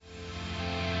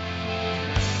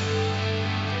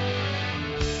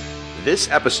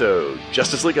This episode,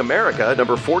 Justice League America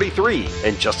number 43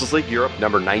 and Justice League Europe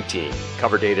number 19.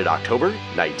 Cover dated October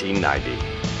 1990.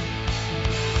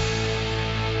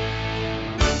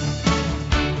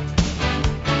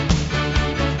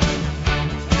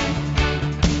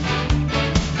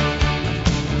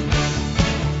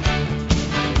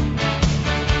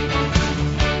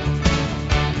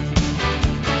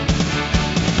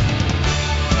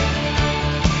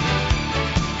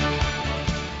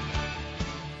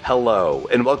 Hello,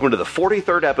 and welcome to the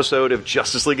 43rd episode of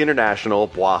Justice League International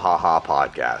Bwahaha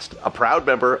Podcast, a proud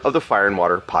member of the Fire and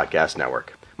Water Podcast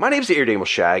Network. My name's Eardable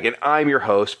Shag, and I'm your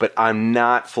host, but I'm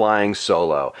not flying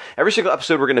solo. Every single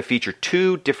episode, we're going to feature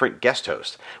two different guest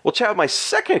hosts. We'll chat with my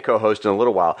second co-host in a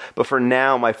little while, but for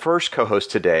now, my first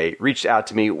co-host today reached out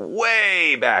to me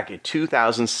way back in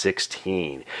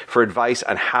 2016 for advice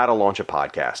on how to launch a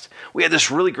podcast. We had this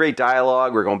really great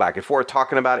dialogue. We were going back and forth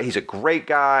talking about it. He's a great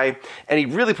guy, and he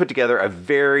really put together a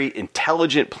very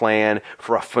intelligent plan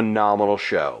for a phenomenal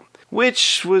show,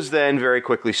 which was then very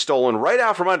quickly stolen right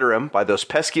out from under him by those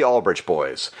pesky Aldrich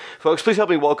boys. Folks, please help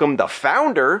me welcome the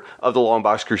founder of the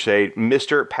Longbox Crusade,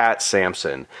 Mr. Pat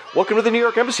Sampson. Welcome to the New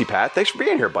York Embassy, Pat. Thanks for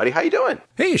being here, buddy. How you doing?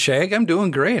 Hey, Shag. I'm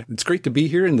doing great. It's great to be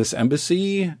here in this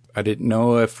embassy. I didn't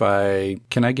know if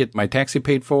can I get my taxi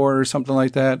paid for or something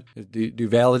like that? Do you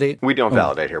validate? We don't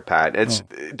validate here, Pat.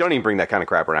 Don't even bring that kind of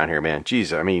crap around here, man.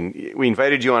 Jeez, I mean, we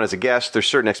invited you on as a guest. There's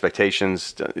certain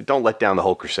expectations. Don't let down the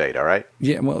whole crusade, all right?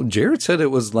 Yeah, well, Jared said it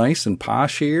was nice and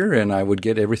posh here, and I would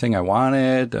get everything I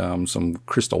wanted, some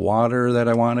crystal water that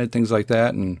I wanted, things like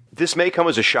that. And this may come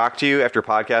as a shock to you after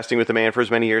podcasting with the man for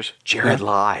as many years. Jared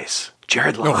lies.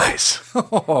 Jared lies.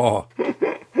 Oh.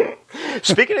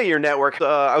 Speaking of your network,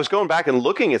 I was going back and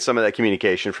looking at some of that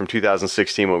communication from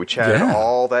 2016 when we chatted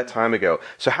all that time ago.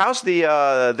 So how's the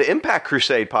Impact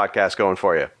Crusade podcast going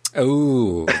for you?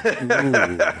 Oh, you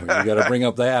got to bring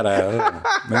up that.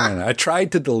 Man, I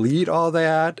tried to delete all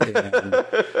that.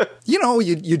 And,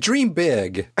 you dream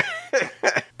big.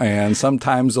 And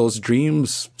sometimes those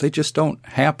dreams, they just don't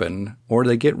happen or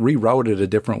they get rerouted a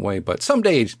different way. But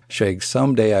someday, Shag,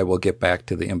 I will get back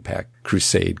to the Impact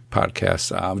Crusade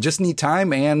podcast. Just need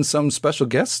time and some special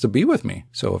guests to be with me.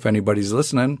 So if anybody's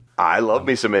listening. I love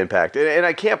me some Impact. And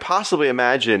I can't possibly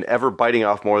imagine ever biting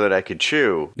off more than I could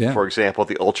chew. Yeah. For example,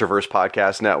 the Ultraverse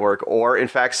Podcast Network, or in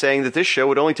fact saying that this show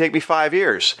would only take me 5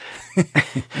 years,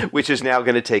 which is now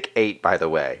going to take 8, by the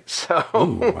way. So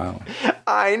ooh, wow.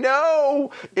 I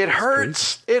know it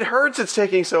hurts. It hurts. It's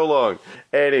taking so long.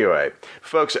 Anyway,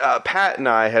 folks, Pat and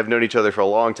I have known each other for a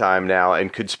long time now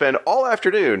and could spend all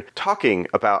afternoon talking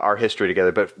about our history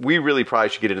together, but we really probably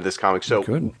should get into this comic. So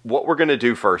what we're going to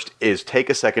do first is take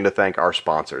a second to thank our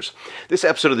sponsors. This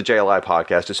episode of the JLI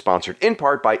podcast is sponsored in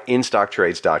part by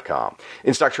InStockTrades.com.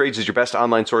 InStock Trades is your best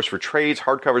online source for trades,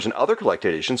 hardcovers, and other collected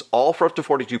editions, all for up to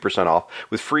 42% off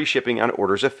with free shipping on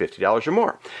orders of $50 or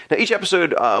more. Now, each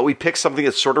episode, we pick something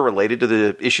that's sort of related to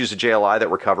the issues of JLI that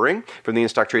we're covering from the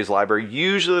InStock Trades library,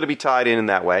 usually to be tied in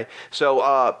that way.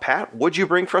 So, Pat, what'd you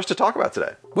bring for us to talk about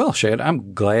today? Well, Shad,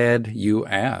 I'm glad you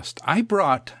asked. I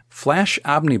brought Flash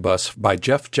Omnibus by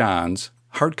Geoff Johns,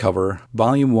 hardcover,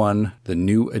 Volume 1, the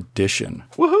new edition.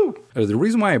 Woohoo! The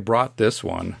reason why I brought this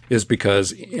one is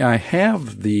because I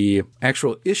have the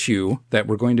actual issue that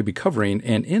we're going to be covering,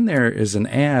 and in there is an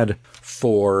ad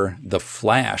for the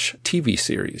Flash TV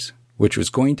series, which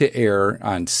was going to air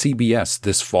on CBS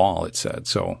this fall, it said.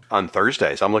 So on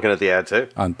Thursdays. I'm looking at the ad, too.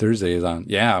 On Thursdays.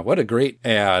 Yeah, what a great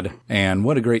ad, and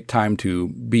what a great time to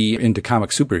be into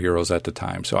comic superheroes at the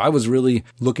time. So I was really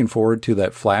looking forward to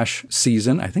that Flash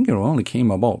season. I think it only came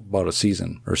about a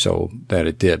season or so that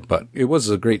it did, but it was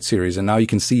a great series. And now you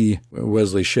can see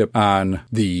Wesley Shipp on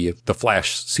the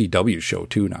Flash CW show,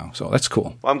 too, now. So that's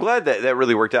cool. Well, I'm glad that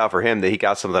really worked out for him, that he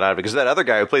got some of that out of it, because that other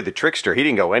guy who played the Trickster, he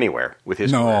didn't go anywhere with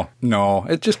his career. No,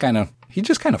 he just kind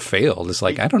of failed. It's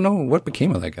like, I don't know what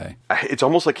became of that guy. It's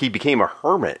almost like he became a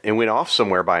hermit and went off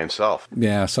somewhere by himself.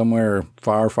 Yeah, somewhere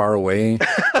far, far away.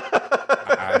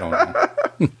 I don't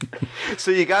know.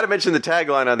 So you got to mention the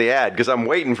tagline on the ad, because I'm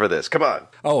waiting for this. Come on.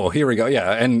 Oh, here we go.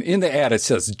 Yeah, and in the ad it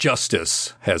says,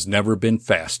 "Justice has never been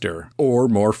faster or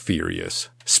more furious.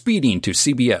 Speeding to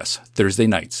CBS Thursday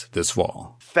nights this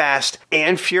fall." Fast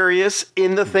and Furious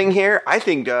in the thing here. I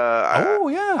think.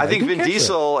 I think Vin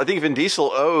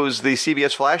Diesel owes the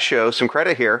CBS Flash show some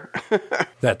credit here.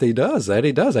 That he does. I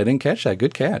didn't catch that.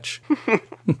 Good catch.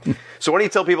 So why don't you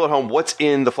tell people at home what's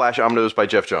in the Flash Omnibus by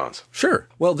Geoff Johns? Sure.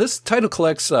 Well, this title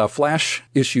collects Flash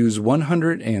issues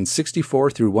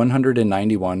 164 through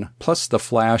 191, plus the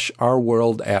Flash Our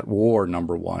World at War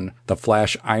 #1, the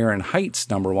Flash Iron Heights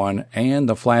 #1, and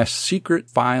the Flash Secret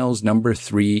Files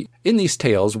 #3, In these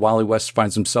tales, Wally West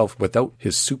finds himself without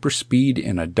his super speed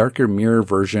in a darker mirror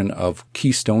version of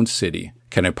Keystone City.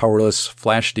 Can a powerless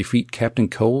Flash defeat Captain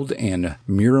Cold and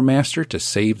Mirror Master to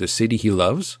save the city he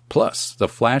loves? Plus, the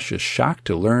Flash is shocked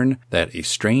to learn that a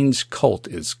strange cult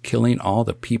is killing all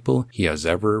the people he has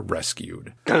ever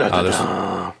rescued.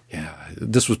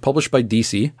 This was published by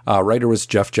DC. Writer was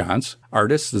Jeff Johns.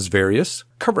 Artist is Various.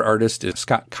 Cover artist is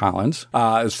Scott Collins.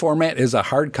 His format is a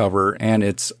hardcover, and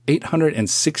it's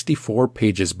 864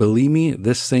 pages. Believe me,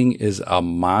 this thing is a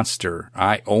monster.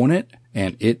 I own it,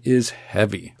 and it is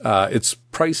heavy. Its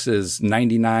price is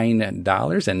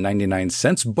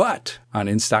 $99.99, but on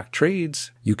in-stock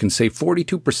trades, you can save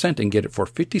 42% and get it for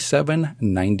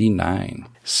 $57.99.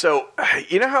 So,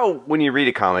 you know how when you read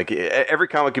a comic, every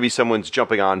comic can be someone's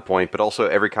jumping on point, but also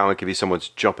every comic can be someone's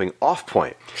jumping off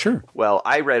point. Sure. Well,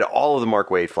 I read all of the Mark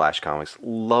Waid Flash comics,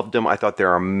 loved them. I thought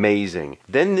they're amazing.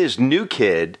 Then this new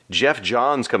kid, Jeff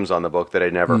Johns, comes on the book that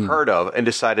I'd never heard of and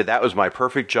decided that was my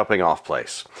perfect jumping off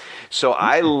place. So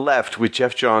I left with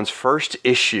Jeff Johns' first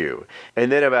issue.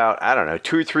 And then about,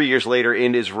 2 or 3 years later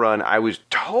in his run, I was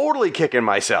totally kicking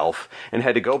myself and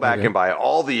had to go back and buy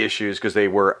all the issues because they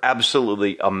were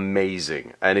absolutely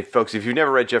amazing. And if you've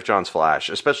never read Jeff Johns' Flash,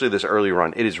 especially this early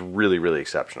run, it is really, really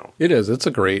exceptional. It is. It's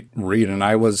a great read, and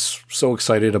I was so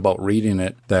excited about reading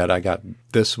it that I got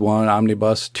this one,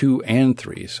 Omnibus 2 and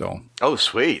 3, so. Oh,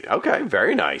 sweet. Okay,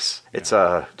 very nice.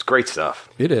 Yeah. It's great stuff.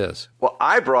 It is. Well,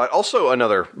 I brought also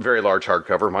another very large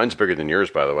hardcover. Mine's bigger than yours,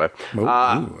 by the way.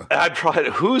 I brought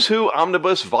Who's Who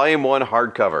Omnibus Volume 1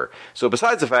 hardcover. So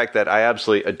besides the fact that I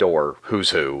absolutely adore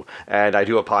Who's Who, and I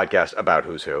do a podcast about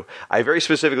Who's Who, I very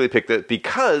specifically picked it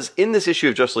because in this issue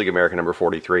of Justice League America number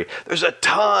 43, there's a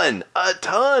ton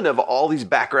of all these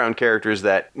background characters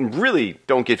that really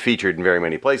don't get featured in very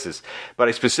many places. But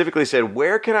I specifically said,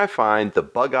 where can I find the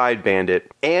Bug-Eyed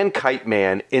Bandit and Kite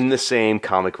Man in the same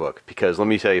comic book? Because let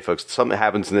me tell you, folks, something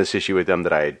happens in this issue with them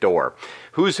that I adore.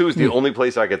 Who's Who is the only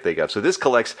place I could think of. So this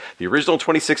collects the original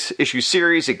 26-issue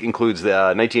series. It includes the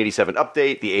 1987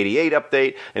 update, the 88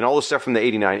 update, and all the stuff from the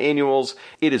 89 annuals.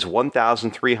 It is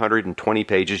 1,320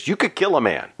 pages. You could kill a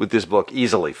man with this book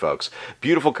easily, folks.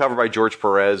 Beautiful cover by George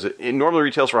Perez. It normally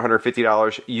retails for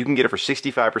 $150. You can get it for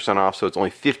 65% off, so it's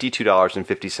only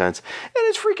 $52.50. And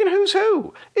it's freaking Who's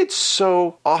Who. It's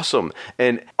so awesome.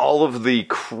 And all of the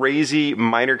crazy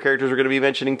minor characters we're going to be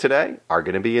mentioning today are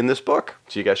going to be in this book.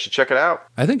 So you guys should check it out.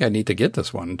 I think I need to get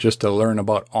this one just to learn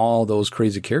about all those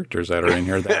crazy characters that are in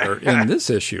here that are in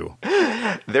this issue.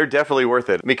 They're definitely worth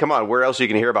it. I mean, come on, where else are you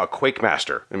going to hear about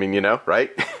Quakemaster? I mean, right?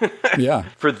 Yeah.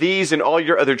 For these and all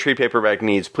your other trade paperback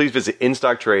needs, please visit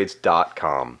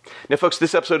InStockTrades.com. Now, folks,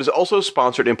 this episode is also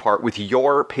sponsored in part with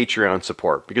your Patreon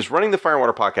support, because running the Fire and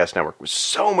Water Podcast Network with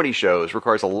so many shows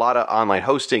requires a lot of online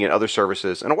hosting and other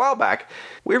services. And a while back,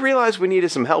 we realized we needed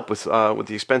some help with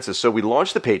the expenses, so we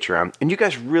launched the Patreon, and you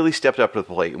guys really stepped up to the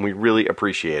plate, and we really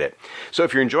appreciate it. So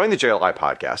if you're enjoying the JLI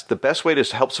podcast, the best way to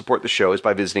help support the show is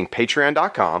by visiting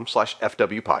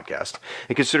patreon.com/FWPodcast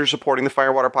and consider supporting the Fire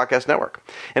and Water Podcast Network.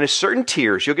 And at certain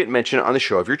tiers, you'll get mentioned on the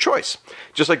show of your choice,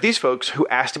 just like these folks who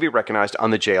asked to be recognized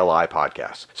on the JLI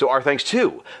podcast. So our thanks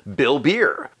to Bill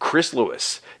Beer, Chris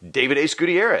Lewis, David Ace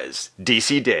Gutierrez,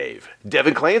 DC Dave,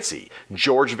 Devin Clancy,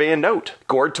 George Van Note,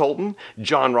 Gord Tolton,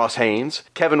 John Ross Haynes,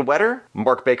 Kevin Wetter,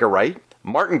 Mark Baker Wright,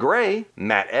 Martin Gray,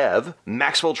 Matt Ev,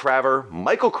 Maxwell Traver,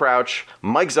 Michael Crouch,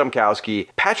 Mike Zumkowski,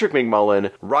 Patrick McMullen,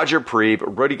 Roger Preeb,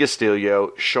 Rody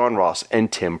Castillo, Sean Ross,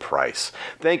 and Tim Price.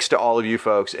 Thanks to all of you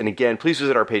folks. And again, please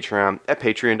visit our Patreon at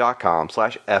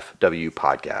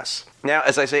patreon.com/FWPodcasts. Now,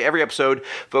 as I say every episode,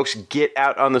 folks, get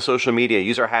out on the social media.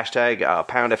 Use our hashtag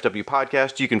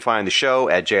 #FWPodcast. You can find the show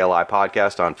at JLI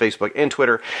Podcast on Facebook and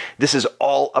Twitter. This is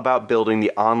all about building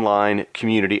the online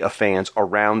community of fans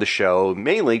around the show,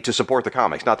 mainly to support the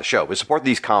comics, not the show, but support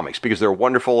these comics because they're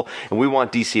wonderful, and we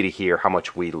want DC to hear how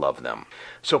much we love them.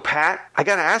 So, Pat, I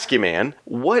got to ask you, man,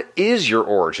 what is your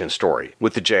origin story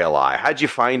with the JLI? How'd you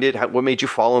find it? What made you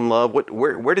fall in love?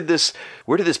 Where did this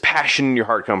passion in your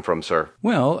heart come from, sir?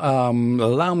 Well,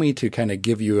 allow me to kind of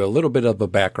give you a little bit of a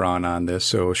background on this.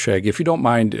 So, Shag, if you don't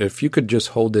mind, if you could just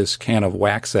hold this can of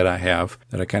wax that I have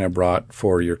that I kind of brought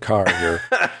for your car here.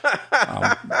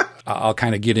 I'll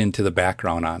kind of get into the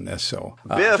background on this. So,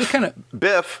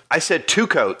 Biff, I said 2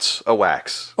 coats of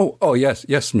wax. Oh, yes,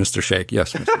 Mr. Shake.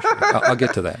 Yes, Mr. Shake. I'll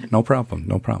get to that. No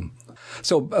problem.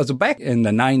 So back in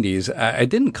the 90s, I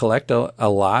didn't collect a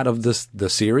lot of the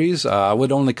series. I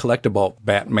would only collect about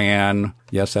Batman.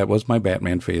 Yes, that was my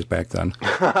Batman phase back then.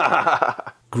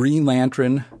 Green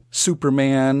Lantern,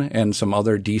 Superman, and some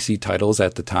other DC titles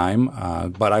at the time.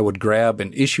 But I would grab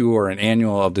an issue or an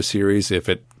annual of the series if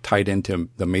it tied into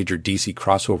the major DC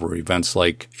crossover events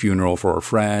like Funeral for a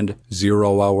Friend,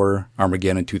 0 Hour,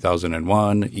 Armageddon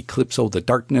 2001, Eclipse of the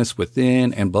Darkness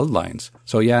Within, and Bloodlines.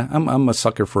 So yeah, I'm a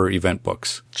sucker for event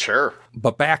books. Sure.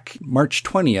 But back March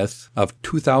 20th of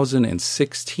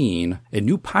 2016, a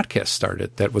new podcast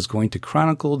started that was going to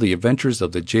chronicle the adventures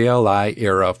of the JLI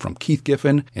era from Keith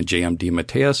Giffen and J.M.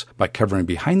 DeMatteis by covering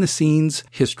behind-the-scenes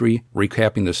history,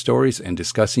 recapping the stories, and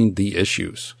discussing the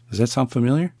issues. Does that sound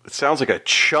familiar? It sounds like a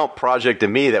chump project to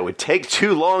me that would take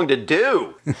too long to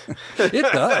do. It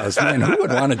does, man. Who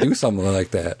would want to do something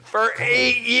like that? For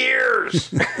 8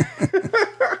 years.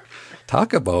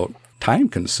 Talk about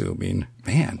time-consuming,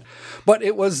 man. But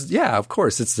it was, yeah, of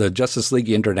course, it's the Justice League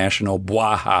International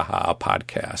Bwahaha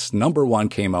podcast. Number 1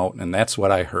 came out, and that's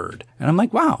what I heard. And I'm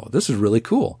like, wow, this is really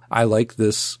cool. I like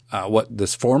this,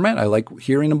 this format. I like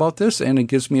hearing about this, and it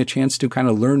gives me a chance to kind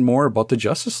of learn more about the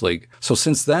Justice League. So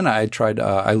since then, I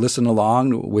listened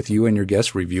along with you and your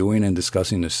guests reviewing and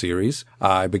discussing the series.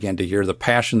 I began to hear the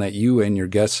passion that you and your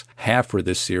guests have for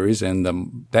this series, and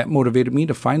that motivated me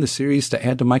to find the series to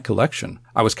add to my collection.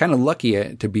 I was kind of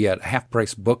lucky to be at Half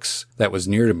Price Books that was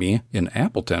near to me in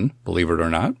Appleton, believe it or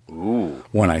not. Ooh.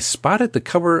 When I spotted the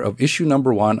cover of issue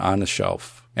number 1 on the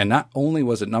shelf. And not only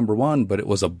was it number 1, but it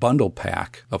was a bundle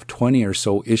pack of 20 or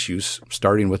so issues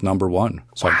starting with number 1.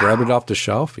 So wow. I grabbed it off the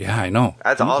shelf. Yeah, I know.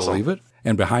 That's awesome. Believe it?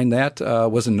 And behind that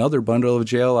was another bundle of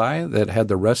JLI that had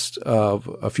the rest of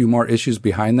a few more issues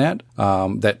behind that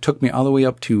that took me all the way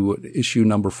up to issue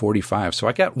number 45. So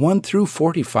I got 1 through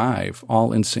 45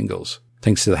 all in singles,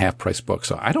 thanks to the Half Price book.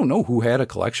 So I don't know who had a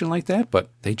collection like that,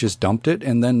 but they just dumped it.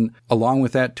 And then along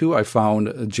with that, too, I found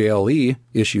JLE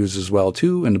issues as well,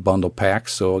 too, in the bundle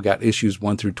packs. So I got issues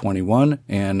 1 through 21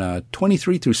 and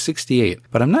 23 through 68.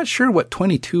 But I'm not sure what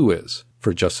 22 is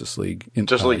for Justice League.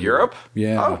 Justice League Europe?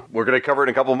 Yeah. Oh, we're going to cover it in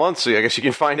a couple months, so I guess you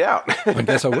can find out. I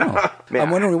guess I will. I'm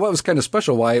wondering what was kind of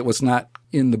special, why it was not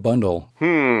in the bundle.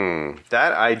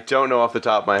 That I don't know off the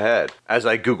top of my head as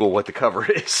I Google what the cover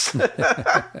is.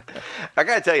 I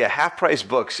got to tell you, Half Price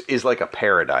Books is like a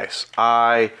paradise.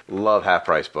 I love Half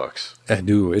Price Books. I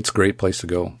do. It's a great place to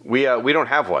go. We don't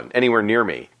have one anywhere near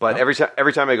me, but every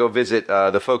time I go visit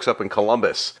the folks up in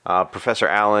Columbus, Professor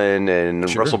Allen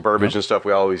and Russell Burbage and stuff,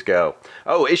 we always go.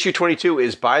 Oh, issue 22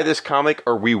 is buy this comic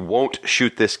or we won't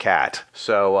shoot this cat.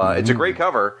 So it's a great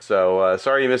cover. So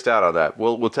sorry you missed out on that.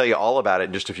 We'll tell you all about it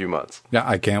in just a few months. Yeah,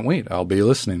 I can't wait. I'll be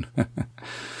listening.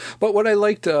 But what I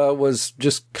liked was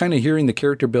just kind of hearing the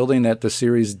character building that the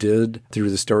series did through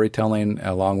the storytelling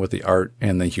along with the art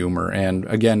and the humor. And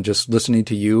again, just listening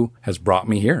to you has brought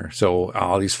me here. So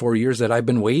all these 4 years that I've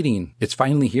been waiting, it's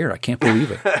finally here. I can't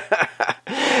believe it.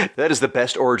 That is the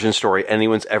best origin story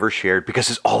anyone's ever shared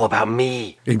because it's all about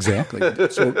me. Exactly.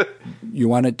 So you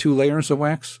wanted 2 layers of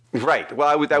wax? Right. Well,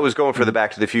 I was going for the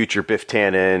Back to the Future, Biff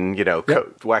Tannen,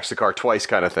 wax the car twice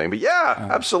kind of thing. But yeah,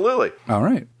 absolutely. All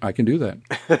right. I can do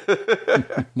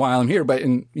that. While I'm here, but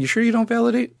you sure you don't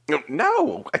validate?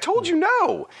 No. I told you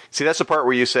no. See, that's the part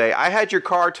where you say, I had your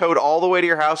car towed all the way to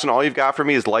your house and all you've got for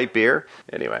me is light beer.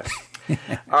 Anyway.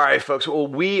 All right, folks. Well,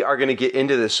 we are going to get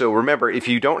into this. So remember, if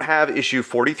you don't have issue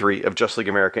 43 of Justice League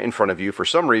America in front of you for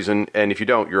some reason, and if you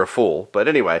don't, you're a fool. But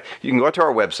anyway, you can go to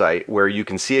our website where you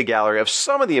can see a gallery of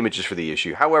some of the images for the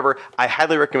issue. However, I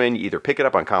highly recommend you either pick it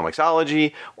up on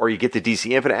Comixology or you get the DC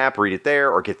Infinite app, read it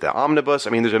there, or get the omnibus.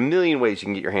 I mean, there's a million ways you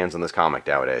can get your hands on this comic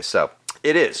nowadays. So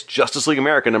it is Justice League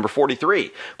America number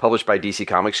 43, published by DC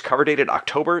Comics, cover dated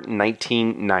October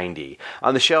 1990.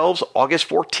 On the shelves, August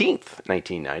 14th,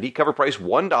 1990. Cover price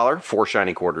 $1, 4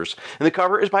 shiny quarters. And the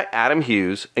cover is by Adam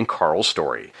Hughes and Carl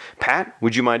Story. Pat,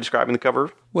 would you mind describing the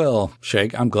cover? Well,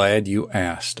 Shag, I'm glad you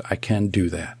asked. I can do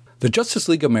that. The Justice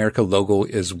League America logo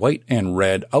is white and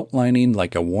red, outlining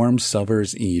like a warm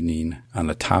summer's evening on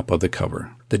the top of the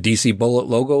cover. The DC Bullet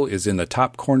logo is in the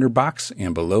top corner box,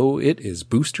 and below it is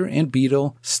Booster and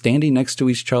Beetle standing next to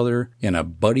each other in a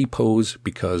buddy pose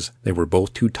because they were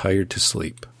both too tired to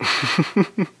sleep.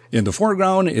 In the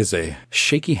foreground is a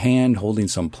shaky hand holding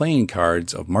some playing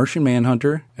cards of Martian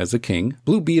Manhunter as the king,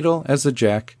 Blue Beetle as the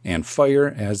jack, and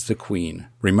Fire as the queen.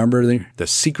 Remember, the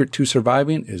secret to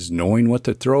surviving is knowing what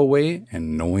to throw away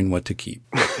and knowing what to keep.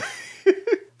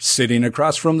 Sitting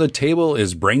across from the table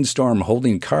is Brainstorm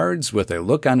holding cards with a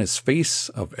look on his face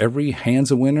of every hand's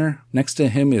a winner. Next to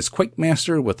him is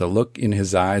Quakemaster with a look in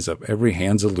his eyes of every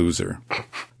hand's a loser.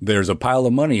 There's a pile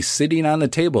of money sitting on the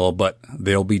table, but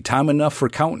there'll be time enough for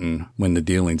counting when the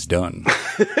dealing's done.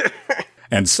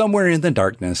 And somewhere in the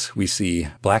darkness, we see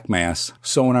Black Mass,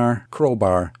 Sonar,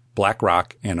 Crowbar, Black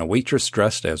Rock, and a waitress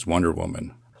dressed as Wonder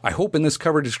Woman. I hope in this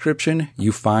cover description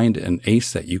you find an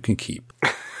ace that you can keep.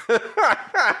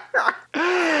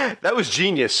 That was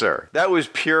genius, sir. That was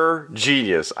pure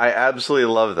genius. I absolutely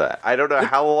love that. I don't know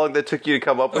how long that took you to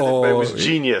come up with it, but it was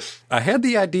genius. I had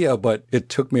the idea, but it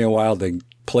took me a while to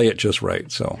play it just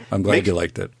right. So I'm glad you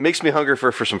liked it. Makes me hungry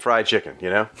for some fried chicken, you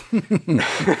know?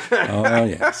 Oh,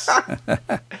 yes.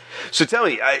 So tell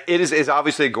me, it's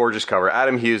obviously a gorgeous cover.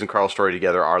 Adam Hughes and Carl Story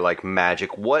together are like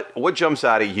magic. What jumps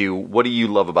out at you? What do you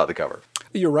love about the cover?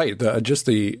 You're right.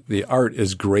 The art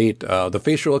is great. The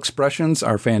facial expressions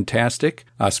are fantastic,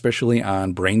 especially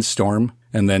on Brainstorm.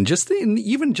 And then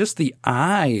even just the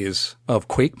eyes of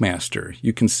Quakemaster.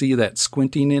 You can see that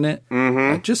squinting in it.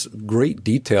 Mm-hmm. Just great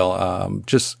detail.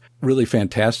 Just really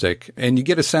fantastic. And you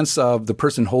get a sense of the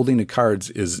person holding the cards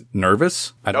is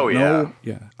nervous. I don't know.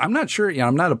 Yeah. I'm not sure.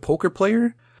 I'm not a poker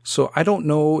player, so I don't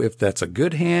know if that's a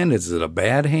good hand. Is it a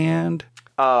bad hand?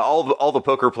 All the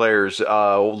poker players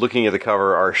looking at the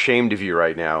cover are ashamed of you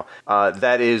right now.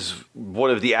 That is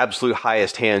one of the absolute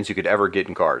highest hands you could ever get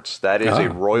in cards. That is a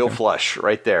royal flush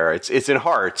right there. It's in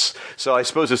hearts. So I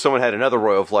suppose if someone had another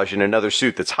royal flush in another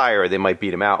suit that's higher, they might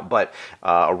beat him out. But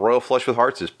a royal flush with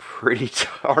hearts is pretty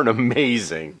darn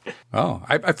amazing. Oh,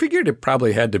 I figured it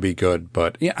probably had to be good,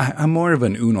 but yeah, I'm more of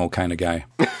an Uno kind of guy.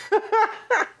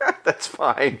 That's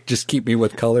fine. Just keep me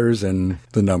with colors and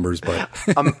the numbers, but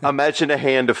imagine a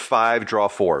hand of 5 draw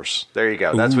 4s. There you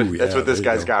go. That's what this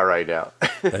guy's got right now.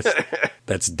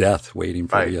 That's death waiting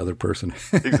for the other person.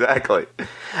 Exactly.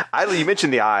 You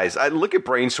mentioned the eyes. I look at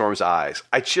Brainstorm's eyes.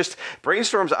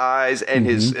 Brainstorm's eyes and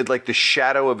his like the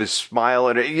shadow of his smile,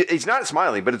 and he's not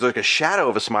smiling, but it's like a shadow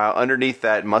of a smile underneath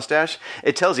that mustache.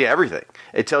 It tells you everything.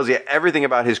 It tells you everything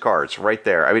about his cards right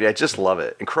there. I mean, I just love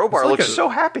it. And Crowbar looks so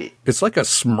happy. It's like a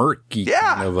smirky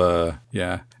kind of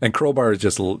And Crowbar is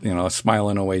just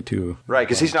smiling away too. Right,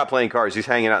 because he's not playing cards. He's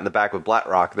hanging out in the back with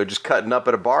Blackrock. They're just cutting up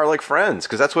at a bar like friends,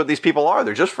 because that's what these people are.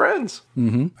 They're just friends.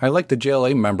 Mm-hmm. I like the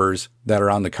JLA members that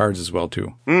are on the cards as well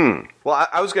too. Well,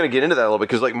 I was going to get into that a little bit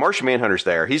because, like, Martian Manhunter's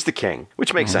there. He's the king,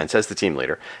 which makes sense as the team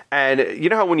leader. And you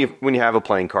know how when you have a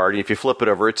playing card, and if you flip it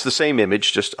over, it's the same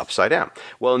image, just upside down.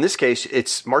 Well, in this case,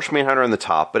 it's Martian Manhunter on the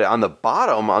top, but on the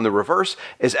bottom, on the reverse,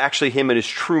 is actually him in his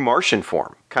true Martian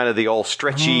form. Kind of the old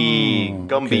stretchy,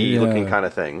 Gumby-looking kind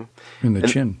of thing. In the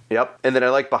chin. Yep. And then I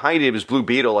like behind him is Blue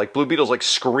Beetle. Like, Blue Beetle's like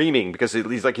screaming because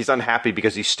he's unhappy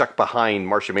because he's stuck behind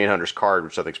Martian Manhunter's card,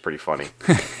 which I think is pretty funny.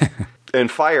 And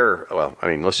Fire, well, I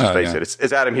mean, let's just face it.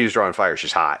 It's Adam Hughes drawing Fire.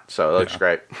 She's hot, so it looks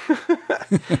great.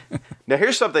 Now,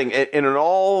 here's something. In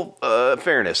all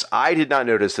fairness, I did not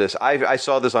notice this. I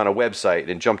saw this on a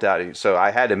website and jumped out, so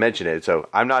I had to mention it. So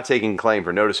I'm not taking claim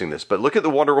for noticing this. But look at the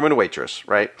Wonder Woman waitress,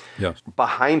 right? Yes.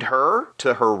 Behind her,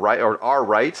 to her right, or our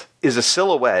right, is a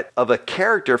silhouette of a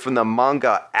character from the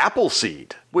manga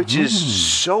Appleseed, which is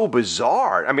so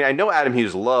bizarre. I mean, I know Adam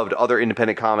Hughes loved other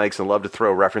independent comics and loved to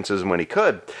throw references when he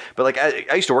could, but like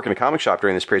I used to work in a comic shop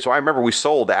during this period, so I remember we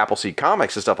sold the Appleseed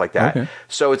comics and stuff like that. Okay.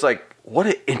 So it's like, what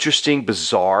an interesting,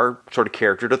 bizarre sort of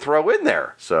character to throw in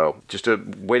there. So just a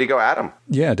way to go, Adam.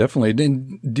 Yeah, definitely.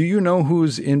 Do you know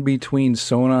who's in between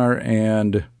Sonar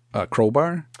and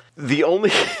Crowbar? The only...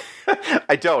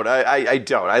 I don't. I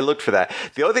don't. I looked for that.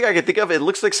 The only thing I can think of, it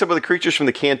looks like some of the creatures from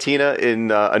the Cantina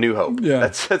in A New Hope. Yeah.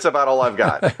 That's about all I've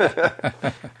got.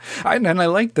 And I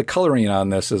like the coloring on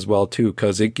this as well, too,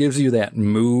 because it gives you that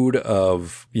mood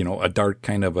of, a dark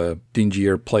kind of a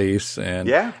dingier place. And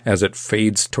as it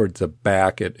fades towards the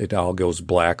back, it all goes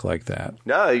black like that.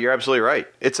 No, you're absolutely right.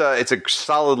 It's a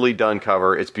solidly done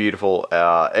cover. It's beautiful.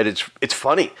 And it's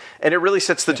funny. And it really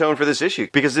sets the tone for this issue,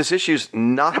 because this issue's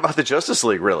not about the Justice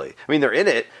League, really. I mean, they're in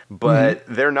it, but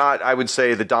they're not, I would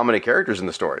say, the dominant characters in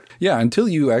the story. Yeah, until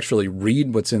you actually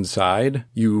read what's inside,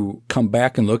 you come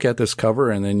back and look at this cover,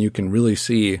 and then you can really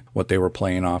see what they were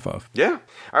playing off of. Yeah.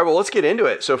 All right, well, let's get into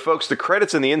it. So, folks, the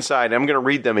credits on the inside, I'm going to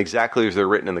read them exactly as they're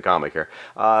written in the comic here.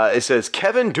 It says,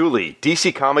 Kevin Dooley,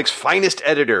 DC Comics' finest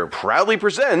editor, proudly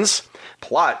presents...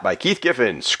 Plot by Keith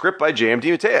Giffen, script by J.M.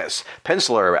 DeMatteis,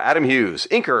 penciler Adam Hughes,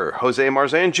 inker Jose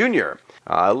Marzan Jr.,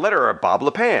 letterer Bob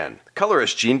Lepine,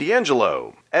 colorist Gene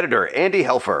D'Angelo, editor Andy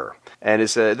Helfer. And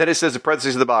then it says in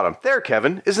parentheses at the bottom, there,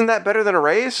 Kevin, isn't that better than a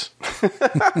raise?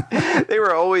 They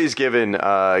were always giving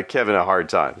Kevin a hard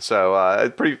time.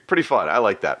 So pretty fun. I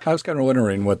like that. I was kind of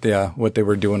wondering what they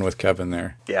were doing with Kevin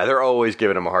there. Yeah, they're always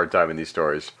giving him a hard time in these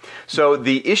stories. So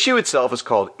the issue itself is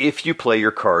called If You Play Your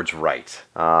Cards Right.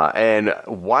 And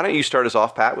why don't you start us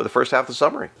off, Pat, with the first half of the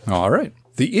summary? All right.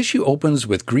 The issue opens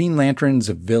with Green Lantern's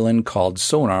villain called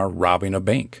Sonar robbing a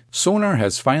bank. Sonar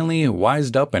has finally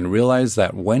wised up and realized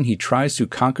that when he tries to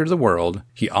conquer the world,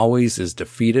 he always is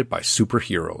defeated by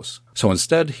superheroes. So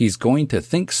instead, he's going to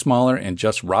think smaller and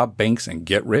just rob banks and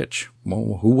get rich.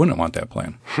 Well, who wouldn't want that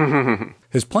plan?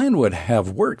 His plan would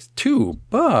have worked too,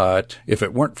 but if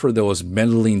it weren't for those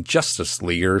meddling Justice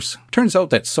Leaguers, turns out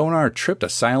that Sonar tripped a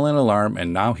silent alarm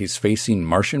and now he's facing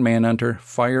Martian Manhunter,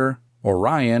 Fire,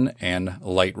 Orion, and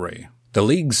Light Ray. The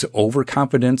League's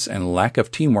overconfidence and lack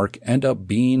of teamwork end up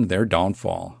being their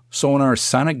downfall. Sonar's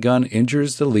sonic gun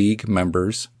injures the League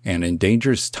members and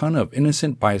endangers a ton of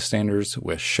innocent bystanders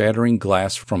with shattering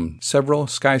glass from several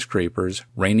skyscrapers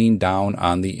raining down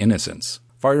on the innocents.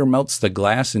 Fire melts the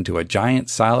glass into a giant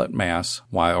solid mass,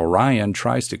 while Orion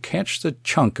tries to catch the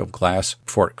chunk of glass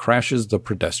before it crashes the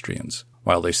pedestrians.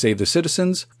 While they save the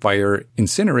citizens, Fire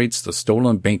incinerates the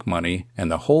stolen bank money, and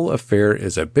the whole affair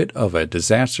is a bit of a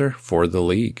disaster for the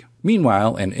League.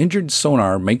 Meanwhile, an injured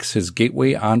Sonar makes his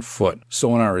gateway on foot.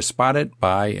 Sonar is spotted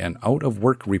by an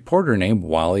out-of-work reporter named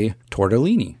Wally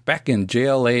Tortellini. Back in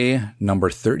JLA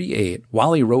number 38,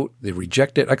 Wally wrote the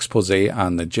rejected expose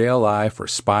on the JLI for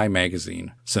Spy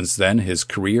magazine. Since then, his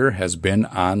career has been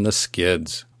on the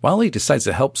skids. Wally decides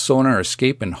to help Sonar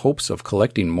escape in hopes of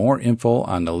collecting more info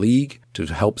on the League to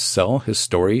help sell his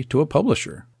story to a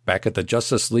publisher. Back at the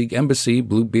Justice League embassy,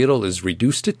 Blue Beetle is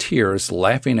reduced to tears,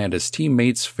 laughing at his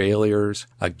teammates' failures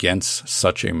against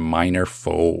such a minor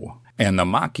foe. And the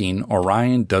mocking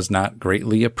Orion does not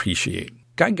greatly appreciate.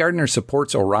 Guy Gardner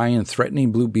supports Orion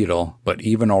threatening Blue Beetle, but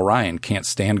even Orion can't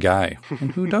stand Guy.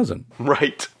 And who doesn't?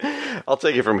 Right. I'll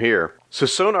take it from here. So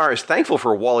Sonar is thankful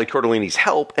for Wally Tortellini's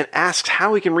help and asks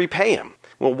how he can repay him.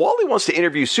 Well, Wally wants to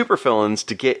interview supervillains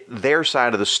to get their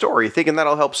side of the story, thinking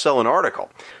that'll help sell an article.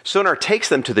 Sonar takes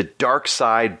them to the Dark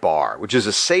Side Bar, which is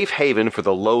a safe haven for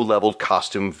the low-leveled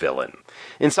costume villain.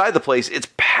 Inside the place, it's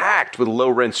packed with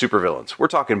low-rent supervillains. We're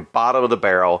talking bottom of the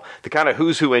barrel, the kind of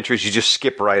who's who entries you just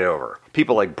skip right over.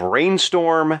 People like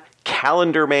Brainstorm,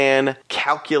 Calendar Man,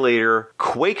 Calculator,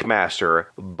 Quake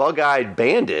Master, Bug-Eyed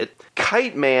Bandit,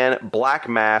 Kite Man, Black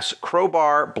Mass,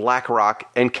 Crowbar, Blackrock,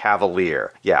 and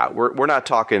Cavalier. Yeah, we're not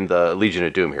talking the Legion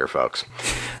of Doom here, folks.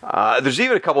 There's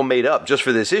even a couple made up just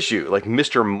for this issue, like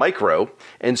Mr. Micro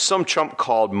and some chump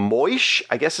called Moish,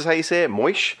 I guess is how you say it,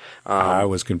 Moish. I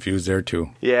was confused there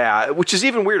too. Yeah, which is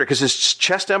even weirder because his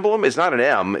chest emblem is not an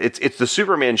M. It's the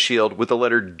Superman shield with the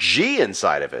letter G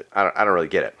inside of it. I don't really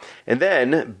get it. And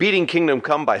then, beating Kingdom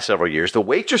Come by several years, the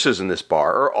waitresses in this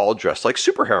bar are all dressed like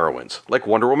superheroines, like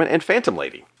Wonder Woman and Phantom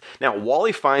Lady. Now,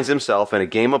 Wally finds himself in a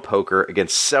game of poker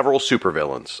against several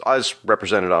supervillains, as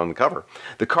represented on the cover.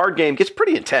 The card game gets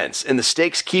pretty intense, and the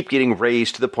stakes keep getting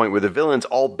raised to the point where the villains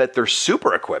all bet their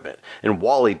super equipment, and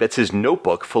Wally bets his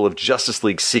notebook full of Justice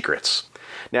League secrets.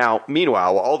 Now,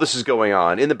 meanwhile, while all this is going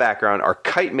on, in the background are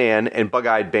Kite Man and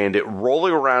Bug-Eyed Bandit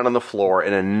rolling around on the floor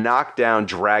in a knockdown,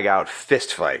 drag-out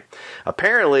fist fight.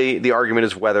 Apparently, the argument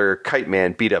is whether Kite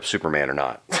Man beat up Superman or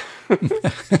not.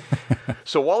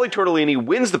 So Wally Tortellini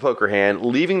wins the poker hand,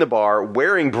 leaving the bar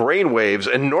wearing Brainwave's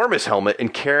enormous helmet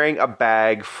and carrying a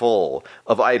bag full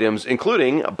of items,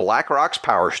 including Blackrock's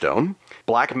Power Stone,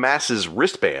 Black Mass's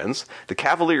wristbands, the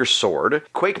Cavalier's sword,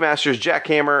 Quake Master's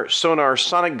jackhammer, Sonar's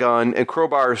sonic gun, and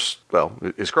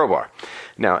his crowbar.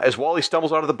 Now, as Wally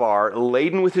stumbles out of the bar,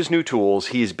 laden with his new tools,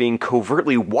 he is being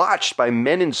covertly watched by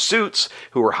men in suits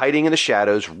who are hiding in the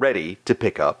shadows, ready to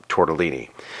pick up Tortellini.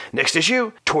 Next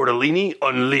issue, Tortellini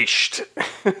Unleashed.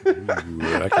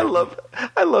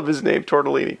 I love his name,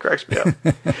 Tortellini. Cracks me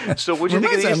up. So, what'd you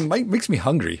think of these? Makes me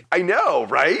hungry. I know,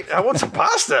 right? I want some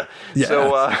pasta. Yeah.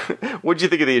 So, what'd you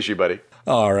think of the issue, buddy?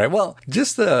 All right. Well,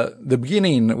 just the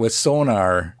beginning with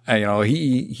Sonar,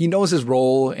 he knows his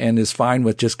role and is fine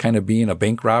with just kind of being a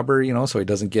bank robber, so he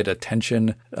doesn't get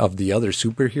attention of the other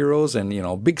superheroes.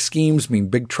 And, big schemes mean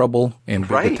big trouble and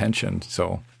big attention.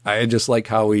 So I just like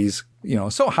how he's,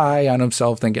 so high on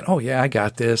himself thinking, oh yeah, I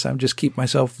got this. I'm just keep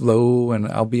myself low and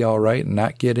I'll be all right and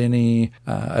not get any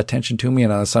attention to me.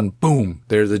 And all of a sudden, boom,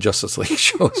 there's the Justice League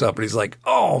shows up and he's like,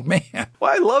 oh man.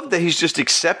 Well, I love that he's just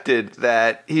accepted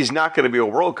that he's not going to be a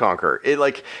world conqueror. It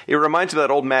reminds me of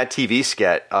that old Mad TV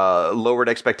sketch, Lowered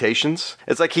Expectations.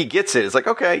 It's like he gets it. It's like,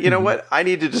 okay, you know what? I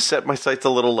need to just set my sights a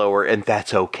little lower and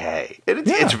that's okay.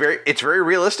 It's very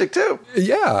realistic too.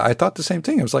 Yeah, I thought the same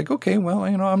thing. I was like, okay, well,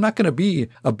 I'm not going to be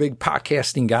a big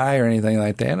podcasting guy or anything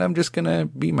like that. I'm just going to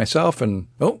be myself and,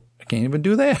 I can't even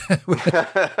do that.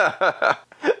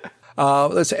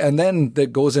 And then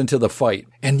that goes into the fight.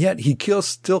 And yet he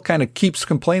still kind of keeps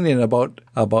complaining about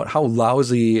how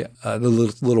lousy the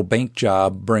little bank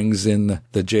job brings in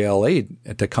the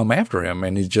JLA to come after him.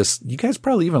 And he's just, you guys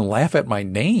probably even laugh at my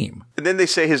name. And then they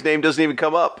say his name doesn't even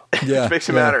come up. Yeah, which makes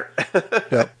it matter.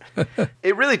 Yep.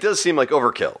 It really does seem like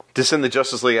overkill to send the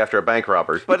Justice League after a bank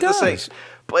robber. But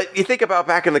But you think about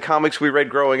back in the comics we read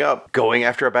growing up, going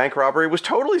after a bank robbery was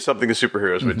totally something the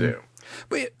superheroes would do.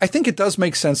 But I think it does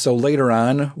make sense, though, later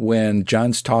on when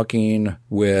John's talking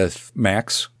with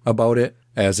Max about it,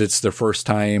 as it's their first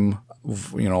time,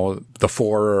 you know, the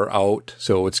 4 are out,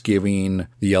 so it's giving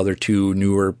the other 2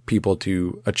 newer people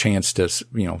to a chance to,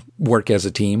 you know, work as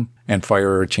a team, and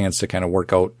Fire a chance to kind of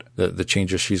work out the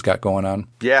changes she's got going on.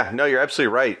 Yeah, no, you're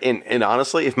absolutely right. And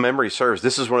honestly, if memory serves,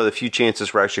 this is one of the few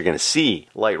chances we're actually going to see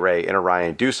Light Ray and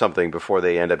Orion do something before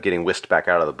they end up getting whisked back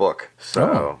out of the book.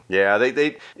 So, yeah,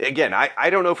 they again, I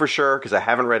don't know for sure because I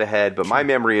haven't read ahead, but my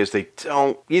memory is they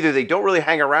don't really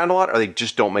hang around a lot, or they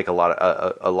just don't make a lot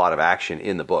of action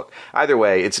in the book. Either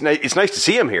way, it's nice to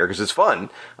see him here because it's fun.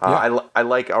 I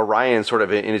like Orion sort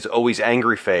of in his always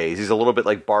angry phase. He's a little bit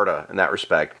like Barda in that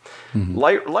respect. Mm-hmm.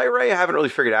 Light Ray, I haven't really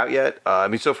figured out yet. I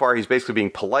mean, so far he's basically being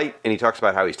polite, and he talks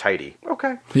about how he's tidy.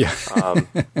 Okay. Yeah.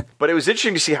 But it was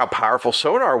interesting to see how powerful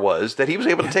Sonar was, that he was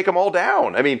able to take them all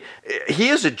down. I mean, he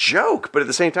is a joke, but at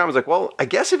the same time, I was like, well, I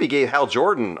guess if he gave Hal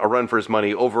Jordan a run for his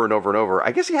money over and over and over,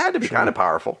 I guess he had to be kind of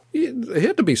powerful. He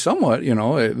had to be somewhat, you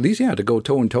know, at least he had to go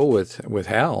toe-and-toe with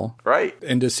Hal. Right.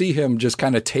 And to see him just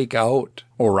kind of take out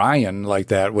Orion like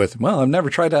that with, well, I've never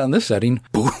tried that in this setting.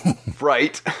 Boom.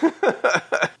 Right.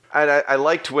 And I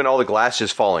liked when all the glass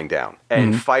is falling down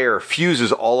and Fire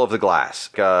fuses all of the glass.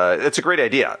 It's a great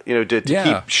idea, you know, to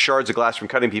keep shards of glass from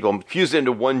cutting people, fuse it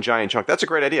into one giant chunk. That's a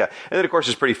great idea. And then, of course,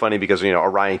 it's pretty funny because, you know,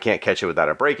 Orion can't catch it without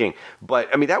it breaking. But,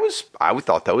 I mean, I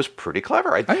thought that was pretty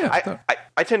clever.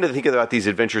 I tend to think about these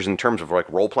adventures in terms of, like,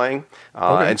 role-playing.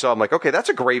 And so I'm like, okay, that's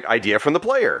a great idea from the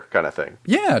player kind of thing.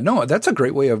 Yeah, no, that's a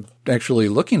great way of actually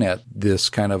looking at this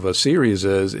kind of a series.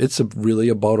 Is it's really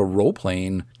about a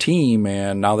role-playing team,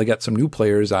 and now they got some new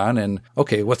players on, and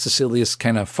okay, what's the silliest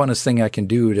kind of funnest thing I can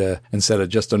do to, instead of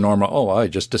just a normal, I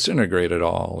just disintegrate it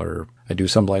all, or I do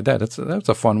something like that. That's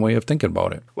a fun way of thinking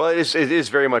about it. Well, it is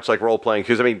very much like role-playing,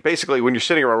 because, I mean, basically, when you're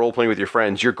sitting around role-playing with your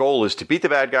friends, your goal is to beat the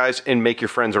bad guys and make your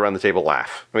friends around the table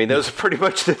laugh. I mean, those are pretty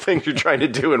much the things you're trying to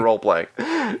do in role-playing.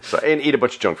 So, and eat a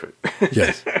bunch of junk food.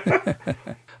 Yes.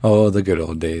 Oh, the good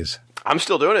old days. I'm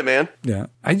still doing it, man. Yeah.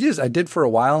 I did for a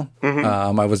while.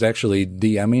 Mm-hmm. I was actually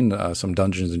DMing some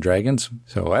Dungeons and Dragons.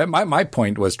 So my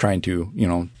point was trying to, you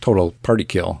know, total party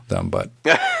kill them, but.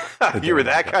 You were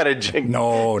that kind of DM.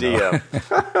 No.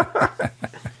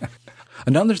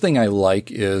 Another thing I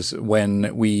like is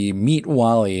when we meet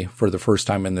Wally for the first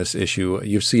time in this issue,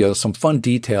 you see some fun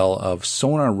detail of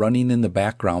Sonar running in the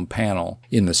background panel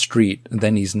in the street. And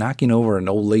then he's knocking over an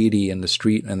old lady in the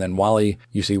street. And then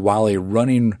you see Wally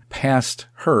running past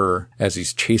her as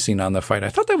he's chasing on the fight. I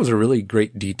thought that was a really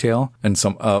great detail and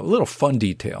some little fun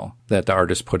detail that the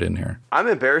artist put in here. I'm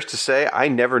embarrassed to say I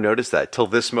never noticed that till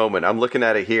this moment. I'm looking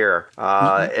at it here.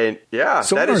 And yeah.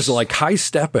 Sonar's like high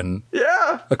stepping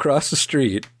across the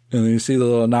street. And then you see the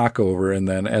little knockover. And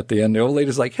then at the end, the old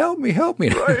lady's like, help me.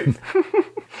 Right.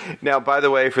 Now, by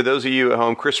the way, for those of you at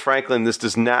home, Chris Franklin, this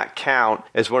does not count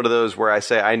as one of those where I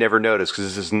say I never noticed, because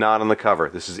this is not on the cover.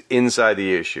 This is inside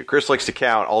the issue. Chris likes to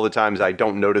count all the times I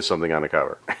don't notice something on the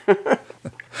cover.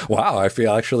 Wow, I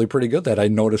feel actually pretty good that I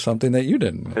noticed something that you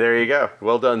didn't. There you go.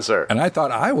 Well done, sir. And I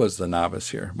thought I was the novice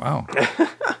here. Wow.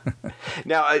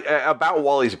 Now, about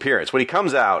Wally's appearance. When he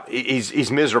comes out,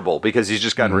 he's miserable because he's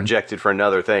just gotten rejected for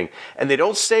another thing. And they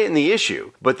don't say it in the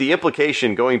issue, but the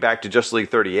implication going back to Justice League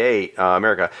 38,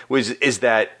 America, is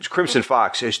that Crimson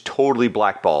Fox has totally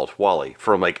blackballed Wally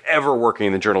from like ever working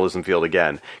in the journalism field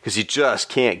again, because he just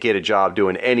can't get a job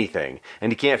doing anything.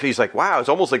 And he's like, wow, it's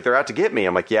almost like they're out to get me.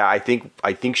 I'm like, yeah, I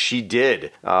think she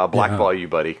did blackball you,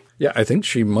 buddy. Yeah, I think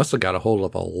she must have got a hold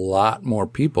of a lot more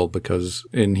people, because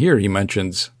in here he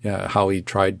mentions how he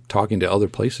tried talking to other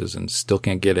places and still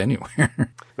can't get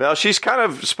anywhere. Well, she's kind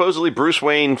of supposedly Bruce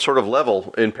Wayne sort of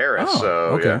level in Paris. Oh, so,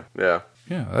 okay. Yeah.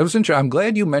 Yeah, that was interesting. I'm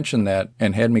glad you mentioned that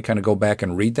and had me kind of go back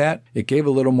and read that. It gave a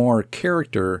little more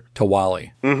character to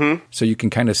Wally. Mm-hmm. So you can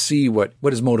kind of see what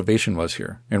his motivation was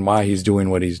here and why he's doing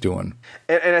what he's doing.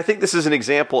 And I think this is an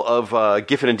example of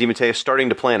Giffen and DeMatteis starting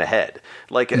to plan ahead.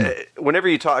 Like, whenever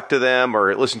you talk to them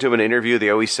or listen to them in an interview, they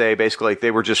always say basically like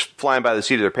they were just flying by the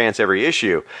seat of their pants every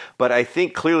issue. But I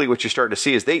think clearly what you're starting to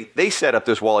see is they set up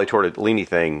this Wally Tortellini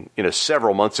thing,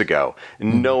 several months ago,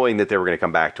 knowing that they were going to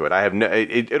come back to it.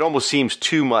 It almost seems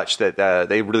too much that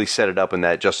they really set it up in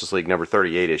that Justice League number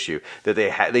 38 issue that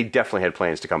they definitely had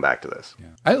plans to come back to this. Yeah.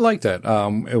 I like that.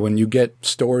 When you get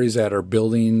stories that are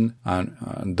building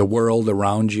on the world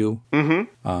around you,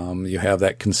 you have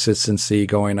that consistency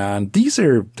going on. These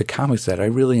are the comics that I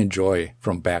really enjoy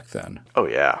from back then. Oh,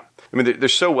 yeah. I mean, they're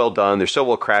so well done. They're so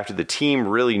well crafted. The team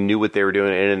really knew what they were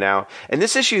doing in and out. And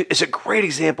this issue is a great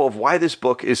example of why this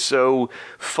book is so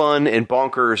fun and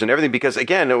bonkers and everything. Because,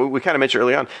 again, we kind of mentioned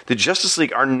early on, the Justice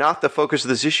League are not the focus of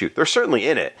this issue. They're certainly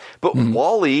in it. But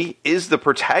Wally is the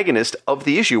protagonist of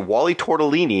the issue. Wally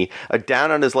Tortellini, a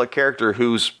down-on-his-luck character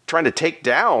who's trying to take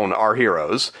down our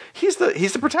heroes. He's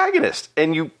the protagonist.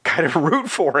 And you kind of root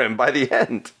for him by the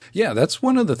end. Yeah, that's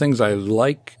one of the things I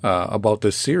like about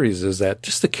this series is that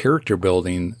just the character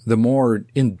building, the more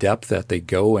in-depth that they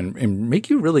go and make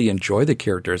you really enjoy the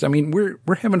characters. I mean, we're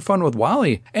having fun with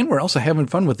Wally, and we're also having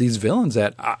fun with these villains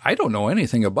that I don't know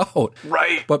anything about.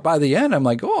 Right. But by the end, I'm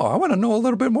like, oh, I want to know a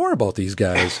little bit more about these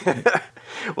guys.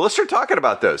 Well, let's start talking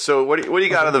about those. So what do you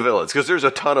got on the villains? Because there's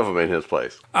a ton of them in his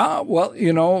place. Well,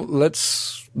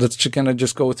 let's kind of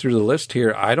just go through the list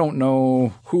here. I don't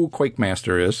know who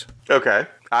Quakemaster is. Okay.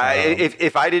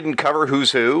 If I didn't cover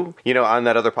Who's Who, on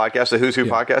that other podcast, the Who's Who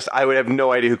podcast, I would have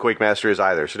no idea who Quakemaster is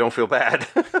either. So don't feel bad.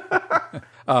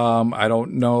 I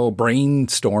don't know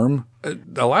Brainstorm.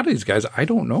 A lot of these guys, I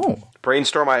don't know.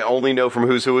 Brainstorm, I only know from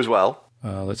Who's Who as well.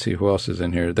 Let's see who else is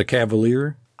in here. The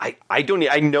Cavalier. I don't.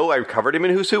 I know I covered him in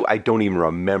Who's Who. I don't even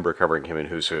remember covering him in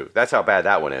Who's Who. That's how bad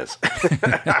that one is.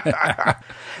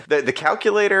 The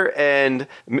Calculator and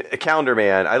Calendar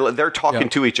Man, they're talking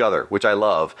to each other, which I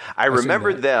love. I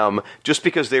remembered them just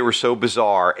because they were so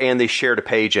bizarre and they shared a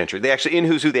page entry. They actually, in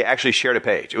Who's Who, they actually shared a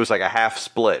page. It was like a half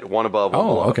split, one above, one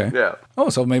below. Okay. Yeah. Oh,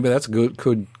 so maybe that's a good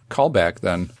callback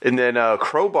then. And then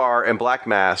Crowbar and Black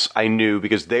Mass, I knew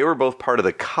because they were both part of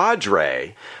the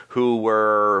cadre who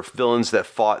were villains that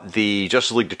fought the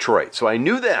Justice League Detroit. So I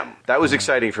knew them. That was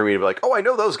exciting for me to be like, oh, I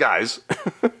know those guys.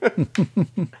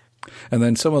 And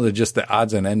then some of the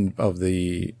odds and end of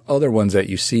the other ones that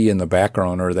you see in the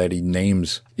background or that he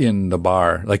names in the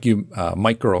bar, like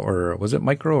Micro, or was it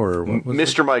Micro or what was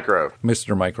Mr. Micro.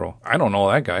 Mr. Micro. I don't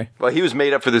know that guy. Well, he was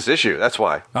made up for this issue. That's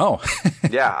why. Oh.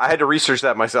 Yeah, I had to research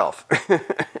that myself.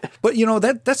 But,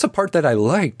 that's the part that I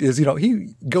liked is,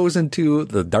 he goes into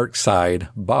the Dark Side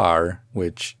bar,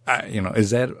 which, is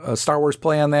that a Star Wars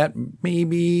play on that?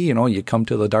 Maybe, you come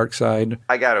to the dark side.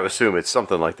 I got to assume it's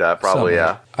something like that. Probably,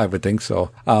 yeah. I would think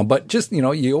so. But just,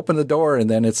 you open the door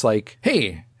and then it's like,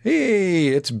 hey,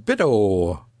 it's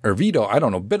Bito. Or Vito. I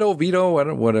don't know. Bito, Vito,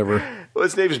 whatever. Well,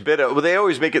 his name's Bito. Well, they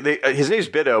always make it, his name's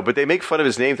Bito, but they make fun of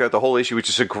his name throughout the whole issue, which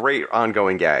is a great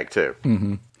ongoing gag, too.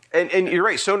 Mm-hmm. And you're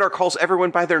right, Sonar calls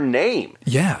everyone by their name.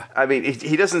 Yeah. I mean,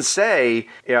 he doesn't say,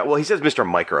 he says Mr.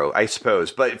 Micro, I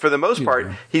suppose. But for the most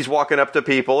part, he's walking up to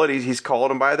people and he's calling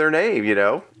them by their name,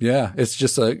 Yeah, it's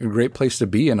just a great place to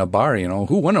be in a bar,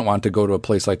 Who wouldn't want to go to a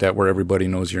place like that where everybody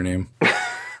knows your name?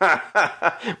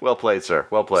 Well played, sir.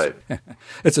 Well played.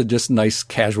 It's a just nice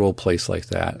casual place like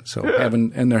that. So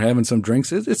they're having some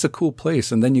drinks. It's a cool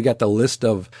place. And then you got the list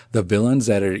of the villains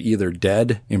that are either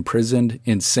dead, imprisoned,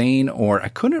 insane, or I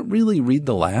couldn't really read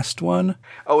the last one.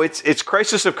 Oh, it's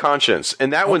Crisis of Conscience,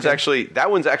 and that one's actually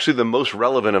the most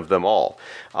relevant of them all.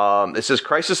 It says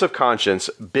Crisis of Conscience,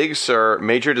 Big Sur,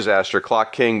 Major Disaster,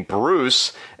 Clock King,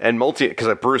 Bruce, and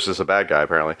because Bruce is a bad guy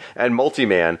apparently, and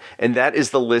Multi-Man, and that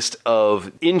is the list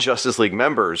of Injustice League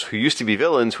members who used to be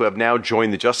villains who have now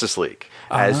joined the Justice League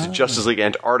as Justice League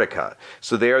Antarctica.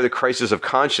 So they are the Crisis of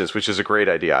Conscience, which is a great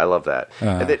idea. I love that.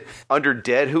 And then under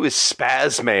Dead, who is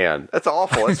Spaz Man? That's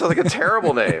awful. That sounds like a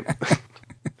terrible name.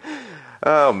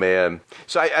 Oh man!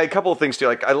 So a couple of things too.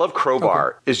 Like I love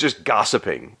Crowbar is just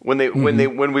gossiping when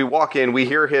we walk in. We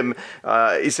hear him.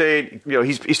 He's saying,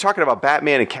 he's talking about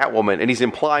Batman and Catwoman, and he's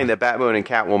implying that Batman and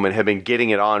Catwoman have been getting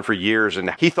it on for years,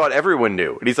 and he thought everyone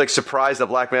knew. And he's like surprised that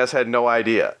Black Mass had no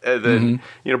idea. And then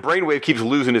Brainwave keeps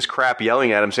losing his crap,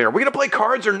 yelling at him, saying, "Are we going to play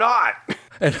cards or not?"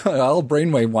 And all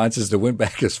Brainwave wants is to win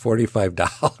back his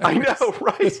 $45. I know,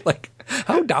 right? It's like,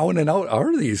 how down and out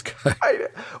are these guys?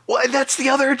 Well, that's the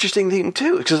other interesting thing,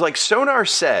 too. Because, like, Sonar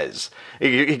says,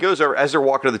 he goes over, as they're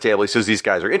walking to the table, he says these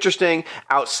guys are interesting.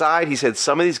 Outside, he said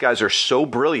some of these guys are so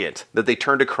brilliant that they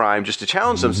turn to crime just to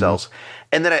challenge themselves.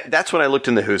 And then that's when I looked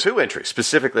in the Who's Who entry.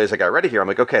 Specifically, as I got ready here, I'm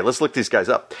like, okay, let's look these guys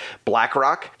up.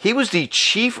 BlackRock, he was the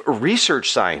chief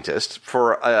research scientist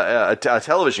for a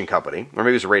television company, or maybe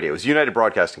it was a radio. It was United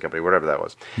Broadcasting Company, whatever that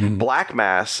was. Black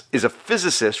Mass is a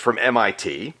physicist from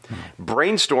MIT.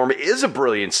 Brainstorm is a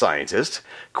brilliant scientist.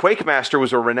 Quakemaster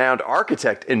was a renowned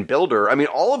architect and builder. I mean,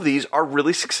 all of these are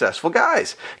really successful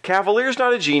guys. Cavalier's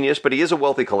not a genius, but he is a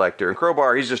wealthy collector. And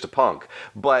Crowbar, he's just a punk.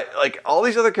 But, like, all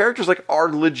these other characters, like, are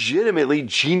legitimately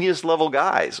genius level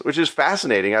guys, which is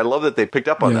fascinating. I love that they picked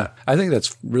up on that. I think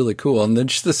that's really cool. And then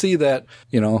just to see that,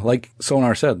 like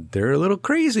Sonar said, they're a little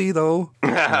crazy though.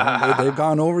 They've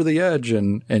gone over the edge,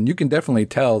 and you can definitely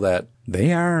tell that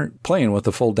they aren't playing with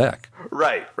the full deck.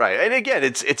 Right. And again,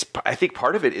 it's. I think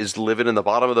part of it is living in the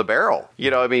bottom of the barrel.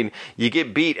 I mean, you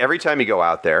get beat every time you go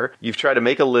out there. You've tried to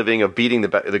make a living of beating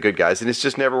the good guys, and it's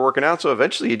just never working out. So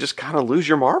eventually, you just kind of lose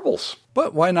your marbles.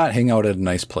 But why not hang out at a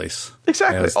nice place?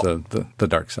 Exactly. As the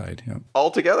dark side. Yeah.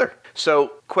 All together.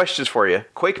 So, questions for you.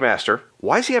 Quakemaster,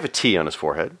 why does he have a T on his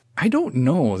forehead? I don't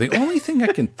know. The only thing I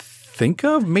can think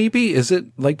of, maybe, is it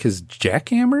like his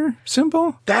jackhammer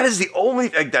symbol? That is the only.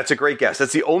 That's a great guess.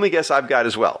 That's the only guess I've got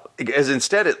as well. As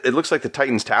instead, it looks like the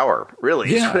Titan's Tower.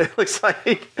 Really, yeah. Is what it looks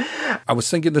like. I was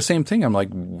thinking the same thing. I'm like,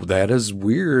 that is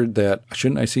weird.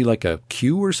 Shouldn't I see like a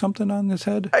Q or something on his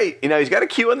head? Hey, he's got a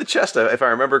Q on the chest, if I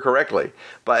remember correctly.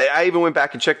 But I even went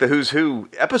back and checked the Who's Who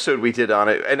episode we did on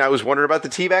it, and I was wondering about the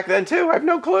T back then too. I have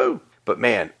no clue. But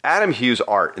man, Adam Hughes'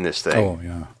 art in this thing, oh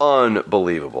yeah,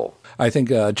 unbelievable. I think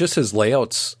just his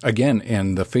layouts, again,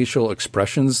 and the facial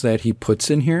expressions that he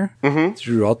puts in here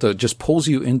throughout just pulls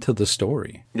you into the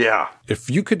story. Yeah.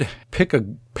 If you could pick a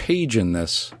page in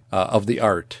this of the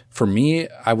art, for me,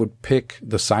 I would pick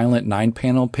the silent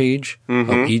 9-panel page of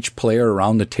each player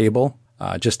around the table.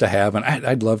 Just to have, and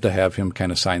I'd love to have him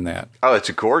kind of sign that. Oh, it's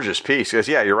a gorgeous piece.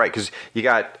 Yeah, you're right, because you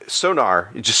got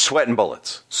Sonar just sweating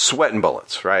bullets,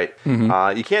 right?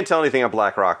 You can't tell anything on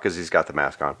Blackrock because he's got the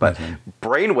mask on, but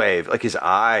Brainwave, like his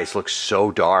eyes look so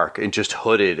dark and just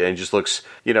hooded, and just looks,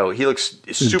 he looks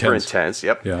super intense.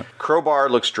 Yep. Yeah. Crowbar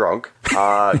looks drunk.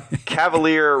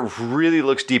 Cavalier really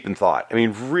looks deep in thought. I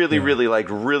mean,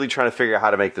 really trying to figure out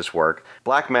how to make this work.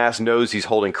 Black Mask knows he's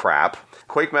holding crap.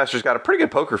 Quakemaster's got a pretty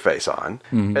good poker face on.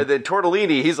 And then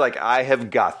Tortellini, he's like, I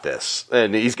have got this.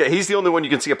 And he's the only one you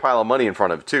can see a pile of money in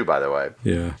front of, too, by the way.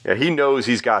 Yeah. He knows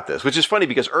he's got this, which is funny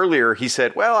because earlier he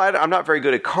said, well, I'm not very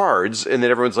good at cards. And then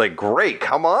everyone's like, great,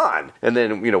 come on. And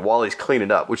then, Wally's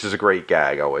cleaning up, which is a great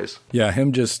gag always. Yeah,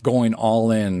 him just going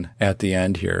all in at the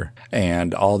end here.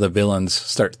 And all the villains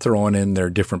start throwing in their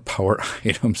different power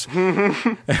items.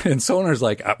 And Sonar's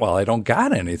like, well, I don't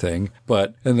got anything.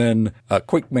 And then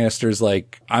Quakemaster's like,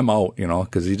 I'm out,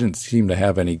 because he didn't seem to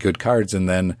have any good cards. And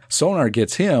then Sonar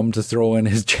gets him to throw in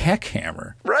his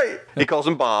jackhammer. Right. He calls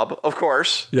him Bob, of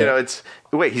course. Yeah.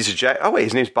 He's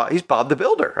his name's Bob. He's Bob the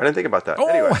Builder. I didn't think about that. Oh.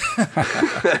 Anyway.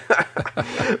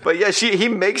 But yeah, he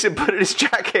makes him put in his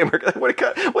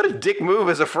jackhammer. What a dick move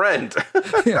as a friend.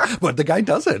 Yeah, but the guy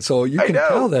does it. So you can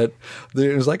tell that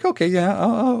there's like, okay, yeah,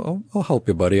 I'll help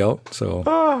you, buddy, out. So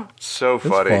so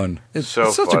funny. It's fun. It's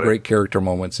such a great character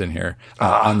moments in here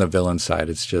on the villain side.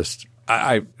 It's just,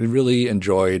 I really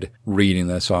enjoyed reading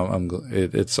this, so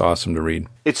it's awesome to read.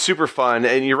 It's super fun,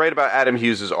 and you're right about Adam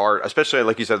Hughes' art, especially,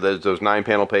 like you said, those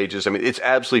 9-panel pages. I mean, it's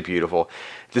absolutely beautiful.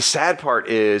 The sad part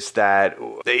is that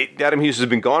Adam Hughes has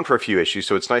been gone for a few issues,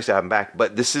 so it's nice to have him back.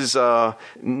 But this is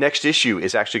next issue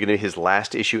is actually going to be his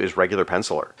last issue as regular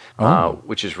penciler,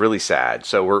 which is really sad.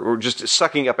 So we're just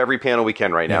sucking up every panel we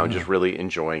can right now and just really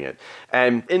enjoying it.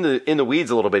 And in the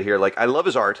weeds a little bit here, like I love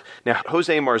his art. Now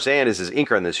Jose Marzan is his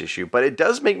inker on this issue, but it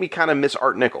does make me kind of miss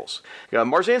Art Nichols.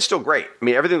 Marzan's still great. I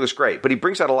mean, everything looks great, but he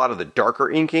brings out a lot of the darker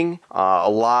inking, a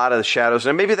lot of the shadows,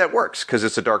 and maybe that works because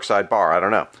it's a dark side bar. I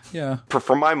don't know. Yeah.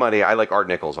 For my money, I like Art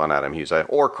Nichols on Adam Hughes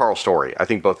or Carl Story. I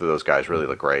think both of those guys really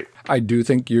look great. I do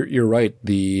think you're right.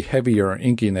 The heavier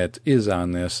inking that is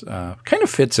on this kind of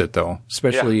fits it, though,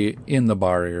 especially in the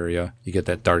bar area. You get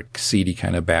that dark, seedy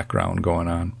kind of background going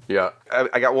on. Yeah.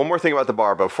 I got one more thing about the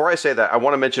bar, but before I say that, I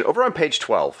want to mention over on page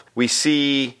 12, we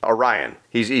see Orion.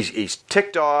 He's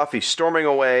ticked off. He's storming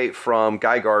away from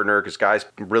Guy Gardner because Guy's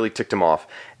really ticked him off.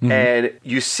 Mm-hmm. And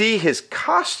you see his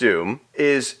costume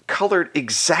is colored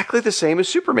exactly the same as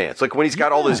Superman's. Like when he's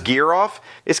got all his gear off,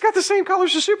 it's got the same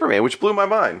colors as Superman, which blew my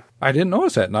mind. I didn't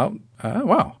notice that. Now,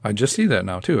 wow, I just see that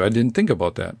now too. I didn't think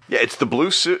about that. Yeah, it's the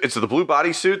blue suit. It's the blue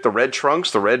bodysuit, the red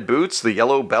trunks, the red boots, the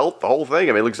yellow belt, the whole thing.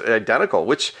 I mean, it looks identical.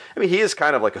 Which he is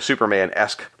kind of like a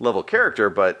Superman-esque level character,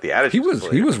 but the attitude.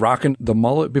 He was rocking the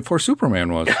mullet before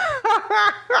Superman was.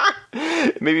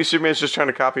 Maybe Superman's just trying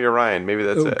to copy Orion. Maybe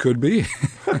that's it. Could be.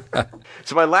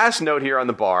 So my last note here on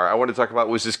the bar I wanted to talk about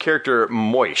was this character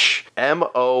Moish.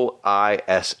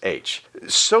 Moish.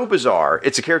 So bizarre.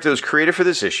 It's a character that was created for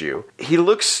this issue. He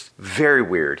looks very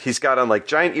weird. He's got on like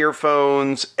giant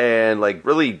earphones and like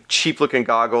really cheap looking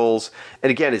goggles.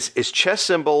 And again, his chest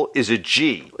symbol is a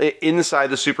G inside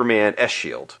the Superman S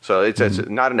shield. So it's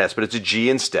not an S, but it's a G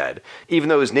instead. Even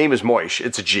though his name is Moish,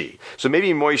 it's a G. So maybe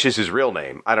Moish is his real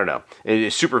name. I don't know. know.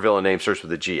 His supervillain name starts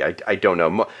with a G. I don't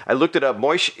know. I looked it up.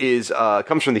 Moish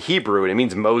comes from the Hebrew, and it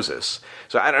means Moses.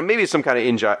 So I don't know, maybe it's some kind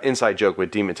of inside joke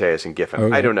with DeMatteis and Giffen.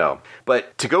 Okay. I don't know.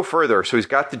 But to go further, so he's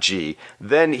got the G.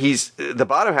 Then the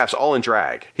bottom half's all in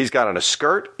drag. He's got on a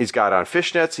skirt. He's got on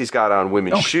fishnets. He's got on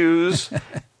women's shoes.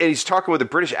 And he's talking with a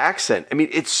British accent. I mean,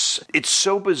 it's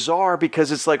so bizarre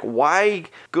because it's like, why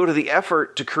go to the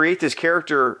effort to create this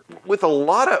character with a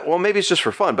lot of, well, maybe it's just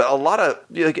for fun, but a lot of,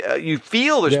 you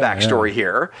feel there's backstory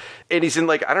here. And he's in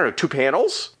like, I don't know, 2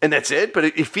 panels, and that's it. But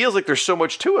it feels like there's so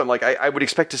much to him. Like, I would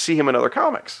expect to see him in other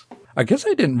comics. I guess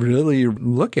I didn't really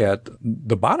look at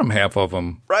the bottom half of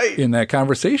him in that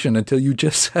conversation until you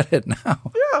just said it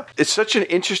now. Yeah. It's such an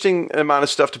interesting amount of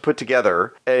stuff to put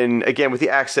together. And again, with the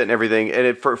accent and everything,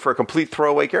 and for a complete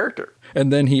throwaway character.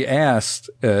 And then he asked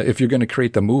if you're going to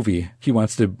create the movie, he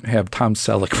wants to have Tom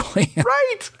Selleck play him.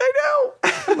 Right. I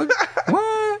know. Like,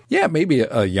 what? Yeah, maybe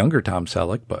a younger Tom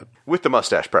Selleck, but... With the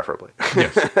mustache, preferably.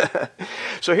 Yes.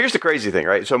 So here's the crazy thing,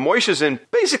 right? So Moish is in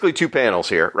basically 2 panels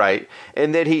here, right?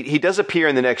 And then he does appear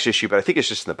in the next issue, but I think it's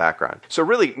just in the background. So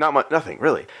really, nothing,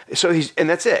 really. So and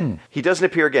that's it. He doesn't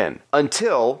appear again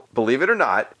until, believe it or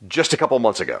not, just a couple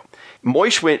months ago.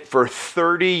 Moish went for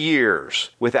 30 years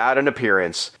without an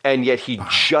appearance, and yet he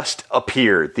just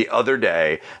appeared the other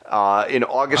day in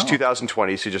August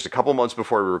 2020, so just a couple months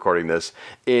before we were recording this,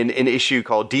 in an issue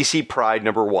called DC Pride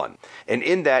 #1. And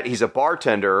in that, he's a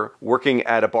bartender working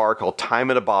at a bar called Time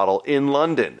in a Bottle in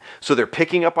London. So they're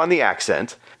picking up on the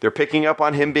accent. They're picking up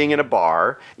on him being in a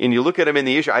bar. And you look at him in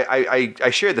the issue. I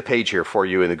shared the page here for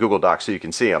you in the Google Doc so you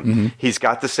can see him. Mm-hmm. He's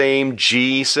got the same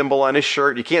G symbol on his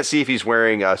shirt. You can't see if he's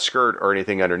wearing a skirt or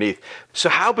anything underneath. So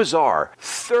how bizarre.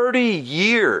 30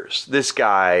 years, this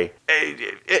guy...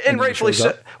 And rightfully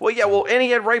so. Well, yeah, and he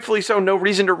had rightfully so no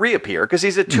reason to reappear because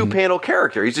he's a 2-panel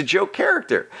character. He's a joke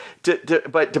character.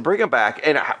 But to bring him back,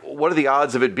 and what are the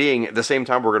odds of it being at the same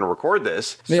time we're going to record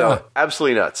this? So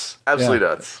absolutely nuts. Absolutely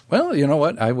nuts. Well, you know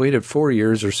what? I waited 4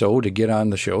 years or so to get on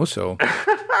the show. So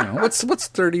what's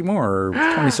 30 more or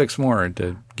 26 more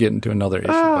to get into another issue?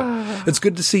 But it's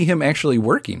good to see him actually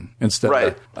working instead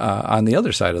of on the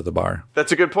other side of the bar.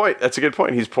 That's a good point.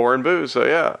 He's pouring booze. So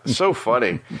yeah, so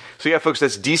funny. So yeah, folks,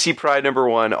 that's DC Pride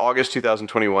 #1, August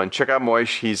 2021. Check out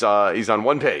Moish. He's on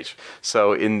one page.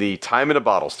 So in the Time in a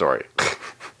Bottle story.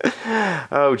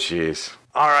 Oh, jeez.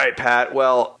 All right, Pat.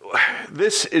 Well,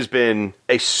 this has been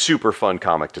a super fun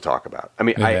comic to talk about. I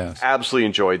mean, I absolutely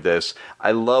enjoyed this.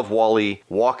 I love Wally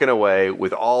walking away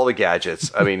with all the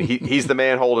gadgets. I mean, he's the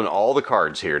man holding all the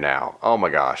cards here now. Oh, my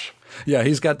gosh. Yeah,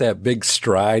 he's got that big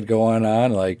stride going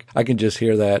on. Like, I can just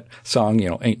hear that song,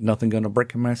 ain't nothing gonna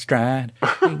break my stride.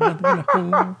 Ain't nothing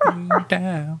gonna hold me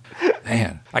down.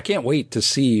 Man, I can't wait to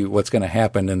see what's going to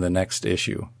happen in the next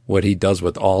issue, what he does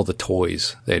with all the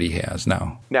toys that he has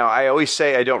now. Now, I always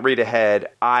say I don't read ahead.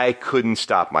 I couldn't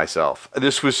stop myself.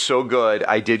 This was so good.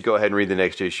 I did go ahead and read the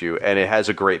next issue, and it has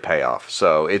a great payoff.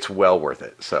 So it's well worth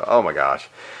it. So, oh my gosh.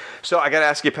 So I got to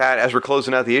ask you, Pat, as we're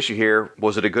closing out the issue here,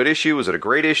 was it a good issue? Was it a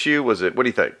great issue? What do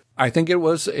you think? I think it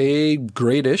was a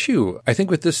great issue. I think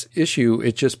with this issue,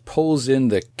 it just pulls in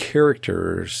the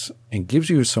characters and gives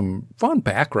you some fun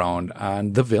background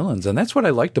on the villains. And that's what I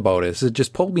liked about it, is it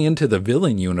just pulled me into the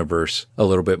villain universe a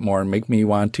little bit more and make me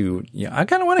want to, I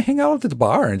kind of want to hang out at the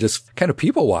bar and just kind of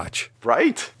people watch.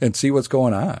 Right. And see what's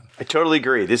going on. I totally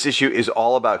agree. This issue is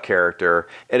all about character,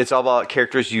 and it's all about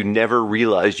characters you never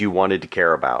realized you wanted to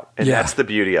care about. And that's the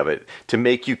beauty of it. To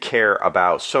make you care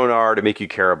about Sonar, to make you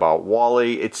care about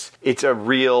Wally, it's a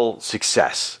real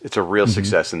success. It's a real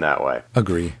success in that way.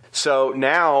 Agree. So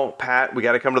now, Pat, we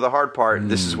got to come to the hard part.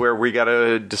 This is where we got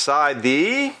to decide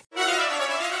the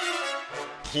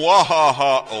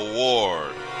Bwahaha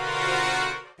Award.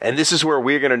 And this is where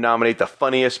we're going to nominate the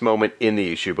funniest moment in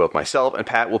the issue. Both myself and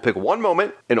Pat will pick one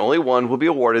moment, and only one will be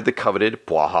awarded the coveted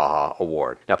Bwahaha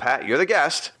Award. Now, Pat, you're the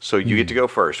guest, so you get to go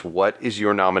first. What is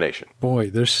your nomination? Boy,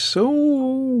 there's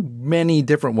so many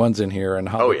different ones in here and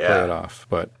how to play it off.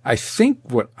 But I think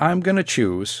what I'm going to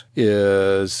choose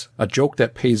is a joke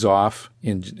that pays off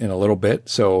in a little bit.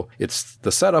 So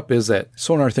the setup is that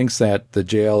Sonar thinks that the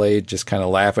JLA just kind of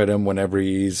laugh at him whenever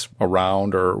he's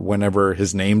around or whenever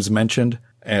his name's mentioned.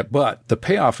 But the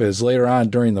payoff is later on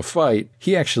during the fight,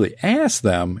 he actually asks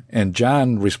them, and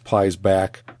John replies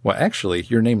back, well, actually,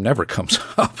 your name never comes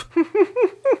up.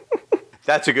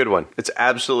 That's a good one. It's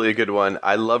absolutely a good one.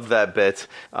 I love that bit.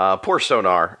 Poor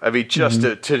Sonar. I mean, just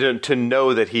to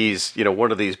know that he's,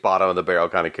 one of these bottom of the barrel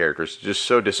kind of characters, just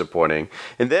so disappointing.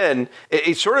 And then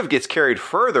it sort of gets carried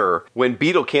further when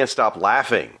Beetle can't stop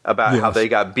laughing about how they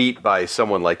got beat by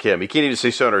someone like him. He can't even say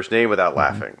Sonar's name without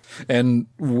laughing. And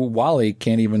Wally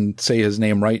can't even say his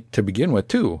name right to begin with,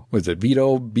 too. Was it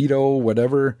Vito,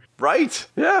 whatever? Right.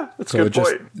 Yeah, that's a good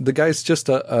point. The guy's just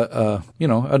a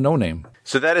no-name.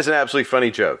 So that is an absolutely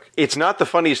funny joke. It's not the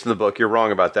funniest in the book. You're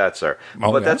wrong about that, sir.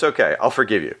 But that's okay. I'll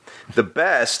forgive you. The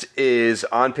best is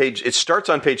it starts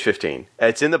on page 15.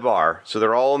 It's in the bar. So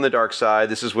they're all on the dark side.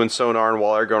 This is when Sonar and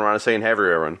Wally are going around and saying, "Hey,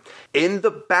 everyone." In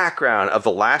the background of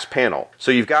the last panel, so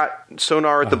you've got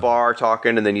Sonar at the bar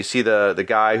talking, and then you see the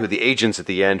guy the agents at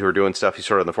the end who are doing stuff. He's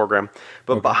sort of in the foreground.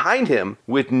 But behind him,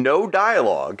 with no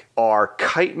dialogue, are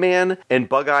Kite Man and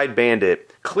Bug-Eyed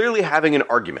Bandit clearly having an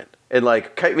argument. And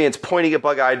Kite Man's pointing at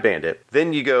Bug-Eyed Bandit.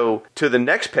 Then you go to the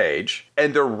next page,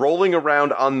 and they're rolling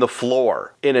around on the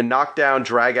floor in a knockdown,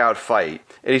 drag-out fight.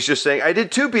 And he's just saying, "I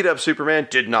did too beat up Superman.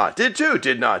 Did not. Did too.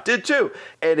 Did not. Did too."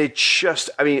 And it just,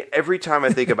 every time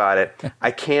I think about it, I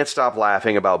can't stop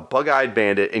laughing about Bug-Eyed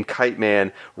Bandit and Kite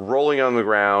Man rolling on the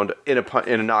ground in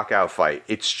a knockout fight.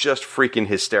 It's just freaking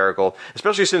hysterical,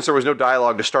 especially since there was no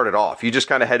dialogue to start it off. You just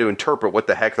kind of had to interpret what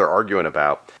the heck they're arguing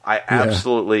about. I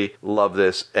absolutely love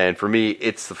this, and for me,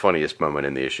 it's the funniest moment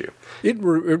in the issue. It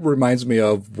reminds me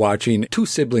of watching two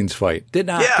siblings fight. Did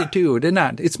not, did too, did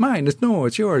not. It's mine.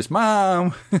 It's yours,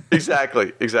 Mom.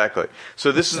 Exactly.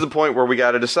 So this is the point where we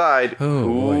got to decide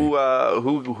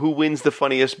who wins the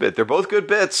funniest bit. They're both good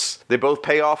bits. They both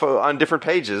pay off on different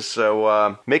pages.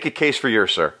 So make a case for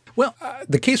yours, sir. Well,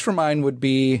 the case for mine would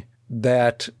be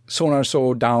that Sonar's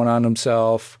so down on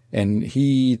himself, and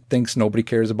he thinks nobody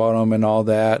cares about him and all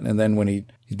that. And then when he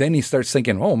starts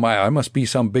thinking, "Oh my, I must be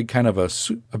some big kind of a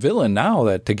villain now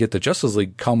that to get the Justice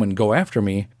League come and go after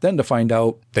me." Then to find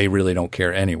out they really don't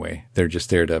care anyway. They're just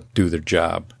there to do their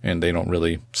job, and they don't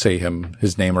really say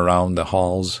his name around the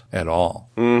halls at all.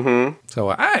 Mm-hmm.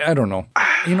 So I don't know.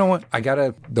 You know what?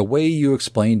 The way you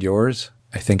explained yours,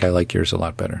 I think I like yours a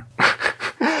lot better.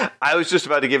 I was just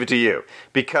about to give it to you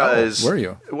because... were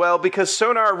you? Well, because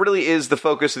Sonar really is the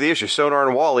focus of the issue. Sonar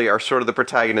and Wally are sort of the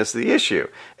protagonists of the issue.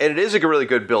 And it is a really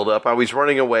good build-up. I was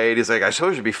running away, and he's like, "I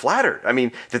suppose you'd be flattered.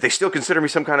 That they still consider me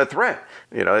some kind of threat."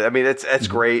 That's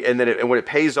great. And then when it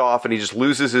pays off and he just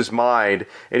loses his mind,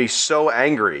 and he's so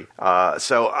angry.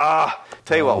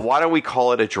 Tell you what, why don't we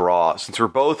call it a draw? Since we're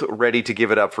both ready to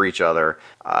give it up for each other,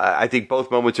 I think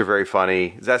both moments are very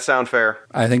funny. Does that sound fair?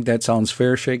 I think that sounds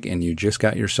fair, Shig, and you just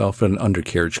got yourself an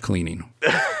undercarriage cleaning.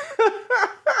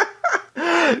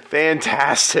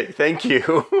 Fantastic. Thank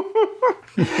you.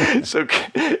 So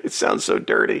it sounds so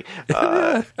dirty.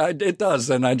 It does,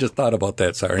 and I just thought about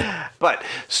that. Sorry. But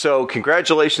so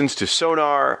congratulations to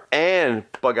Sonar and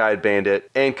Bug-Eyed Bandit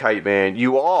and Kite Man.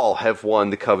 You all have won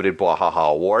the coveted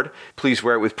Bwahaha Award. Please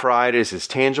wear it with pride. It is as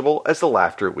tangible as the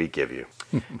laughter we give you.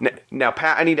 Now,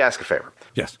 Pat, I need to ask a favor.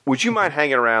 Yes. Would you mind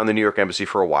hanging around the New York Embassy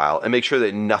for a while and make sure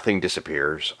that nothing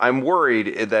disappears? I'm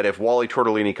worried that if Wally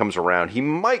Tortellini comes around, he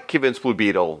might convince Blue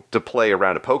Beetle to play a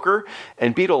round of poker,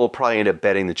 and Beetle will probably end up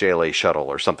betting the JLA shuttle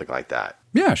or something like that.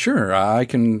 Yeah, sure. I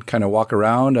can kind of walk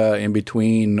around in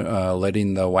between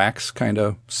letting the wax kind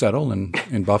of settle and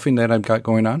buffing that I've got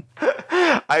going on.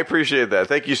 I appreciate that.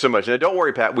 Thank you so much. Now, don't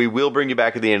worry, Pat. We will bring you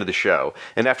back at the end of the show.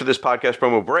 And after this podcast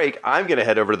promo break, I'm going to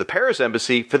head over to the Paris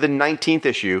Embassy for the 19th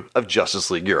issue of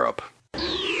Justice League Europe.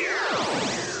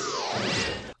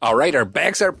 All right, our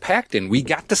bags are packed and we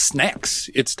got the snacks.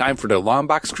 It's time for the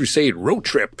Longbox Crusade road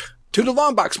trip to the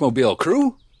Longbox Mobile,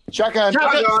 crew. Shotgun.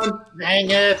 Dang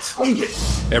it.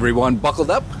 Everyone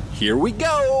buckled up. Here we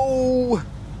go.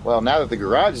 Well, now that the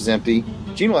garage is empty,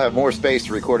 Gene will have more space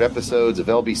to record episodes of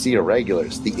LBC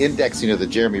Irregulars, the indexing of the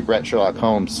Jeremy Brett Sherlock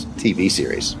Holmes TV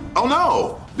series. Oh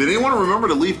no! Did anyone remember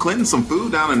to leave Clinton some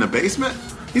food down in the basement?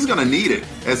 He's gonna need it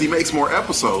as he makes more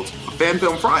episodes of Fan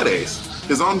Film Fridays,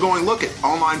 his ongoing look at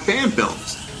online fan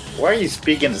films. Why are you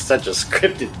speaking in such a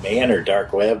scripted manner,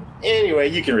 Dark Web? Anyway,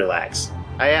 you can relax.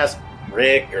 I asked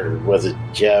Rick, or was it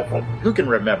Jeff? Who can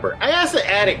remember? I asked the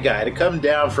attic guy to come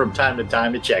down from time to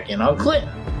time to check in on Clinton.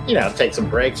 Take some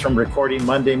breaks from recording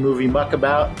Monday Movie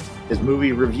Muckabout, his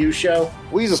movie review show.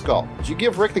 Weasel Skull, did you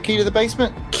give Rick the key to the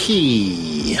basement?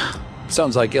 Key.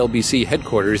 Sounds like LBC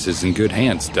headquarters is in good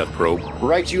hands, Death Probe.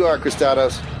 Right you are,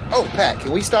 Cristados. Oh, Pat,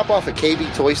 can we stop off at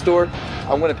KB Toy Store?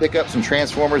 I want to pick up some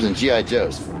Transformers and G.I.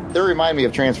 Joes. They remind me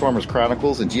of Transformers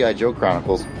Chronicles and G.I. Joe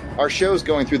Chronicles. Our show's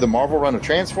going through the Marvel run of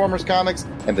Transformers comics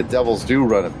and the Devil's Due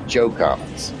run of Joe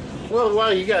comics. Well,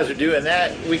 while you guys are doing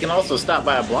that, we can also stop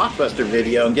by a Blockbuster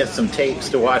video and get some tapes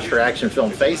to watch for Action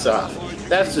Film Face Off.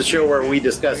 That's the show where we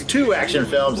discuss 2 action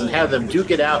films and have them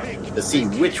duke it out to see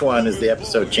which one is the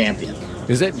episode champion.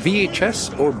 Is that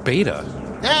VHS or beta?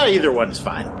 Either one's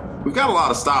fine. We've got a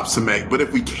lot of stops to make, but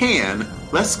if we can,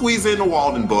 let's squeeze in the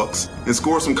Walden books and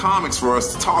score some comics for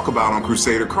us to talk about on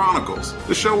Crusader Chronicles,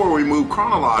 the show where we move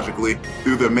chronologically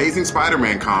through the Amazing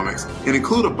Spider-Man comics and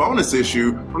include a bonus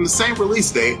issue from the same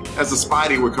release date as the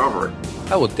Spidey we're covering.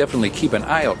 I will definitely keep an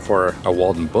eye out for our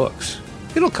Walden books.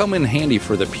 It'll come in handy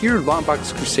for the pure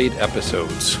Longbox Crusade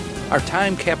episodes, our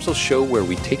time capsule show where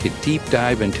we take a deep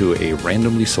dive into a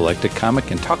randomly selected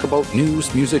comic and talk about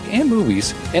news, music, and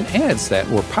movies and ads that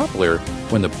were popular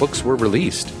when the books were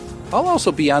released. I'll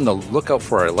also be on the lookout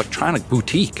for our electronic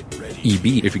boutique,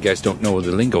 EB if you guys don't know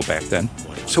the lingo back then,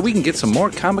 so we can get some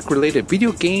more comic-related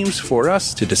video games for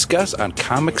us to discuss on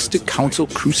Comics to Council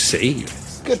Crusade.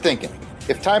 Good thinking.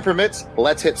 If time permits,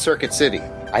 let's hit Circuit City.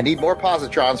 I need more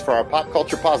positrons for our Pop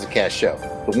Culture Posicast show,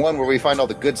 the one where we find all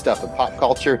the good stuff in pop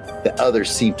culture that others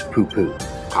seem to poo-poo.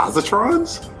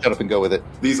 Positrons? Shut up and go with it.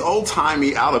 These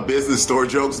old-timey, out-of-business store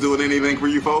jokes doing anything for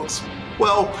you folks?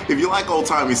 Well, if you like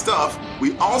old-timey stuff,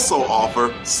 we also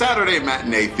offer Saturday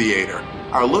Matinee Theater,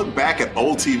 our look back at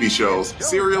old TV shows,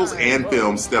 serials, and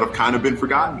films that have kind of been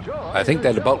forgotten. I think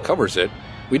that about covers it.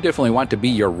 We definitely want to be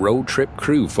your road trip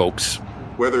crew, folks.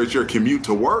 Whether it's your commute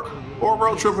to work or a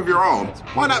road trip of your own,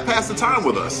 why not pass the time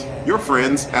with us, your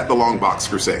friends at the Longbox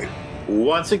Crusade?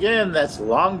 Once again, that's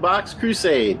Longbox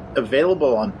Crusade,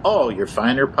 available on all your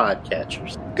finer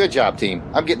podcatchers. Good job, team.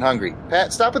 I'm getting hungry.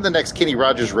 Pat, stop at the next Kenny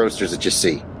Rogers Roasters that you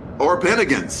see. Or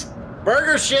Bennigan's.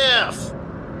 Burger Chef!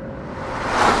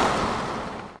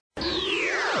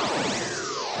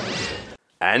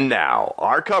 And now,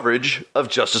 our coverage of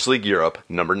Justice League Europe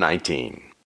number 19.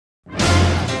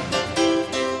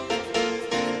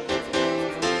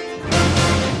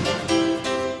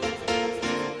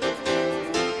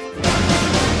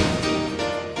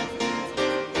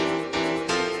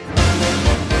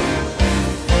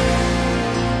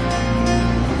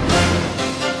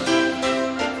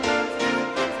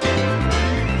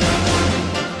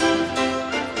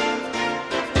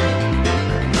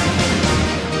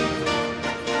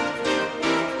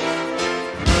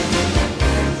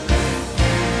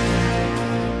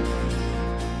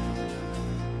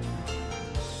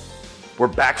 We're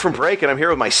back from break, and I'm here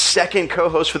with my second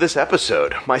co-host for this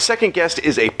episode. My second guest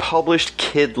is a published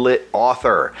kid-lit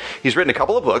author. He's written a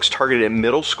couple of books targeted at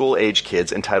middle school-age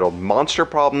kids entitled Monster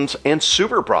Problems and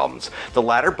Super Problems, the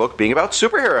latter book being about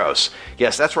superheroes.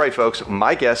 Yes, that's right, folks.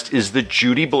 My guest is the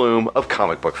Judy Blume of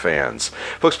comic book fans.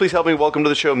 Folks, please help me welcome to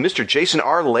the show Mr. Jason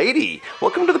R. Lady.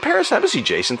 Welcome to the Paris Embassy,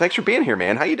 Jason. Thanks for being here,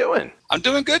 man. How you doing? I'm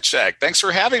doing good, Shaq. Thanks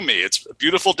for having me. It's a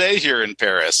beautiful day here in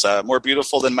Paris. More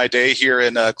beautiful than my day here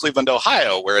in Cleveland, Ohio,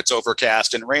 where it's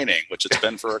overcast and raining, which it's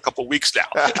been for a couple weeks now.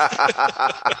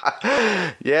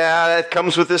 Yeah, that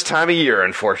comes with this time of year,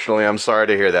 unfortunately. I'm sorry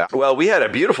to hear that. Well, we had a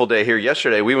beautiful day here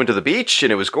yesterday. We went to the beach,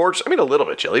 and it was gorgeous. I mean, a little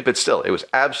bit chilly, but still, it was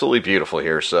absolutely beautiful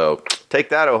here. So take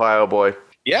that, Ohio boy.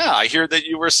 Yeah, I hear that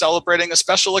you were celebrating a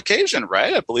special occasion,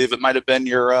 right? I believe it might have been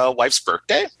your wife's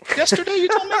birthday yesterday, you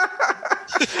told me?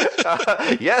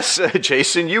 Yes,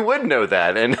 Jason, you would know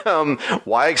that. And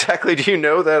why exactly do you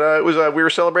know that it was we were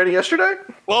celebrating yesterday?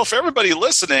 Well, for everybody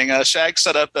listening, Shag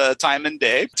set up a time and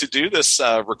day to do this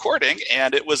recording,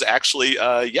 and it was actually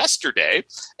yesterday.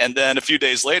 And then a few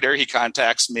days later, he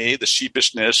contacts me. The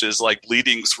sheepishness is like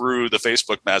bleeding through the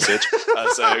Facebook message,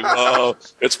 saying, "Oh,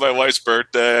 it's my wife's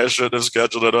birthday. I should have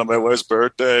scheduled it on my wife's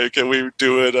birthday. Can we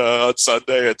do it on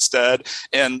Sunday instead?"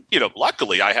 And,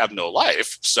 luckily I have no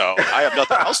life, so I have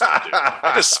nothing else to do.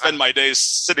 I just spend my days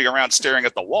sitting around staring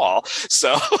at the wall.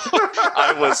 So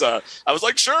I was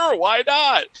like, sure, why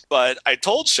not? But I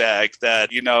told Shag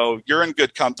that, you're in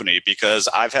good company because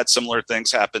I've had similar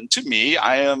things happen to me.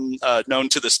 I am known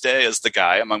to this day as the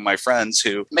guy among my friends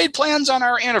who made plans on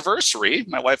our anniversary,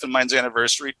 my wife and mine's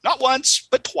anniversary, not once,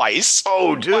 but twice.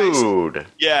 Oh, dude. Twice.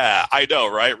 Yeah, I know,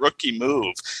 right? Rookie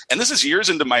move. And this is years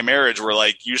into my marriage where,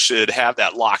 you should have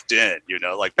that locked in,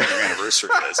 like when your anniversary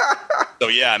is. So,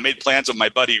 yeah, I made plans with my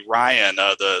buddy Ryan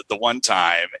the one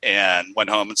time and went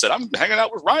home and said, I'm hanging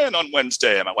out with Ryan on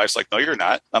Wednesday. And my wife's like, no, you're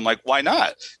not. I'm like, why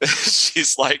not?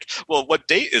 She's like, well, what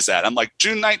date is that? I'm like,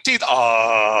 June 19th.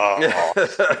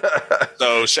 Oh.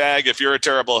 So, Shag, if you're a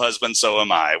terrible husband, so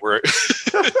am I.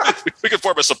 We can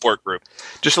form a support group.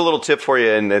 Just a little tip for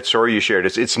you, and that story you shared,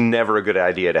 it's never a good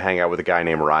idea to hang out with a guy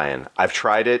named Ryan. I've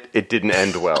tried it. It didn't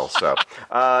end well. So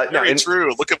Very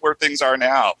true. Look at where things are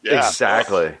now. Yeah.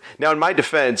 Exactly. Now, in my my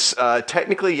defense,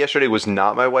 technically yesterday was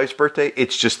not my wife's birthday.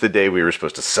 It's just the day we were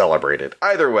supposed to celebrate it.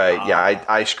 Either way,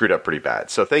 I screwed up pretty bad.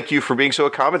 So thank you for being so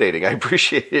accommodating. I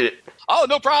appreciate it. Oh,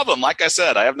 no problem. Like I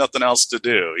said, I have nothing else to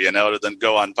do, other than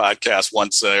go on podcasts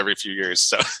once every few years.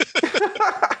 So,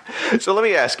 So let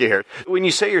me ask you here. When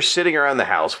you say you're sitting around the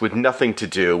house with nothing to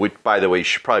do, which, by the way, you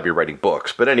should probably be writing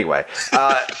books, but anyway,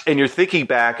 and you're thinking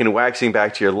back and waxing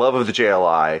back to your love of the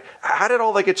JLI, how did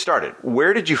all that get started?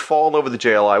 Where did you fall in love with the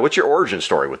JLI? What's your origin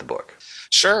story with the book?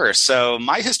 Sure. So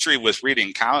my history with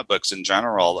reading comic books in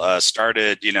general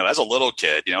started, as a little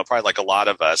kid, probably like a lot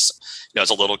of us, as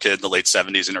a little kid in the late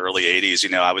 70s and early 80s,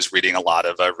 I was reading a lot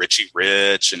of Richie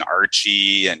Rich and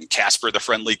Archie and Casper the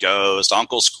Friendly Ghost,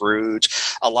 Uncle Scrooge,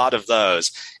 a lot of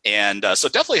those. And so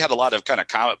definitely had a lot of kind of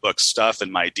comic book stuff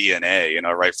in my DNA,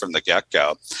 right from the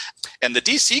get-go. And the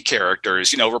DC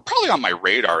characters, were probably on my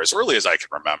radar as early as I can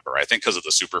remember. I think because of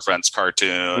the Super Friends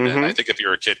cartoon. And I think if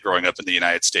you're a kid growing up in the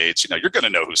United States, you're going to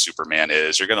know who Superman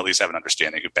is. You're going to at least have an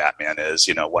understanding who Batman is,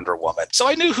 Wonder Woman. So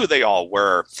I knew who they all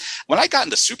were. When I got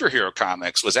into superhero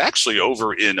comics was actually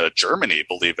over in Germany,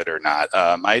 believe it or not.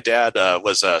 My dad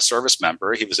was a service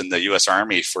member. He was in the U.S.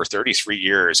 Army for 33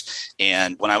 years.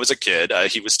 And when I was a kid,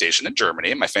 he was stationed in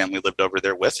Germany. My family lived over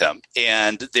there with him.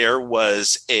 And there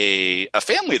was a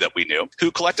family that we knew who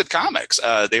collected comics.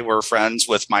 They were friends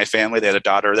with my family. They had a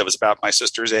daughter that was about my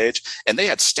sister's age. And they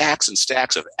had stacks and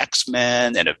stacks of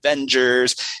X-Men and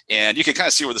Avengers. And you can kind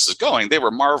of see where this is going. They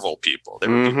were Marvel people. They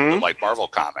were people who liked Marvel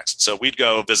comics. So we'd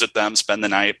go visit them, spend the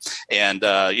night. And,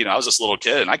 I was this little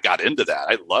kid and I got into that.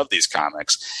 I love these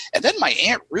comics. And then my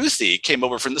Aunt Ruthie came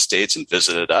over from the States and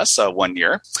visited us one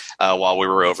year while we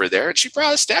were over there. And she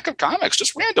brought a stack of comics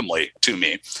just randomly to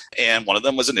me. And one of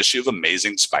them was an issue of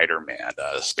Amazing Spider-Man,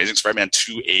 Amazing Spider-Man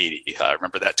 280. I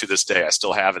remember that to this day. I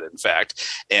still have it, in fact.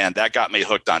 And that got me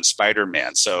hooked on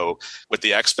Spider-Man. So with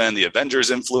the X-Men, the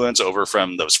Avengers influence over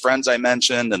from those friends I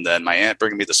mentioned, and then my aunt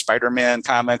bringing me the Spider-Man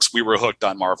comics, we were hooked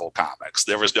on Marvel comics.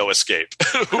 There was no escape.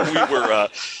 We were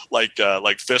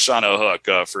like fish on a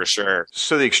hook for sure.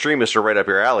 So the extremists are right up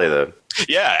your alley, then.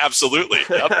 Yeah, absolutely.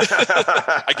 Yep.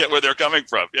 I get where they're coming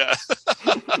from. Yeah.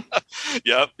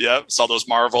 Yep. Saw those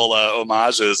Marvel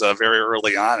homages very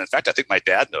early on. In fact, I think my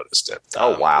dad noticed it.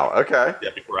 Oh, wow. Okay. Yeah,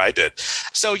 before I did.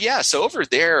 So over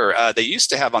there, they used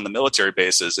to have on the military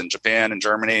bases in Japan and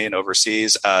Germany and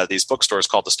overseas, these bookstores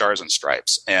called the Stars and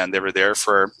Stripes. And they were there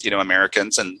for,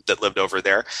 Americans and that lived over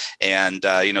there. And,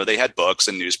 they had books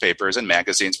and newspapers and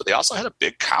magazines, but they also had a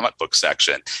big comic book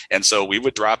section. And so we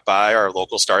would drop by our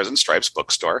local Stars and Stripes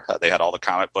bookstore. They had all the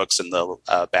comic books in the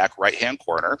back right-hand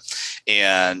corner.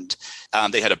 And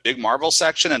they had a big Marvel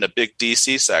section and a big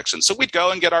DC section. So we'd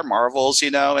go and get our Marvels,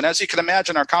 and as you can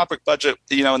imagine, our comic book budget,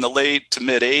 in the late to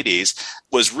mid 80s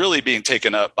was really being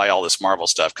taken up by all this Marvel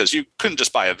stuff because you couldn't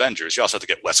just buy Avengers. You also had to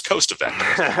get West Coast Avengers.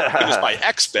 You couldn't just buy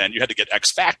X-Men. You had to get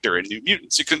X-Factor and New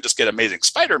Mutants. You couldn't just get Amazing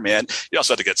Spider-Man. You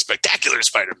also had to get Spectacular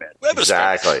Spider-Man.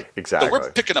 Exactly. So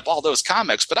we're picking up all those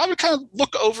comics, but I would kind of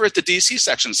look over at the DC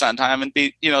section sometime and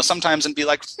be, sometimes and be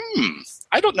like,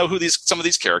 I don't know who some of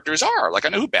these characters are. Like I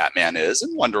know who Batman is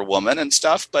and Wonder Woman and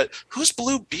stuff, but who's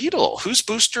Blue Beetle? Who's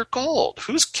Booster Gold?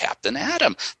 Who's Captain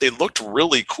Atom? They looked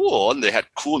really cool and they had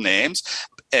cool names.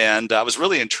 And I was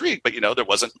really intrigued, but, there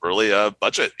wasn't really a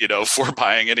budget, for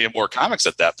buying any more comics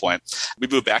at that point. We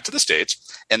moved back to the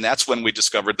States, and that's when we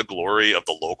discovered the glory of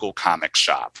the local comic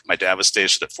shop. My dad was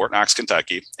stationed at Fort Knox,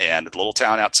 Kentucky, and a little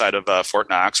town outside of Fort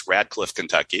Knox, Radcliffe,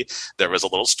 Kentucky, there was a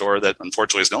little store that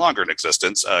unfortunately is no longer in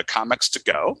existence, Comics to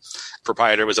Go.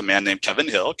 Proprietor was a man named Kevin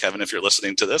Hill. Kevin, if you're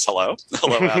listening to this, hello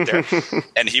out there.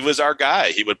 And he was our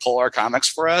guy. He would pull our comics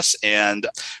for us, and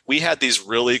we had these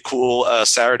really cool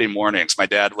Saturday mornings. My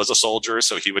dad was a soldier,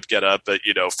 so he would get up at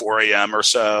 4 a.m. or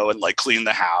so and like clean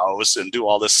the house and do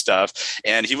all this stuff,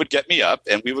 and he would get me up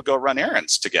and we would go run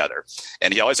errands together.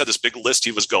 And he always had this big list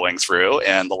he was going through,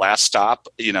 and the last stop,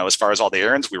 as far as all the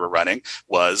errands we were running,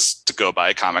 was to go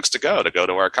buy Comics to go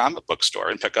to our comic book store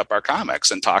and pick up our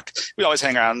comics and talk. We always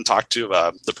hang around and talk to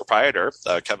the proprietor,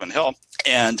 Kevin Hill,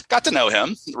 and got to know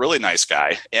him. Really nice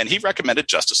guy, and he recommended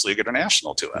Justice League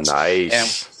International to us. Nice.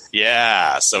 And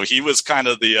yeah, so he was kind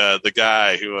of the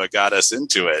guy who got us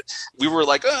into it. We were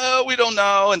like, oh, we don't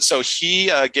know. And so he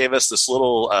gave us this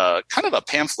little kind of a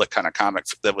pamphlet kind of comic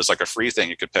that was like a free thing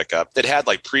you could pick up that had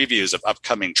like previews of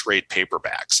upcoming trade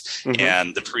paperbacks. Mm-hmm.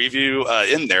 And the preview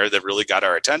in there that really got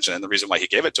our attention, and the reason why he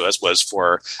gave it to us was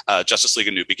for Justice League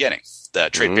A New Beginning, the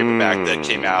trade paperback that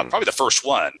came out, probably the first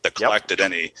one that collected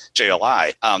any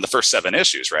JLI, the first 7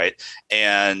 issues, right?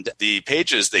 And the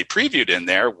pages they previewed in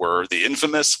there were the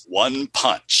infamous One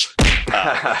Punch.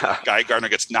 Guy Gardner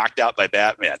gets knocked out by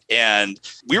Batman. And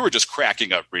we were just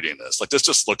cracking up reading this. Like, this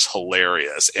just looks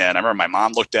hilarious. And I remember my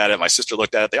mom looked at it. My sister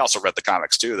looked at it. They also read the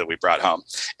comics, too, that we brought home.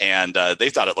 And they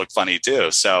thought it looked funny,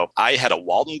 too. So I had a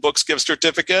Walden Books gift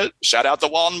certificate. Shout out to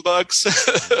Walden Books.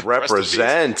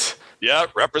 Represent. Yeah,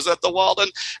 represent the Walden.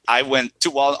 I went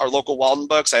to our local Walden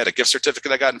Books. I had a gift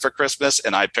certificate I got for Christmas,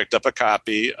 and I picked up a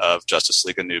copy of Justice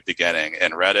League: A New Beginning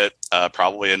and read it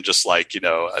probably in just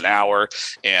an hour.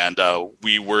 And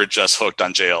we were just hooked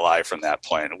on JLI from that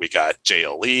point. We got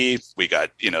JLE, we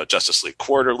got, Justice League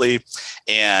Quarterly,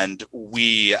 and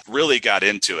we really got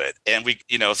into it. And we,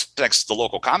 thanks to the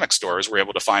local comic stores, we were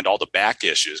able to find all the back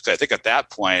issues. Because I think at that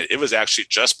point, it was actually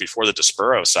just before the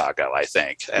Despero saga, I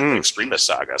think, and the Extremis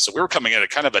saga. So we were coming in at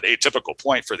kind of an atypical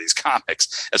point for these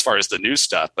comics as far as the new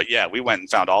stuff. But yeah, we went and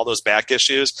found all those back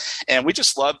issues, and we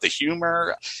just loved the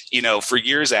humor. For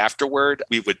years afterward,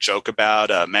 we would joke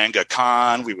about Manga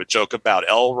Khan. We would joke about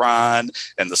Elron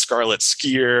and the Scarlet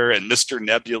Skier and Mr.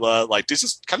 Nebula. Like, these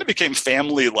just kind of became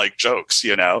family-like jokes,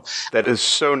 That is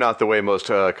so not the way most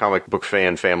comic book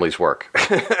fan families work.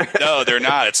 No, they're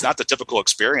not. It's not the typical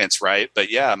experience, right? But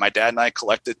yeah, my dad and I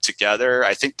collected together.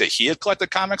 I think that he had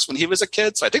collected comics when he was a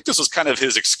kid, so I think this was kind of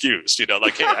his excuse, hey,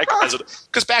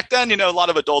 because back then, a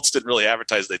lot of adults didn't really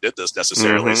advertise they did this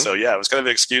necessarily. So yeah, it was kind of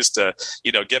an excuse to,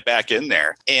 get back in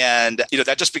there. And,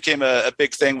 that just became a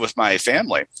big thing with my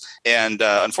family. And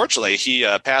unfortunately, he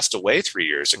passed away 3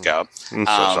 years ago. I'm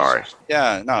so sorry.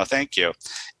 Yeah, no, thank you.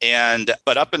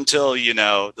 But up until,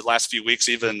 the last few weeks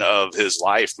even of his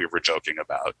life, we were joking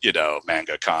about,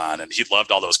 Manga Khan. And he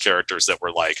loved all those characters that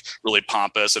were like really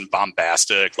pompous and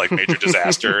bombastic, like Major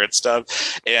Disaster and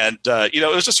stuff. And,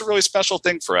 it was just a really special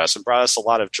thing for us and brought us a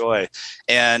lot of joy.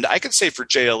 And I could say for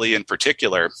JLE in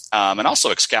particular, and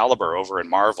also Excalibur over in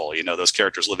Marvel, those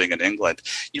characters living in England,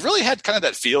 you really had kind of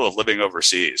that feel of living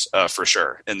overseas for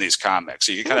sure in these comics.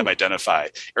 So you can kind of identify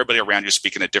everybody around you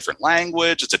speaking a different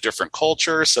language. It's a different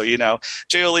culture. So,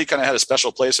 JLE kind of had a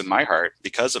special place in my heart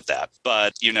because of that.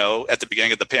 But, at the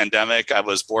beginning of the pandemic, I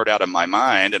was bored out of my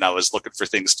mind and I was looking for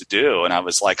things to do. And I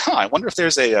was like, I wonder if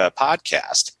there's a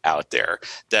podcast out there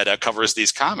that covers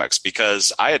these comics,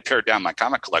 because I had pared down my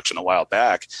comic collection a while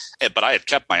back, but I had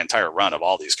kept my entire run of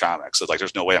all these comics. So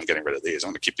there's no way I'm getting rid of these. I'm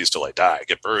going to keep these till I die,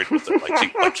 get buried with them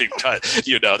like King Tut.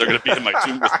 They're going to be in my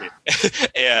tomb with me.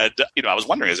 And, I was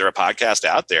wondering, is there a podcast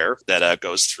out there that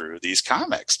goes through these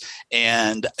comics?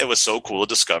 And it was so cool to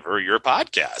discover your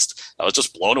podcast. I was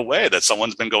just blown away that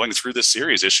someone's been going through this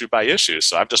series issue by issue.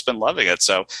 So I've just been loving it.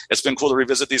 So it's been cool to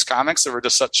revisit these comics that were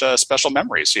just such special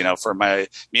memories, for me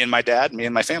and my dad, me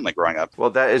and my family growing up. Well,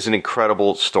 that is an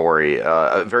incredible story.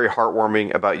 Very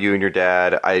heartwarming about you and your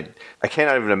dad. I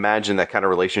cannot even imagine that kind of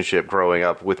relationship growing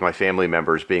up with my family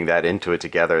members being that into it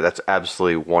together. That's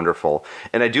absolutely wonderful.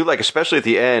 And I do like, especially at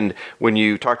the end, when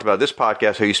you talked about this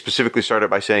podcast, how you specifically started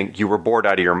by saying you were bored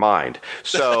out of your mind.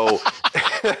 So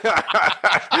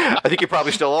I think you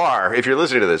probably still are if you're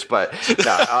listening to this. But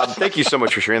thank you so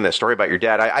much for sharing that story about your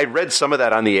dad. I read some of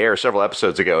that on the air several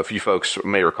episodes ago, if you folks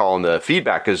may recall in the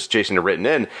feedback, because Jason had written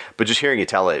in. But just hearing you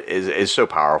tell it is so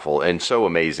powerful and so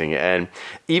amazing. And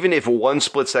even if one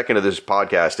split second of this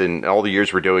podcast and all the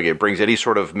years we're doing it brings any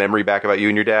sort of memory back about you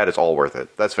and your dad, it's all worth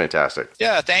it. That's fantastic.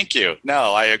 Yeah, thank you.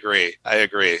 No, I agree.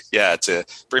 Yeah, to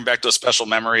bring back those special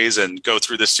memories and go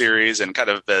through this series and kind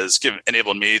of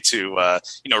enabled me to,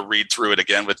 read through it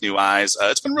again with new eyes.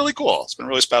 It's been really cool. It's been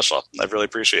really special. I've really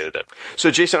appreciated it.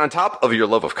 So, Jason, on top of your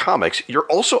love of comics, you're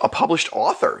also a published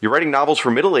author. You're writing novels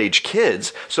for middle-aged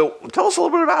kids. So tell us a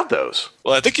little bit about those.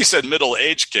 Well, I think you said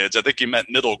middle-aged kids. I think you meant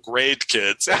middle-grade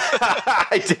kids.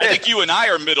 I did. I think you and I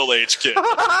are middle-aged kids.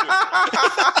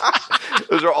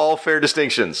 Those are all fair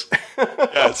distinctions.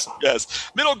 Yes.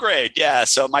 Middle grade, yeah.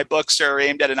 So my books are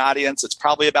aimed at an audience. It's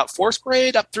probably about 4th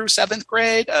grade up through 7th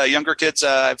grade. Younger kids,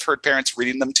 I've heard parents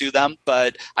reading them to them.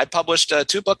 But I published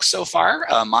 2 books so far,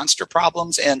 Monster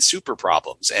Problems and Super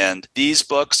Problems. And these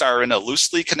books are in a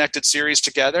loosely connected series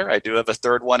together. I do have a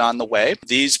 3rd one on the way.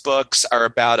 These books are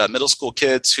about middle school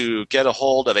kids who get a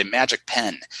hold of a magic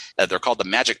pen. They're called the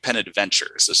Magic Pen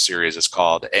Adventures, this series is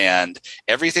called. And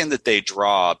everything that they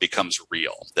draw becomes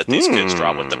real, that these kids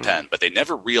draw with the pen. But they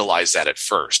never realize that at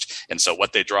first. And so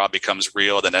what they draw becomes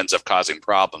real, then ends up causing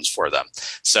problems for them.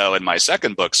 So in my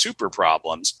 2nd book, Super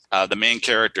Problems, the main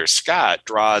character, Scott,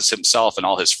 draws himself and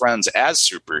all his friends as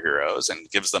superheroes and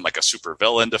gives them like a super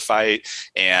villain to fight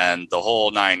and the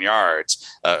whole 9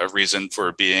 yards, a reason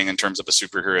for being in terms of a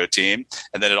superhero team.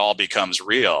 And then it all becomes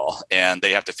real and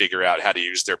they have to figure out how to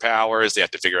use their powers. They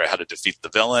have to figure out how to defeat the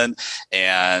villain,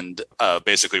 and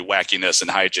basically wackiness and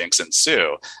hijinks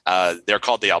ensue. They're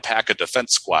called the Alpaca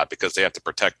defense squad because they have to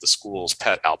protect the school's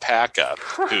pet alpaca,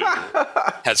 who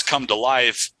has come to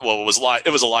life. Well,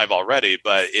 it was alive already,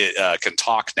 but it can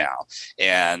talk now.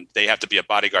 And they have to be a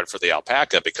bodyguard for the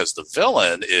alpaca because the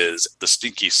villain is the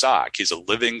Stinky Sock. He's a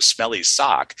living, smelly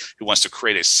sock who wants to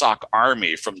create a sock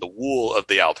army from the wool of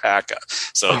the alpaca.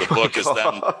 So the book is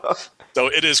them. So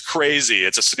it is crazy.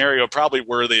 It's a scenario probably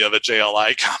worthy of a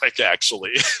JLI comic,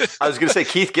 actually. I was going to say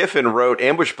Keith Giffen wrote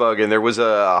Ambush Bug, and there was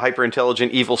a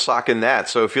hyper-intelligent evil sock in that.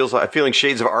 So it feels like I'm feeling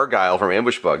shades of Argyle from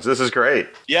Ambush Bugs. This is great.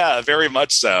 Yeah, very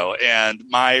much so. And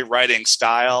my writing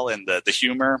style and the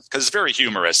humor, because it's very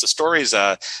humorous. The stories,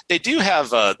 they do have,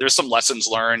 there's some lessons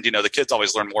learned. The kids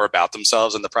always learn more about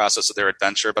themselves in the process of their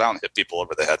adventure, but I don't hit people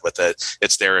over the head with it.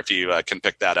 It's there if you can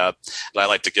pick that up. But I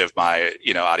like to give my,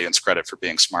 audience credit for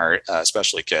being smart,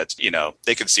 especially kids.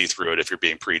 They can see through it if you're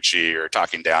being preachy or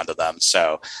talking down to them.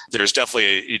 So there's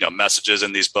definitely, messages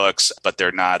in these books, but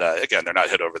they're not, again, they're not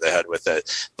hit over the head with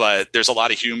it. But there's a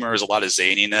lot of humor, there's a lot of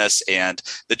zaniness, and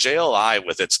the JLI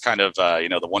with its kind of,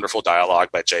 the wonderful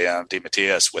dialogue by J.M.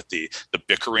 DeMatteis with the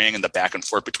bickering and the back and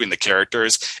forth between the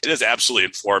characters, it has absolutely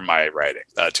informed my writing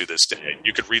to this day.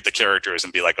 You could read the characters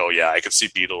and be like, oh yeah, I could see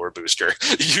Beetle or Booster,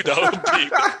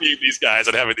 being these guys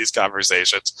and having these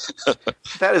conversations.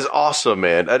 That is awesome,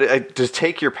 man. To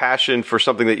take your passion for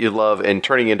something that you love and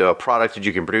turning into a product that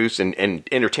you can produce and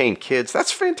entertain kids,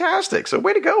 that's fantastic. So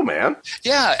way to go, man.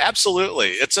 Yeah,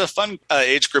 absolutely. It's a fun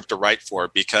age group to write for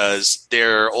because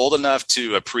they're old enough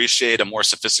to appreciate a more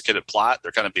sophisticated plot.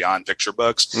 They're kind of beyond picture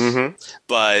books,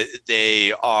 but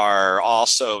they are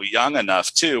also young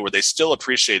enough too, where they still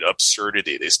appreciate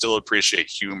absurdity. They still appreciate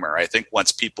humor. I think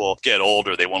once people get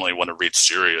older, they only want to read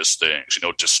serious things,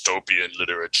 dystopian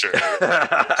literature,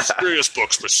 serious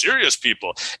books for serious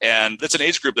people. And it's an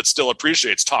age group that still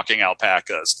appreciates talking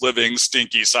alpacas, living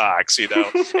stinky socks,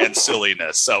 and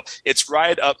silliness. So it's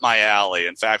right up my alley.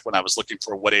 In fact, when I was looking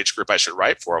for what age group I should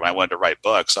write for when I wanted to write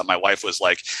books, my wife was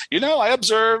like, I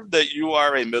observed that you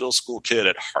are a middle school kid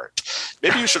at heart.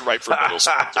 Maybe you should write for middle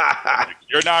school kids.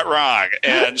 You're not wrong.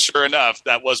 And sure enough,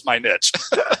 that was my niche.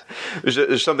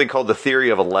 There's something called the theory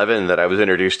of 11 that I was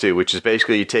introduced to, which is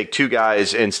basically you take two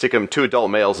guys and two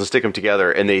adult males and stick them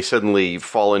together, and they suddenly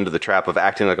fall into the trap of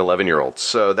acting like 11-year-olds.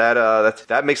 So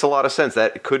that makes a lot of sense.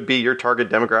 That could be your target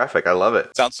demographic. I love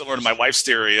it. Sounds similar to my wife's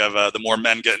theory of the more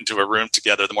men get into a room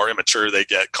together, the more immature they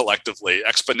get collectively.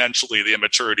 Exponentially, the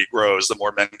immaturity grows, the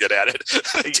more men get added.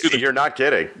 You're not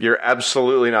kidding. You're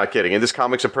absolutely not kidding. And this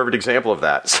comic's a perfect example of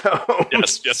that. So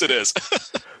Yes, it is.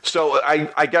 So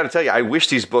I got to tell you, I wish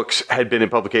these books had been in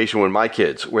publication when my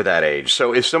kids were that age.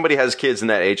 So if somebody has kids in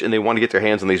that age and they want to get their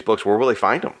hands on these books, where will they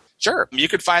find them? Sure. You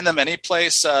could find them any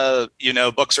place,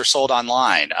 books are sold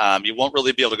online. You won't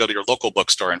really be able to go to your local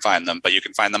bookstore and find them, but you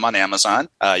can find them on Amazon.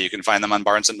 You can find them on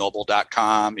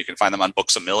barnesandnoble.com. You can find them on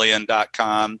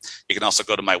booksamillion.com. You can also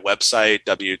go to my website,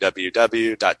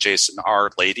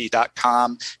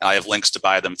 www.jasonrlady.com. And I have links to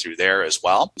buy them through there as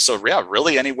well. So yeah,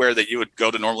 really anywhere that you would go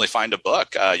to normally find a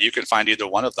book, you can find either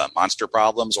one of them, Monster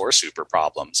Problems or Super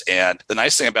Problems. And the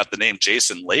nice thing about the name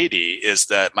Jason Lady is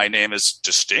that my name is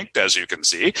distinct, as you can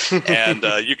see. And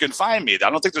you can find me. I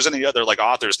don't think there's any other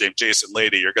authors named Jason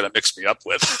Lady you're going to mix me up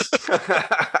with.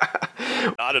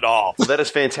 Not at all. Well, that is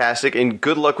fantastic, and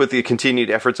good luck with the continued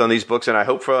efforts on these books, and I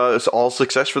hope for all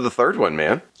success for the third one,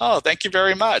 man. Oh, thank you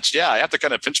very much. Yeah, I have to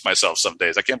kind of pinch myself some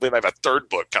days. I can't believe I have a third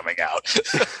book coming out.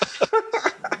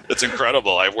 It's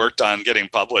incredible. I worked on getting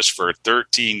published for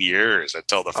 13 years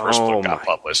until the first book got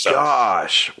published. So,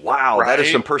 gosh. Wow. Right? That is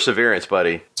some perseverance,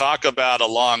 buddy. Talk about a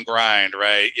long grind,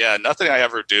 right? Yeah, nothing I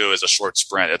ever do is a short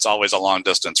sprint. It's always a long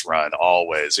distance run,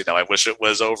 always. I wish it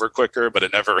was over quicker, but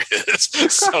it never is.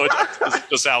 So it's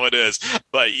just how it is.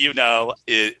 But,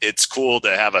 it's cool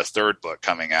to have a third book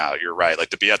coming out. You're right.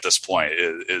 To be at this point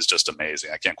is just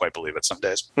amazing. I can't quite believe it some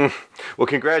days. Well,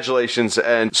 congratulations.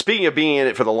 And speaking of being in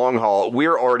it for the long haul,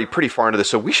 we're already pretty far into this,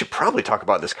 so we should probably talk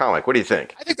about this comic. What do you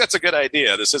think? I think that's a good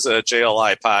idea. This is a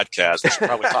JLI podcast. We should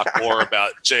probably talk more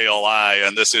about JLI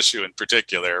and this issue in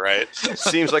particular, right?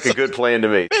 Seems like a good plan to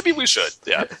me. Maybe we should,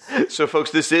 yeah. So,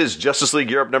 folks, this is Justice League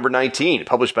Europe number 19,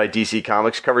 published by DC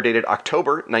Comics, cover dated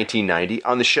October 1990.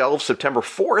 On the shelves, September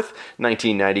 4th,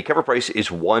 1990. Cover price is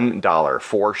 $1,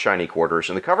 4 shiny quarters,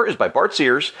 and the cover is by Bart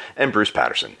Sears and Bruce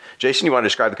Patterson. Jason, you want to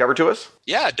describe the cover to us?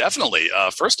 Yeah, definitely.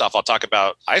 First off, I'll talk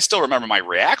about, I still remember my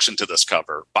reaction to this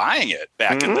cover, buying it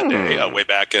back in the day, way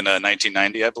back in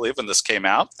 1990, I believe, when this came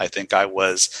out. I think I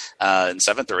was in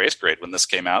 7th or 8th grade when this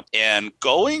came out. And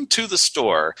going to the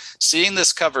store, seeing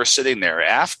this cover sitting there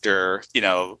after,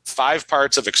 5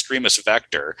 parts of Extremis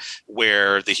Vector,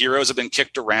 where the heroes have been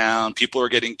kicked around, ground. People are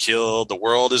getting killed. The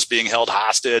world is being held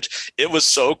hostage. It was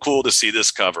so cool to see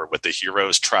this cover with the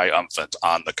heroes triumphant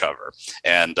on the cover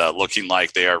and looking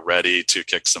like they are ready to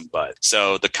kick some butt.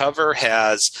 So the cover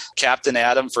has Captain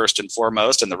Atom first and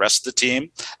foremost and the rest of the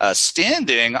team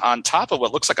standing on top of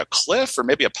what looks like a cliff or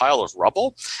maybe a pile of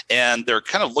rubble. And they're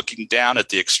kind of looking down at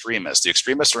the extremists. The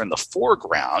extremists are in the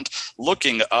foreground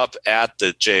looking up at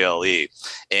the JLE.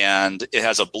 And it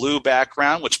has a blue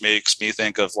background, which makes me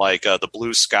think of like the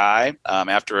blue sky.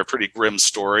 After a pretty grim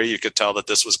story, you could tell that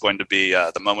this was going to be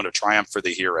the moment of triumph for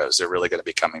the heroes. They're really going to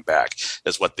be coming back,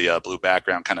 is what the blue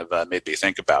background kind of made me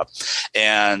think about.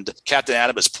 And Captain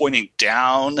Atom is pointing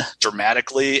down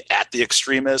dramatically at the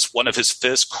extremists, one of his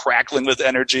fists crackling with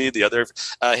energy, the other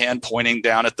hand pointing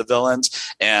down at the villains.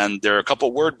 And there are a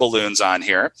couple word balloons on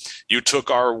here. You took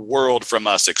our world from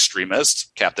us,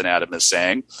 extremists, Captain Atom is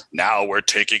saying. Now we're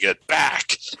taking it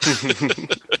back.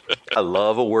 I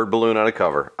love a word balloon on a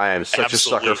cover. I am such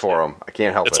Absolutely. a sucker for them. I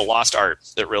can't help It's it. a lost art.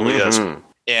 It really is.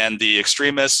 And the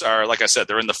extremists are, like I said,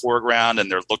 they're in the foreground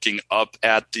and they're looking up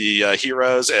at the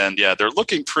heroes. And yeah, they're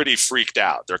looking pretty freaked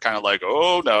out. They're kind of like,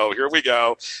 oh no, here we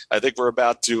go. I think we're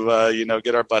about to,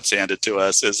 get our butts handed to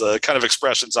us, is kind of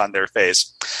expressions on their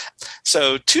face.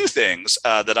 So two things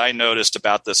that I noticed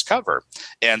about this cover.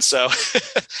 And so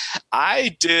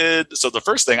the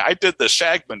first thing, I did the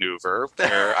Shag maneuver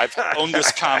where I've owned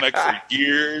this comic for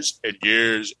years and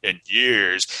years and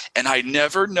years. And I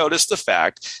never noticed the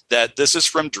fact that this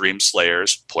is from Dream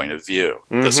Slayer's point of view.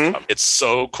 It's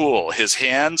so cool. His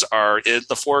hands are in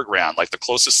the foreground, like the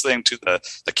closest thing to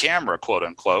the camera, quote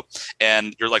unquote.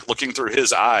 And you're like looking through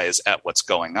his eyes at what's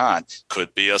going on.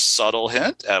 Could be a subtle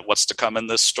hint at what's to come in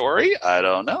this story. I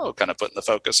don't know. Kind of putting the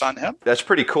focus on him. That's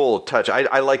pretty cool touch.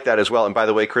 I like that as well. And by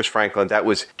the way, Chris Franklin, that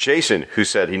was Jason who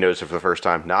said he noticed it for the first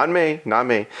time. Not me.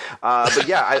 But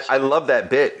yeah, I love that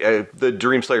bit. The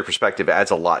Dream Slayer perspective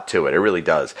adds a lot to it. It really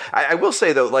does. I will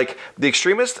say though, like the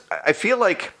extremists, I feel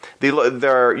like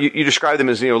they're you describe them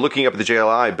as looking up at the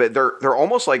JLI, but they're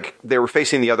almost like they were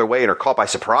facing the other way and are caught by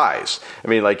surprise. I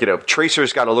mean, like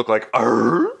Tracer's got to look like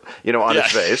on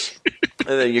his face,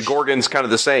 and then Gorgon's kind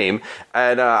of the same.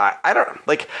 And I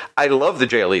love the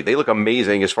JLE. They look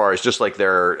amazing as far as just like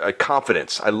their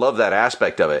confidence. I love that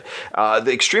aspect of it.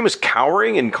 The extremists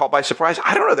cowering and caught by surprise.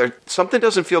 I don't know. Something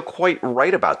doesn't feel quite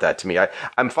right about that to me.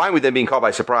 I'm fine with them being caught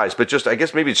by surprise, but just I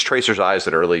guess maybe it's Tracer's eyes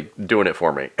that are really doing it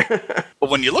for me. But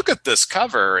when you look at this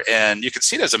cover, and you can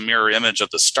see it as a mirror image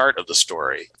of the start of the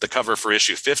story, the cover for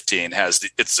issue 15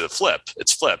 it's a flip.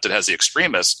 It's flipped. It has the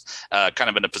extremist kind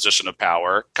of in a position of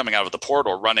power coming out of the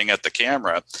portal, running at the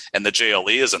camera, and the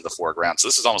JLE is in the foreground. So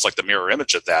this is almost like the mirror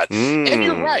image of that. And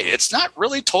you're right. It's not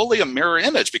really totally a mirror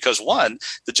image because one,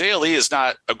 the JLE is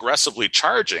not aggressively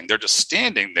charging. They're just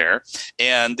standing there.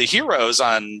 And the heroes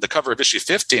on the cover of issue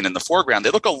 15 in the foreground, they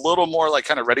look a little more like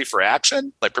kind of ready for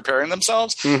action, like preparing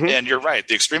themselves. And you're right.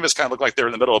 The extremists kind of look like they're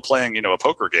in the middle of playing, a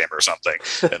poker game or something.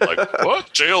 And like,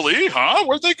 what? JLE? Huh?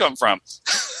 Where'd they come from?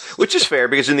 Which is fair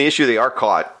because in the issue they are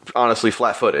caught, honestly,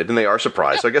 flat-footed, and they are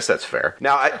surprised. So I guess that's fair.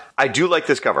 Now, I do like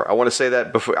this cover. I want to say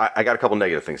that before I got a couple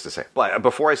negative things to say. But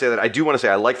before I say that, I do want to say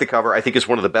I like the cover. I think it's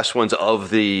one of the best ones of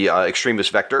the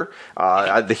extremist vector.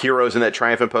 The heroes in that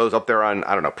triumphant pose up there on,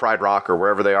 I don't know, Pride Rock or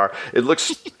wherever they are.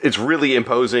 It's really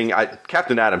imposing.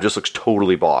 Captain Atom just looks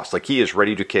totally bossed. Like he is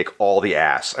ready to kick all the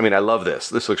ass. I mean, I love this.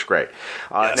 This looks great.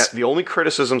 Yes. Now, the only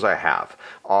criticisms I have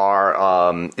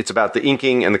are it's about the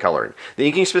inking and the coloring. The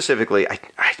inking specifically,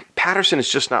 Patterson is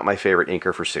just not my favorite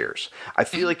inker for Sears. I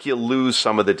feel like you lose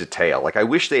some of the detail. Like I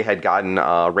wish they had gotten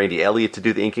Randy Elliott to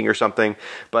do the inking or something,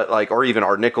 but or even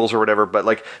Art Nichols or whatever. But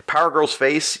like Power Girl's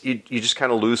face, you just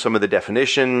kind of lose some of the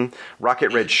definition.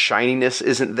 Rocket Red's shininess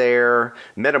isn't there.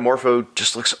 Metamorpho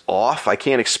just looks off. I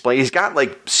can't explain. He's got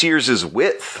like Sears's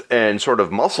width and sort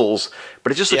of muscles,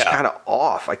 but it just looks kind of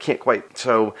off. I can't quite.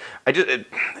 So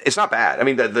it's not bad. I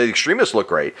mean, the extremists look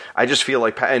great. I just feel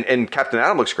like, and Captain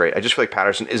Atom looks great. I just feel like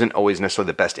Patterson isn't always necessarily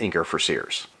the best inker for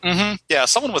Sears. Yeah,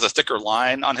 someone with a thicker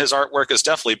line on his artwork is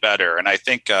definitely better. And I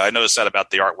think I noticed that about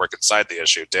the artwork inside the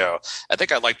issue too. I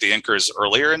think I like the inkers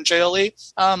earlier in JLE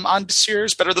on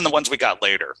Sears better than the ones we got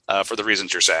later for the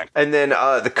reasons you're saying. And then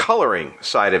the coloring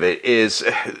side of it is,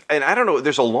 and I don't know,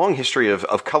 there's a long history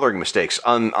of coloring mistakes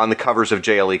on the covers of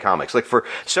JLE comics. Like for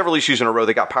several issues in a row,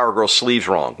 they got Power Girl's sleeves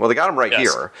wrong. Well, they got them right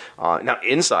here. Now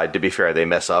inside, to be fair, they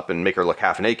mess up and make her look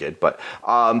half naked. But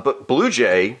Blue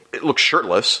Jay, it looks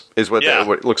shirtless, is what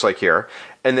it looks like here.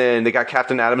 And then they got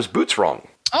Captain Atom's boots wrong.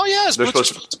 Oh, yeah, his They're boots are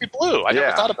supposed to be blue. I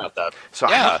never thought about that. So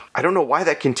I don't know why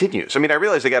that continues. I mean, I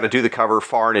realize they got to do the cover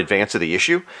far in advance of the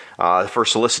issue for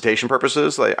solicitation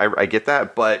purposes. I get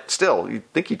that, but still,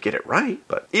 you'd think you'd get it right.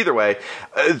 But either way,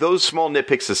 those small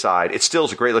nitpicks aside, it still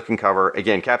is a great looking cover.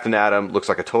 Again, Captain Atom looks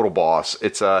like a total boss.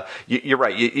 It's you're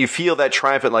right. You feel that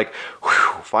triumphant, like,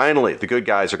 whew, finally, the good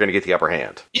guys are going to get the upper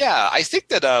hand. Yeah, I think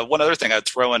that one other thing I'd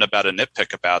throw in about a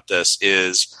nitpick about this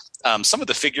is some of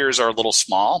the figures are a little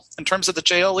small in terms of the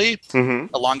JLE.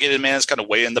 Mm-hmm. Elongated Man is kind of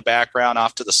way in the background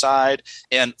off to the side.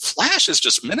 And Flash is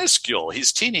just minuscule.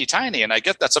 He's teeny tiny. And I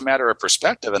get that's a matter of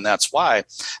perspective, and that's why.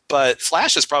 But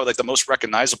Flash is probably like the most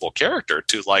recognizable character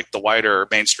to like the wider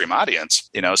mainstream audience,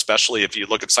 especially if you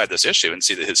look inside this issue and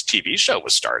see that his TV show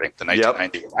was starting, the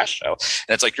 1990 Flash show.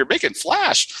 And it's like, you're making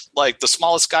Flash like the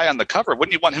smallest guy on the cover.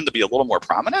 Wouldn't you want him to be a little more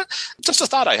prominent? Just a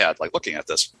thought I had, like looking at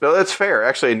this. No, that's fair.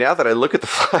 Actually, now that I look at the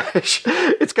Flash,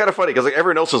 it's kind of funny because like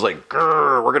everyone else is like,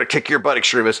 "Grr, we're gonna kick your butt,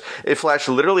 extremists." And Flash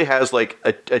literally has like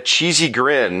a cheesy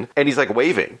grin, and he's like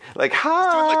waving, like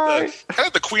hi, like kind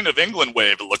of the Queen of England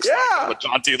wave. It looks like kind of a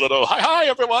jaunty little hi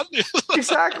everyone.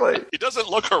 Exactly. He doesn't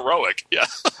look heroic. Yeah,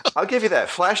 I'll give you that.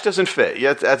 Flash doesn't fit.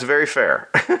 Yeah, that's very fair.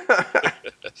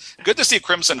 Good to see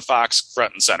Crimson Fox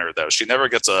front and center, though. She never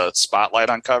gets a spotlight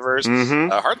on covers,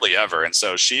 hardly ever, and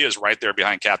so she is right there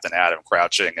behind Captain Atom,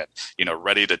 crouching and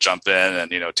ready to jump in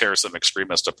and tear some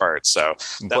extremists apart. So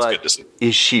that's good to see.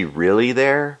 Is she really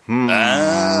there?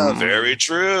 Very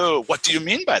true. What do you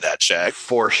mean by that, Shag?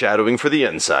 Foreshadowing for the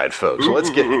inside, folks. So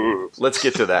let's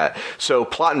get to that. So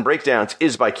Plot and Breakdowns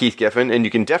is by Keith Giffen, and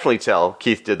you can definitely tell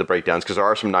Keith did the breakdowns because there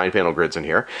are some 9-panel grids in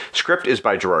here. Script is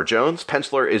by Gerard Jones.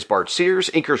 Penciler is Bart Sears.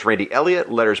 Inker's Randy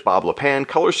Elliott. Letters Bob LePan.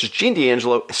 Colors is Gene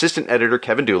D'Angelo. Assistant editor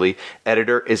Kevin Dooley.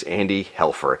 Editor is Andy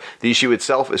Helfer. The issue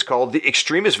itself is called The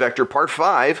Extremist Vector Part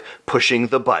 5, Pushing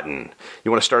the Button.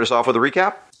 You want to start us off with a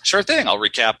recap? Sure thing. I'll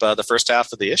recap the first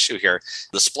half of the issue here.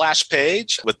 The splash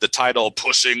page with the title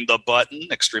Pushing the Button,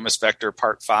 Extremist Vector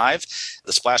Part 5.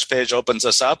 The splash page opens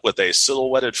us up with a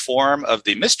silhouetted form of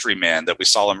the Mystery Man that we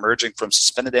saw emerging from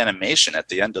suspended animation at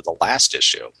the end of the last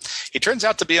issue. He turns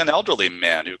out to be an elderly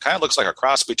man who kind of looks like a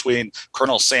cross between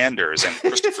Colonel Sanders and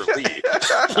Christopher Lee,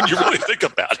 when you really think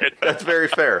about it. That's very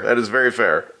fair. That is very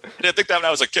fair. I didn't think that when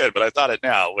I was a kid, but I thought it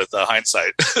now with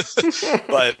hindsight.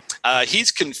 But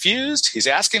he's confused. He's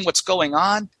asking what's going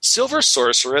on. Silver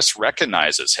Sorceress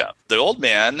recognizes him. The old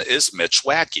man is Mitch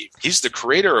Wacky. He's the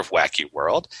creator of Wacky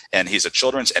World, and he's a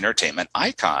children's entertainment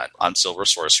icon on Silver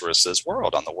Sorceress's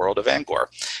world, on the world of Angor.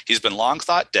 He's been long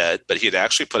thought dead, but he had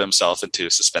actually put himself into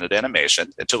suspended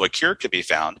animation until a cure could be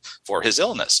found for his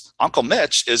illness. Uncle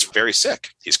Mitch is very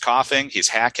sick. He's coughing, he's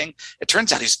hacking. It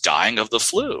turns out he's dying of the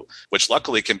flu, which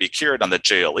luckily can be cured on the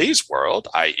JLE's world,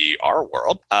 i.e. our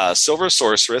world. Silver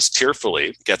Sorceress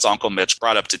tearfully gets Uncle Mitch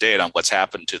brought up to date on what's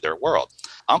happened to their world.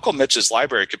 Uncle Mitch's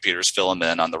library computers fill him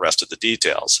in on the rest of the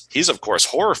details. He's, of course,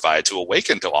 horrified to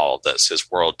awaken to all of this, his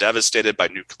world devastated by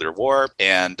nuclear war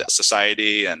and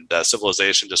society and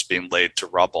civilization just being laid to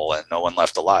rubble and no one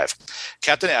left alive.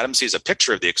 Captain Atom sees a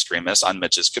picture of the extremists on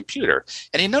Mitch's computer,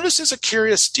 and he notices a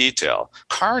curious detail.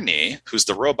 Carney, who's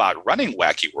the robot running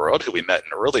Wacky World, who we met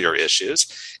in earlier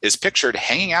issues, is pictured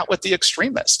hanging out with the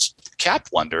extremists. Cap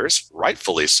wonders,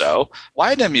 rightfully so,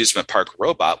 why an amusement park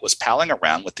robot was palling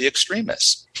around with the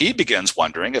extremists. He begins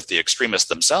wondering if the extremists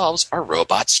themselves are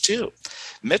robots too.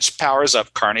 Mitch powers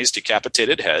up Carney's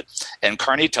decapitated head, and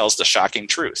Carney tells the shocking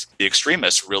truth. The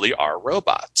extremists really are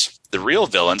robots. The real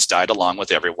villains died along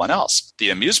with everyone else. The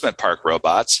amusement park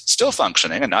robots, still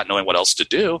functioning and not knowing what else to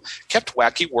do, kept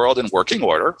Wacky World in working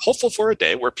order, hopeful for a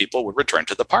day where people would return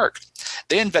to the park.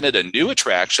 They invented a new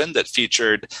attraction that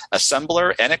featured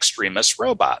assembler and extremist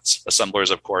robots. Assemblers,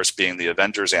 of course, being the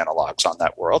Avengers analogs on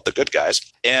that world, the good guys,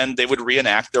 and they would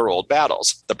reenact their old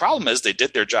battles. The problem is they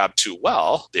did their job too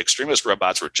well. The extremist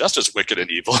robots were just as wicked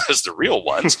and evil as the real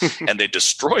ones, and they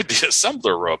destroyed the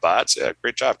assembler robots. Yeah,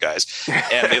 great job, guys.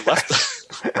 And they left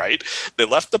They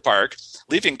left the park,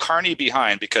 leaving Carney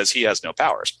behind because he has no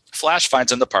powers. Flash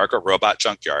finds in the park a robot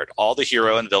junkyard, all the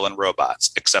hero and villain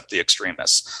robots, except the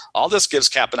extremists. All this gives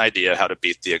Cap an idea how to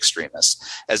beat the extremists.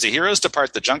 As the heroes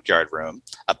depart the junkyard room,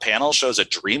 a panel shows a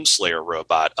Dream Slayer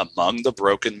robot among the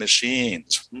broken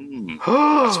machines.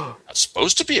 That's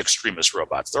supposed to be extremist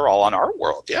robots. They're all on our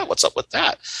world. Yeah, what's up with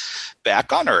that?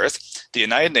 Back on Earth, the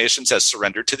United Nations has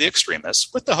surrendered to the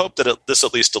extremists with the hope that this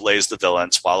at least delays the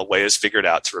villains while way is figured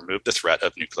out to remove the threat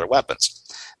of nuclear weapons.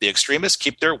 The extremists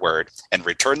keep their word and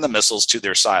return the missiles to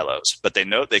their silos, but they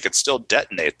note they can still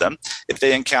detonate them if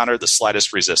they encounter the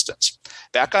slightest resistance.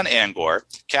 Back on Angor,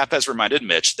 Cap has reminded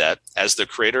Mitch that, as the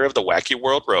creator of the Wacky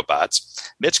World robots,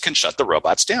 Mitch can shut the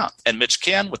robots down. And Mitch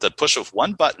can with the push of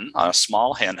one button on a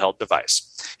small handheld device.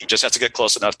 He just has to get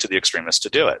close enough to the extremists to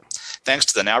do it. Thanks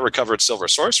to the now recovered Silver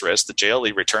Sorceress, the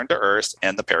JLE returned to Earth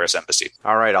and the Paris Embassy.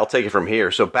 All right, I'll take it from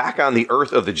here. So back on the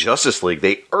Earth of the Justice League,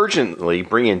 they urgently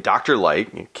bring in Dr.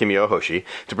 Light, Kimio Hoshi,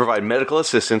 to provide medical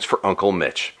assistance for Uncle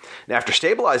Mitch. Now, after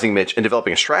stabilizing Mitch and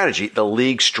developing a strategy, the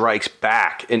League strikes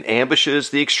back and ambushes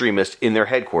the extremists in their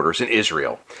headquarters in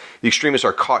Israel. The extremists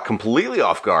are caught completely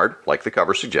off guard, like the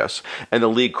cover suggests, and the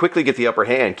League quickly get the upper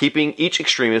hand, keeping each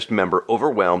extremist member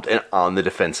overwhelmed and on the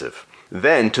defensive.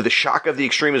 Then, to the shock of the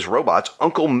extremist robots,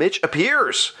 Uncle Mitch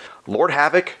appears. Lord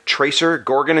Havoc, Tracer,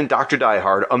 Gorgon, and Dr.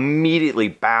 Diehard immediately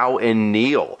bow and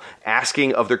kneel,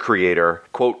 asking of their creator,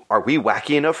 quote, "Are we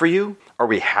wacky enough for you? Are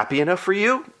we happy enough for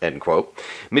you?" End quote.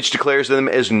 Mitch declares them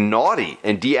as naughty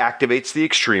and deactivates the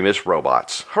extremist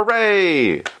robots.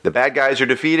 Hooray! The bad guys are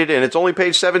defeated, and it's only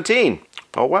page 17.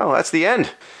 Oh, well, that's the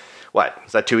end. What?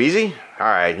 Is that too easy? All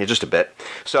right, just a bit.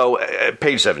 So,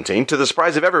 page 17, to the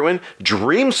surprise of everyone,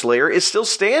 Dreamslayer is still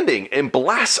standing and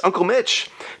blasts Uncle Mitch.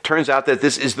 Turns out that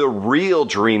this is the real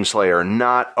Dreamslayer,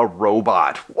 not a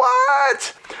robot.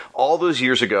 What? All those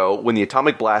years ago, when the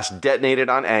atomic blast detonated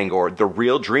on Angor, the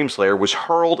real Dreamslayer was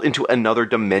hurled into another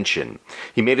dimension.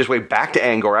 He made his way back to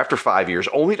Angor after 5 years,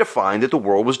 only to find that the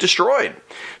world was destroyed.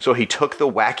 So he took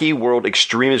the Wacky World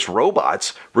extremist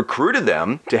robots, recruited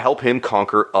them to help him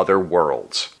conquer other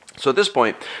worlds. So at this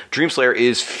point, Dreamslayer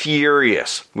is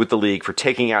furious with the League for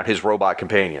taking out his robot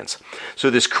companions. So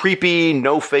this creepy,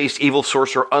 no-faced evil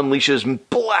sorcerer unleashes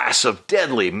blasts of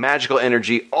deadly magical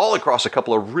energy all across a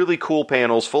couple of really cool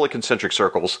panels full of concentric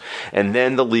circles, and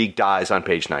then the League dies on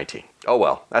page 19. Oh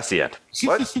well, that's the end.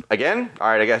 What? Again? All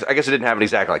right, I guess it didn't happen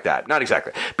exactly like that. Not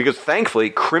exactly. Because thankfully,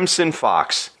 Crimson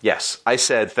Fox, yes, I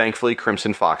said thankfully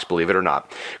Crimson Fox, believe it or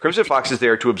not. Crimson Fox is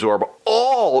there to absorb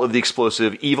all of the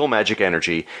explosive evil magic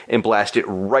energy and blast it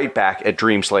right back at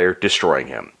Dreamslayer, destroying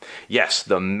him. Yes,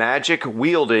 the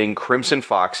magic-wielding Crimson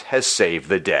Fox has saved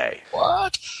the day.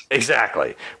 What?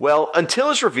 Exactly. Well, until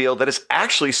it's revealed that it's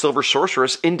actually Silver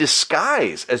Sorceress in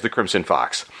disguise as the Crimson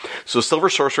Fox. So Silver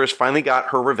Sorceress finally got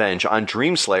her revenge on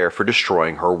Dreamslayer for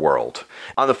destroying her world.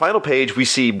 On the final page, we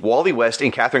see Wally West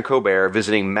and Catherine Colbert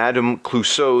visiting Madame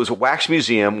Clouseau's wax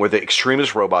museum where the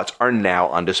extremist robots are now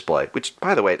on display. Which,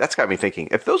 by the way, that's got me thinking,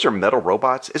 if those are metal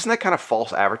robots, isn't that kind of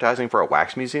false advertising for a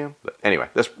wax museum? But anyway,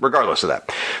 that's regardless of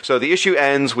that. So the issue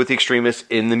ends with the extremists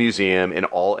in the museum and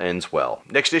all ends well.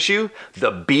 Next issue,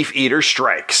 the Beef Eater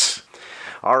strikes.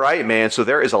 All right, man, so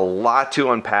there is a lot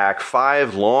to unpack.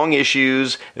 5 long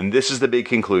issues, and this is the big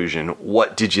conclusion.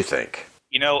 What did you think?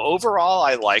 You know, overall,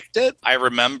 I liked it. I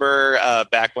remember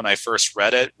back when I first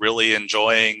read it, really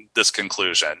enjoying this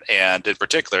conclusion. And in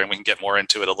particular, and we can get more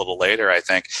into it a little later, I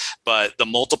think, but the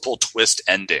multiple twist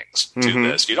endings to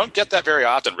this. You don't get that very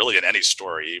often, really, in any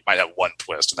story. You might have one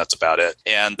twist, and that's about it.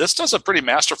 And this does a pretty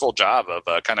masterful job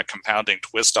of kind of compounding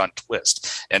twist on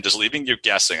twist and just leaving you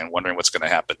guessing and wondering what's going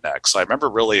to happen next. So I remember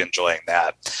really enjoying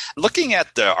that. Looking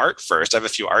at the art first, I have a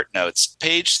few art notes.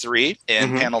 Page 3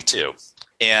 in panel 2.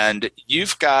 And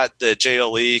you've got the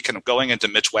JLE kind of going into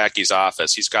Mitch Wacky's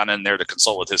office. He's gone in there to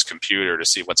consult with his computer to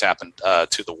see what's happened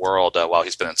to the world while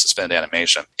he's been in suspended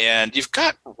animation. And you've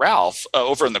got Ralph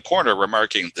over in the corner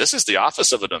remarking, this is the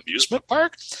office of an amusement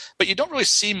park? But you don't really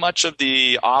see much of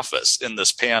the office in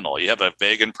this panel. You have a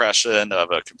vague impression of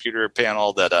a computer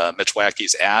panel that Mitch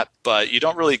Wacky's at, but you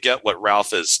don't really get what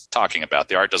Ralph is talking about.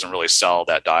 The art doesn't really sell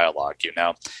that dialogue, you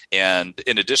know? And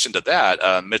in addition to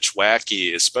that, Mitch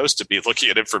Wacky is supposed to be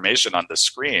looking at information on the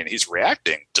screen. He's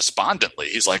reacting despondently.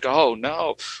 He's like, oh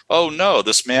no,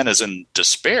 this man is in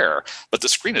despair, but the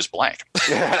screen is blank.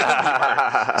 So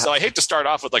I hate to start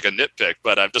off with like a nitpick,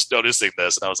 but I'm just noticing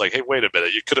this and I was like, hey, wait a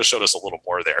minute, you could have showed us a little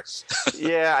more there.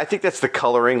 Yeah, I think that's the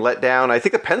coloring let down. I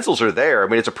think the pencils are there. I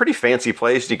mean, it's a pretty fancy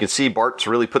place. You can see Bart's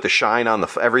really put the shine on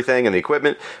everything and the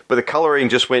equipment, but the coloring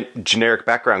just went generic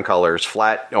background colors,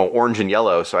 flat, orange and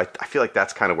yellow. So I feel like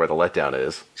that's kind of where the letdown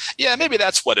is. Yeah, maybe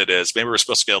that's what it is. Maybe we're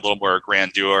supposed to get a little more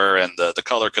grandeur, and the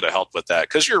color could have helped with that.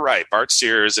 Because you're right, Bart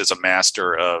Sears is a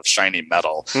master of shiny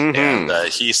metal, and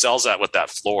he sells that with that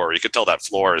floor. You could tell that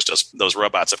floor is just, those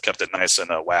robots have kept it nice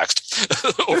and waxed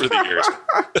over the years.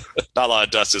 Not a lot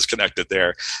of dust is connected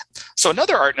there. So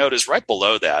another art note is right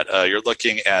below that. You're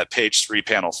looking at page 3,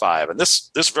 panel 5, and this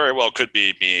very well could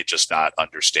be me just not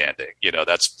understanding. You know,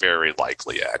 that's very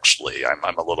likely. Actually,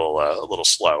 I'm a little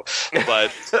slow,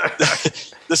 but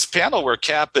this panel where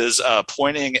Cap is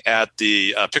pointing at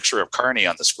the picture of Carney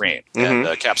on the screen. Mm-hmm.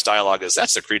 And Cap's dialogue is,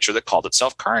 that's the creature that called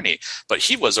itself Carney, but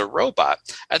he was a robot.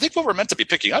 I think what we're meant to be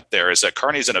picking up there is that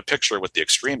Carney's in a picture with the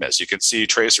extremists. You can see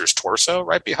Tracer's torso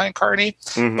right behind Carney,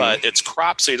 but it's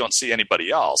cropped so you don't see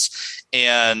anybody else.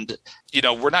 And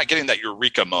we're not getting that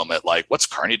eureka moment, like, what's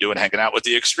Carney doing hanging out with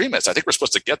the extremists? I think we're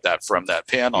supposed to get that from that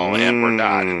panel, and we're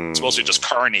not. It's mostly just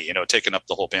Carney, taking up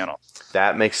the whole panel.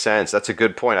 That makes sense. That's a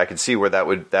good point. I can see where that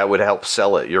would help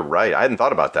sell it. You're right. I hadn't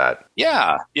thought about that.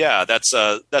 Yeah. That's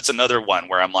another one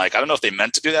where I'm like, I don't know if they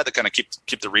meant to do that to kind of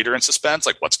keep the reader in suspense,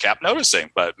 like what's Cap noticing?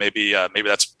 But maybe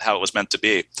that's how it was meant to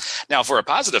be. Now, for a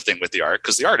positive thing with the art,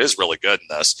 because the art is really good in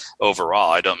this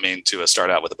overall. I don't mean to start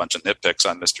out with a bunch of nitpicks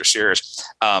on Mr. Sears.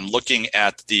 Looking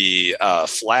at the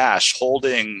Flash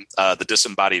holding the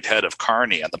disembodied head of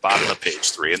Carney on the bottom of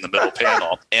page 3 in the middle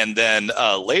panel, and then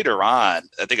later on,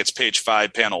 I think it's page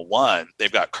 5, panel 1.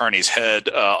 They've got Carney's head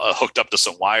hooked up to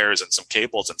some wires and some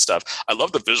cables and stuff. I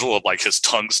love the visual of like his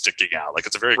tongue sticking out. Like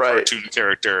it's a very cartoon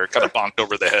character, kind of bonked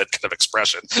over the head kind of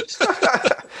expression.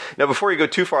 Now, before you go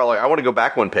too far, I want to go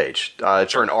back one page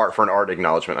for an art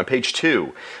acknowledgement. On page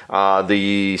 2,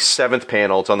 the 7th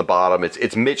panel, it's on the bottom.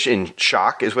 It's Mitch in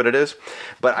shock is what it is.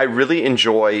 But I really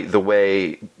enjoy the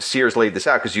way Sears laid this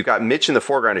out, because you've got Mitch in the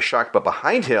foreground is shocked, but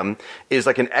behind him is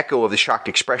like an echo of the shocked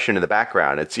expression in the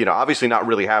background. It's obviously not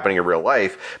really happening in real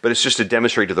life, but it's just to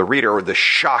demonstrate to the reader the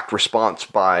shocked response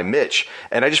by Mitch.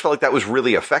 And I just felt like that was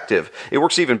really effective. It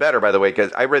works even better, by the way,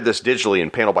 because I read this digitally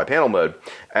in panel by panel mode,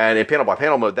 and in panel by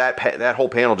panel mode, that whole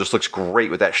panel just looks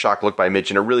great with that shocked look by Mitch,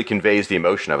 and it really conveys the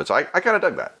emotion of it. So I kind of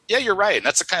dug that. Yeah, you're right. And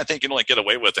that's the kind of thing you can only get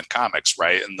away with in comics,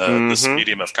 right? In this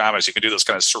medium of comics, you can do those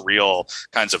kind of surreal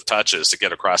kinds of touches to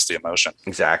get across the emotion.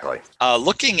 Exactly.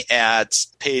 Looking at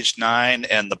page 9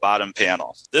 and the bottom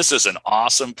panel, this is an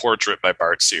awesome portrait by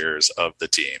Bart Sears of the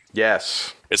team.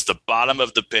 Yes. It's the bottom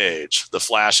of the page. The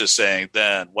Flash is saying,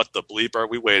 then, what the bleep are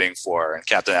we waiting for? And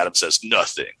Captain Atom says,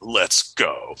 nothing. Let's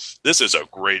go. This is a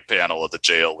great panel of the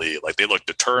JLE. Like, they look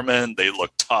determined. They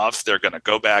look tough. They're going to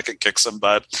go back and kick some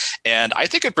butt. And I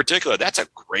think in particular, that's a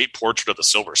great portrait of the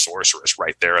Silver Sorceress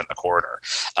right there in the corner.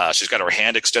 She's got her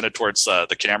hand extended towards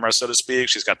the camera, so to speak.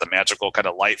 She's got the magical kind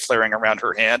of light flaring around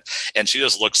her hand. And she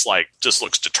just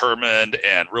looks determined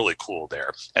and really cool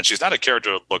there. And she's not a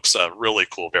character that looks really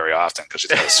cool very often, because she's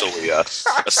got a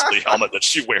silly helmet that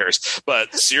she wears.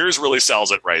 But Sears really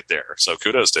sells it right there. So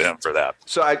kudos to him for that.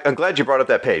 So I'm glad you brought up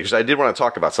that page. I did want to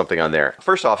talk about something on there.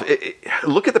 First off,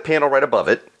 look at the panel right above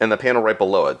it and the panel right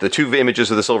below it. The two images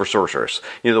of the Silver Sorceress.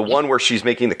 The one where she's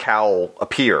making the cowl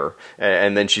appear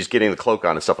and then she's getting the cloak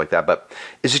on and stuff like that. But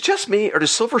is it just me, or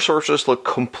does Silver Sorceress look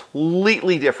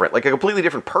completely different? Like a completely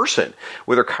different person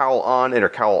with her cowl on and her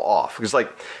cowl off? Because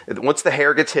once the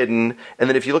hair gets hidden, and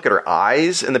then if you look at her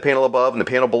eyes in the panel above and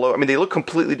the panel below, I mean, they look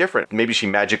completely different. Maybe she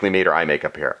magically made her eye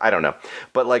makeup here. I don't know.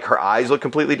 But her eyes look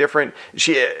completely different.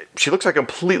 She looks like a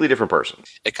completely different person.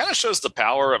 It kind of shows the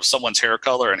power of someone's hair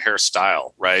color and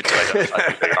hairstyle, right? To identify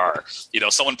who they are.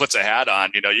 Someone puts a hat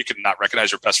on, you can not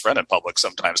recognize your best friend in public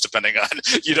sometimes, depending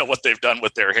on, what they've done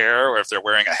with their hair, or if they're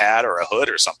wearing a hat or a hood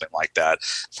or something like that.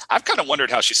 I've kind of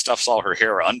wondered how she stuffs all her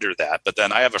hair under that. But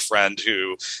then I have a friend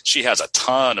who, she has a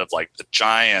ton of a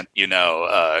giant,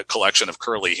 collection of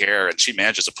curly hair, and she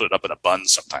manages to put it up in a bun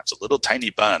sometimes, a little tiny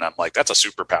bun. I'm like, that's a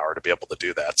superpower to be able to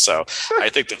do that. So I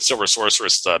think that Silver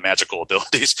Sorceress' magical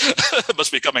abilities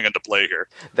must be coming into play here.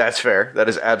 That's fair. That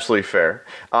is absolutely fair.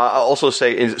 I'll also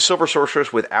say, in Silver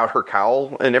Sorceress without her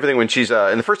cowl and everything, when she's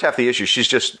in the first half of the issue, she's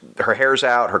just, her hair's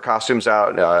out, her costume's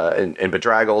out, and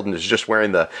bedraggled, and is just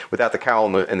wearing without the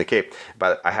cowl and the cape.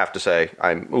 But I have to say,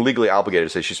 I'm legally obligated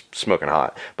to say she's smoking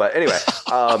hot. But anyway,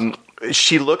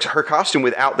 her costume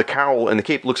without the cowl and the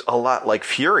cape looks a lot like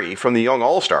Fury from the Young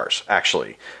All-Stars,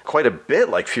 actually. Quite a bit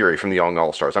like Fury from the Young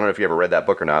All-Stars. I don't know if you ever read that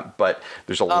book or not, but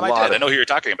there's a lot. I know who you're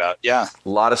talking about, yeah. A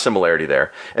lot of similarity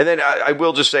there. And then I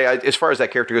will just say, as far as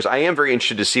that character goes, I am very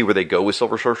interested to see where they go with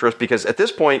Silver Sorceress, because at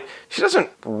this point, she doesn't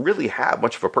really have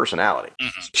much of a personality.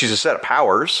 Mm-hmm. She's a set of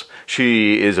powers.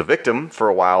 She is a victim for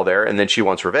a while there, and then she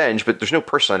wants revenge, but there's no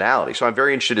personality. So I'm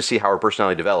very interested to see how her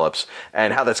personality develops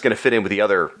and how that's going to fit in with the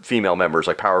other female members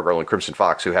like Power Girl and Crimson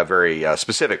Fox, who have very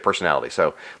specific personality.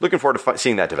 So looking forward to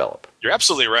seeing that develop. You're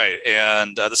absolutely right.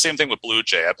 And the same thing with Blue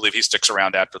Jay. I believe he sticks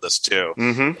around after this too.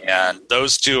 Mm-hmm. And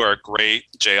those two are great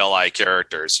JLI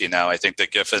characters. I think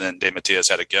that Giffen and DeMatteis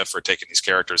had a gift for taking these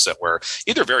characters that were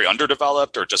either very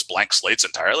underdeveloped or just blank slates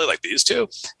entirely, like these two,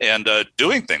 and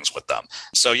doing things with them.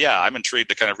 So yeah, I'm intrigued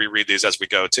to kind of reread these as we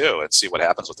go too and see what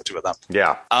happens with the two of them.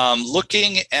 Yeah.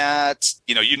 Looking at,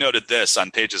 you noted this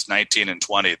on pages 19 and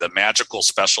 20, the magical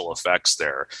special effects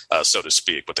there, so to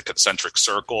speak, with the concentric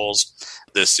circles.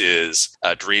 This is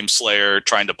Dream Slayer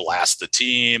trying to blast the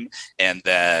team, and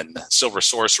then Silver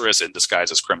Sorceress in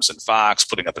disguise as Crimson Fox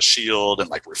putting up a shield and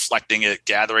like reflecting it,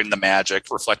 gathering the magic,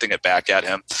 reflecting it back at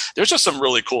him. There's just some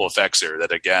really cool effects here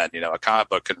that, again, a comic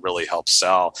book can really help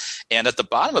sell. And at the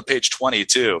bottom of page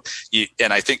 22,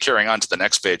 and I think carrying on to the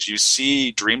next page, you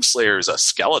see Dream Slayer's a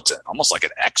skeleton, almost like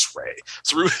an X-ray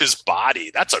through his body.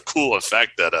 That's a cool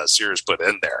effect that Sears put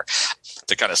in there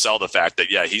to kind of sell the fact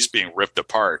that, yeah, he's being ripped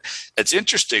apart. It's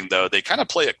interesting, though, they kind of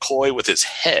play it coy with his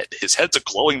head. His head's a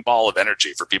glowing ball of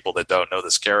energy for people that don't know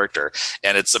this character.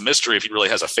 And it's a mystery if he really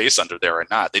has a face under there or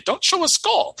not. They don't show a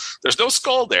skull. There's no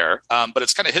skull there, but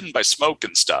it's kind of hidden by smoke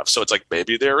and stuff. So it's like,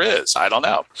 maybe there is. I don't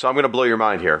know. So I'm going to blow your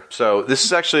mind here. So this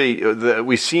is actually,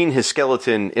 we've seen his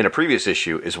skeleton in a previous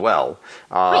issue as well.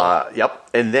 Really? Yep.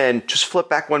 And then just flip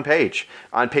back one page.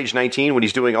 On page 19, when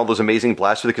he's doing all those amazing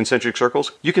blasts with the concentric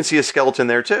circles, you can see a skeleton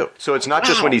there too. So it's not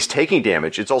just when he's taking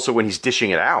damage, it's also when he's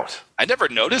dishing it out. I never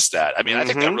noticed that. I mean, I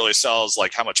think that really sells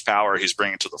like how much power he's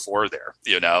bringing to the fore there.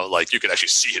 Like you can actually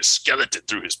see his skeleton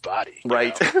through his body.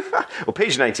 Right. Well,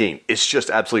 page 19 is just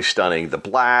absolutely stunning. The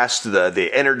blast, the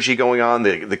energy going on,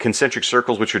 the concentric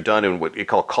circles, which are done in what you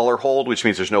call color hold, which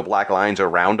means there's no black lines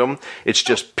around them. It's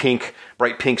just pink,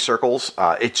 bright pink circles.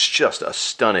 It's just a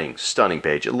stunning, stunning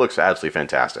page. It looks absolutely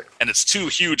fantastic. And it's two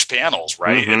huge panels,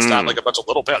 right? It's not like a bunch of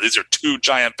little panels. These are two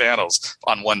giant panels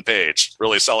on one page,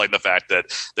 really selling the fact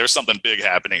that there's something big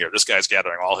happening here. This guy's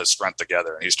gathering all his strength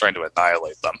together, and he's trying to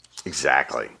annihilate them.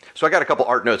 Exactly. So I got a couple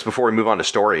art notes before we move on to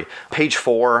story. Page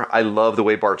 4, I love the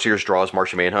way Bart Sears draws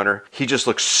Martian Manhunter. He just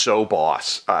looks so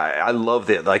boss. I love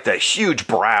that huge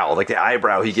brow, like the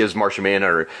eyebrow he gives Martian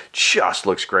Manhunter just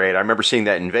looks great. I remember seeing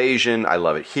that Invasion. I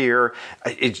love it here.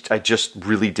 I just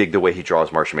really dig the way he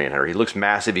draws Martian Manhunter. He looks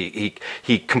massive.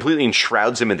 He completely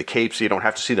enshrouds him in the cape so you don't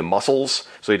have to see the muscles.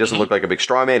 So he doesn't look like a big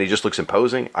straw man. He just looks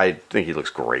imposing. I think he looks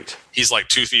great. He's like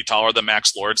 2 feet taller than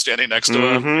Max Lord standing next to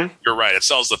him. You're right. It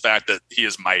sells the fact that he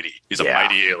is mighty. He's a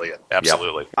mighty alien.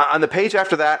 Absolutely. Yep. On the page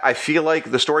after that, I feel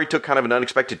like the story took kind of an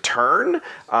unexpected turn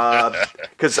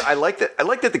because I like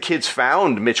that the kids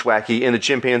found Mitch Wacky and the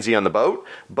chimpanzee on the boat,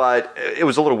 but it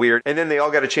was a little weird. And then they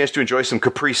all got a chance to enjoy some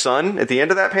Capri Sun at the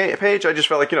end of that page. I just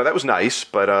felt like, that was nice,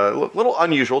 but a little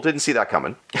unusual. Didn't see that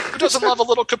coming. Who doesn't love a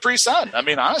little Capri Sun? I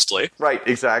mean, honestly. Right,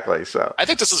 exactly. So I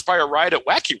think this is probably a ride at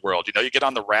Wacky World. You get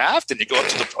on the raft and you go up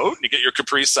to the boat and you get your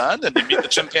Capri Sun and you meet the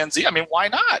chimpanzee. I mean, why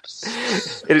not?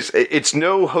 It's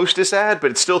no Hostess ad,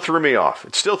 but it still threw me off.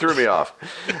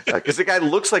 Because the guy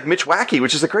looks like Mitch Wacky,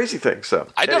 which is a crazy thing. So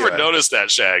I never noticed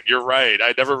that, Shag. You're right.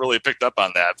 I never really picked up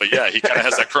on that. But yeah, he kind of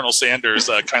has that Colonel Sanders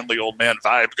kindly old man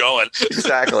vibe going.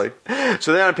 Exactly.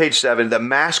 So then on page 7, the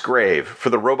mass grave for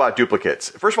the robot duplicates.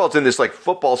 First of all, it's in this like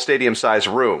football stadium size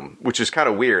room, which is kind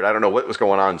of weird. I don't know what was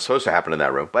going on supposed to happen in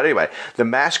that room. But anyway, the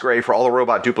mass grave for all the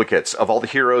robot duplicates of all the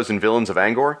heroes and villains of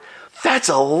Angor. That's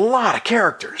a lot of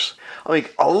characters. I mean,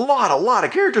 a lot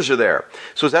of characters are there.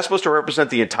 So is that supposed to represent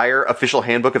the entire official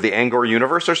handbook of the Angor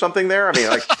universe or something there? I mean,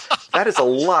 like, that is a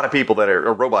lot of people that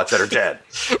are robots that are dead.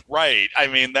 Right. I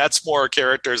mean, that's more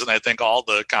characters than I think all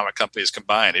the comic companies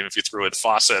combined, even if you threw in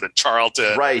Fawcett and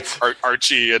Charlton, right.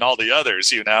 Archie and all the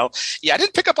others, Yeah, I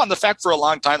didn't pick up on the fact for a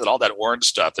long time that all that orange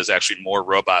stuff is actually more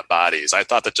robot bodies. I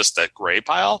thought that just that gray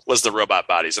pile was the robot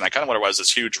bodies. And I kind of wonder why it was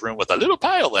this huge room with a little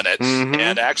pile in it.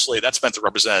 And actually, that's meant to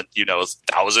represent,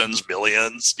 thousands,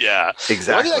 millions. Yeah. Exactly.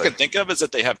 The only thing I can think of is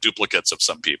that they have duplicates of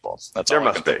some people. That's there all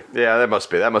must be. Yeah, that must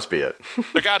be it.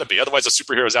 There got to be. Otherwise, the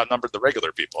superheroes outnumbered the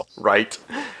regular people. Right.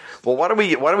 Well, why don't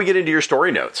we get into your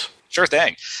story notes? Sure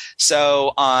thing.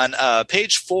 So on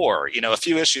page 4, a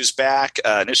few issues back,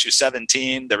 in issue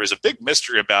 17, there was a big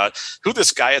mystery about who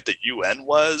this guy at the UN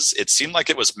was. It seemed like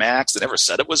it was Max. They never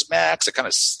said it was Max. It kind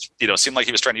of, seemed like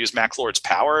he was trying to use Max Lord's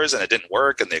powers, and it didn't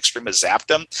work, and the Extremists zapped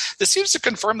him. This seems to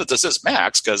confirm that this is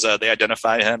Max, because they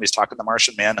identify him. He's talking to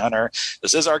Martian Manhunter.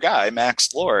 This is our guy,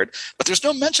 Max Lord. But there's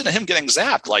no mention of him getting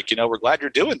zapped, like, we're glad you're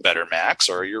doing better, Max,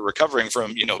 or you're recovering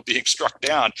from, being struck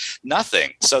down.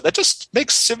 Nothing. So that just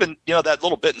makes that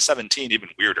little bit in 17 even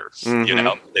weirder.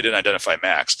 They didn't identify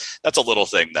Max. That's a little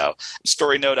thing, though.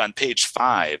 Story note on page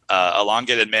 5,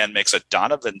 Elongated Man makes a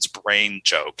Donovan's brain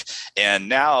joke. And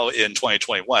now in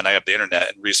 2021, I have the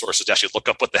internet and resources to actually look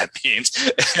up what that means.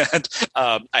 And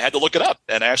I had to look it up,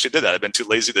 and I actually did that. I've been too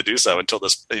lazy to do so until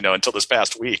this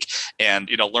past week. And,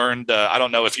 learned, I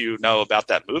don't know if you know about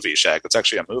that movie, Shag. It's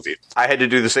actually a movie. I had to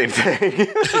do the same thing.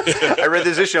 I read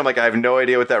this issue. I'm like, I have no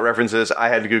idea what that reference is. I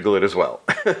had to Google it as well.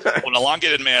 When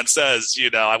Elongated Man says,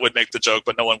 I would make the joke,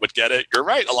 but no one would get it. You're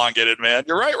right, Elongated Man.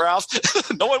 You're right, Ralph.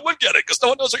 No one would get it because no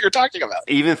one knows what you're talking about.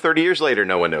 Even 30 years later,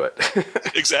 no one knew it.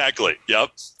 Exactly.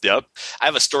 Yep. I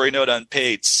have a story note on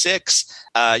page 6.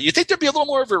 You think there'd be a little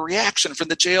more of a reaction from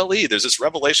the JLE. There's this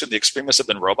revelation the extremists have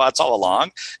been robots all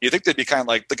along. You think they'd be kind of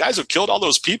like, the guys who killed all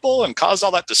those people and caused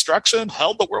all that destruction,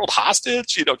 held the world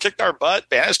hostage, kicked our butt,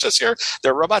 banished us here.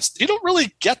 They're robots. You don't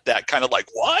really get that kind of like,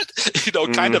 what?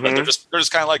 Kind of, but they're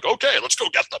just kind of like, okay, let's go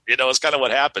get them. It's kind of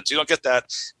what happens. You don't get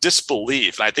that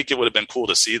disbelief. And I think it would have been cool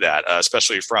to see that,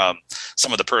 especially from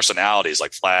some of the personalities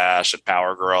like Flash and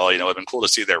Power Girl. It would have been cool to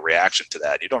see their reaction to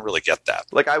that. You don't really get that.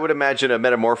 Like, I would imagine a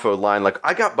Metamorpho line like,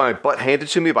 I got my butt handed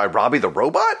to me by Robbie the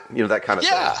Robot? That kind of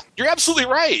thing. Yeah, you're absolutely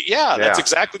right. Yeah, that's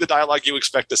exactly the dialogue you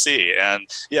expect to see. And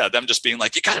them just being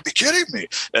like, you got to be kidding me.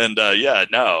 And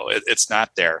no, it's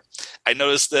not there. I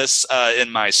noticed this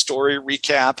in my story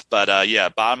recap, but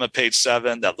bottom of page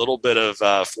 7, that little bit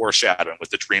of foreshadowing with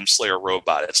the Dream Slayer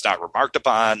robot. It's not remarked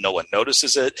upon. No one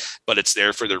notices it, but it's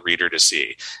there for the reader to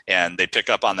see. And they pick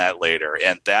up on that later.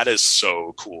 And that is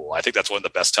so cool. I think that's one of the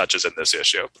best touches in this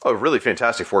issue. Oh, really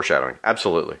fantastic foreshadowing.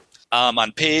 Absolutely.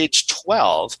 On page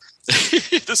 12,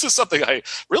 this is something I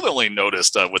really only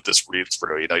noticed with this read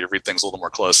through. You read things a little more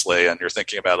closely and you're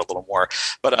thinking about it a little more.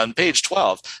 But on page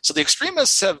 12, so the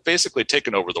extremists have basically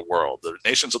taken over the world. The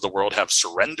nations of the world have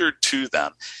surrendered to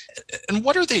them. And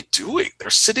what are they doing? They're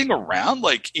sitting around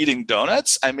like eating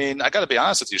donuts. I mean, I got to be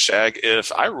honest with you, Shag.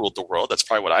 If I ruled the world, that's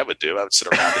probably what I would do. I would sit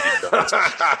around and eat donuts.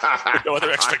 No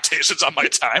other expectations on my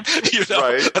time.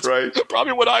 That's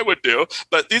probably what I would do.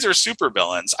 But these are super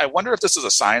villains. I wonder if this is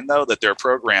a sign, though, that their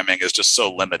programming is just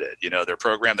so limited. They're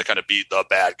programmed to kind of be the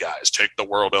bad guys, take the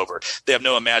world over. They have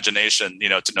no imagination,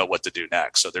 to know what to do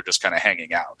next. So they're just kind of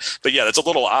hanging out. But yeah, that's a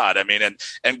little odd. I mean,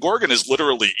 and Gorgon is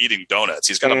literally eating donuts.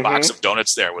 He's got a box of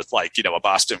donuts there with a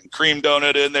Boston cream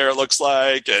donut in there, it looks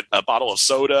like, and a bottle of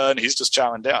soda, and he's just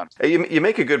chowing down. You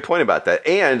make a good point about that.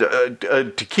 And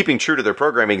to keeping true to their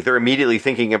programming, they're immediately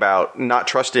thinking about not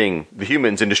trusting the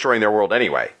humans and destroying their world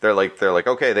anyway. They're like,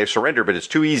 okay, they've surrendered, but it's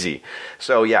too easy.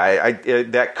 So yeah,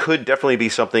 that could definitely be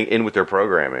something in with their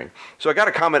programming. So I got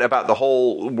a comment about the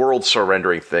whole world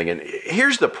surrendering thing. And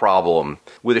here's the problem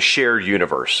with a shared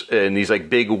universe and these like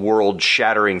big world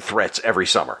shattering threats every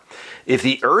summer. If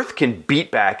the Earth can beat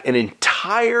back an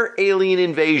entire alien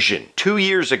invasion 2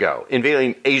 years ago,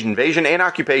 invasion and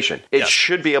occupation, it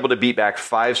should be able to beat back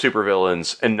 5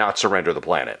 supervillains and not surrender the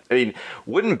planet. I mean,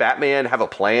 wouldn't Batman have a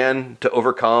plan to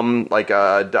overcome like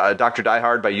Dr.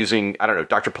 Diehard by using, I don't know,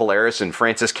 Dr. Polaris and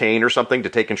Francis Kane or something to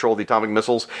take control of the atomic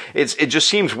missiles? It just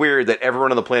seems weird that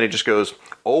everyone on the planet just goes,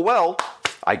 oh, well,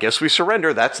 I guess we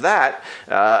surrender. That's that.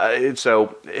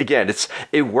 So again,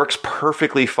 it works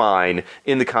perfectly fine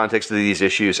in the context of these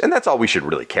issues, and that's all we should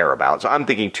really care about. So I'm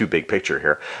thinking too big picture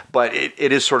here, but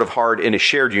it is sort of hard in a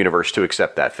shared universe to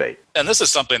accept that fate. And this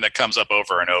is something that comes up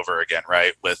over and over again,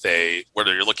 right? Whether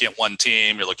you're looking at one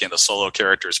team, you're looking at the solo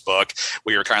character's book,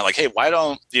 where you're kind of like, hey, why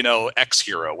don't, X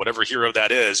hero, whatever hero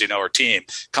that is, or team,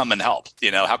 come and help?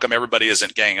 How come everybody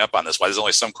isn't ganging up on this? Why there's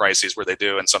only some crises where they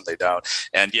do and some they don't?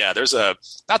 And yeah, there's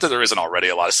not that there isn't already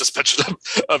a lot of suspension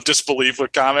of disbelief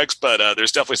with comics, but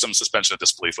there's definitely some suspension of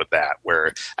disbelief with that,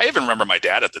 where I even remember my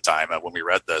dad at the time when we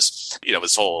read this,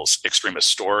 this whole extremist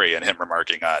story and him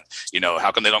remarking on,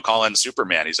 how come they don't call in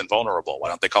Superman? He's invulnerable. Why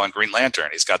don't they call in Green Lantern?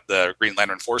 He's got the Green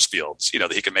Lantern force fields,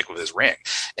 that he can make with his ring.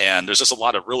 And there's just a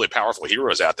lot of really powerful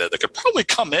heroes out there that could probably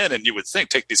come in and you would think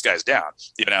take these guys down,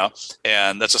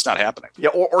 and that's just not happening. Yeah,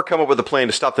 or come up with a plan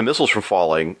to stop the missiles from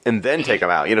falling and then take them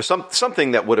out.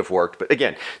 Something that would have worked. But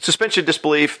again, suspension of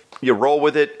disbelief, you roll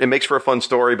with it. It makes for a fun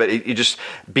story, but it just,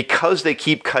 because they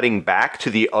keep cutting back to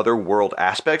the other world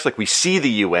aspects, like we see the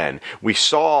UN, we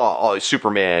saw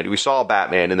Superman, we saw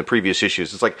Batman in the previous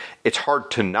issues. It's like, it's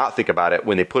hard to not think about it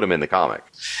when they put them in the comic.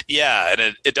 Yeah,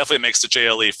 and it definitely makes the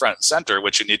JLE front and center,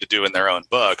 which you need to do in their own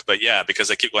book. But yeah, because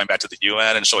they keep going back to the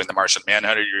UN and showing the Martian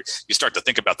Manhunter, you start to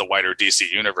think about the wider DC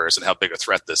universe and how big a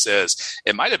threat this is.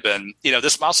 It might have been,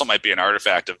 this also might be an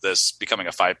artifact of this becoming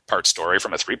a 5-part story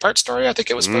from a 3-part story, I think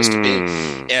it was supposed to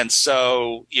be. And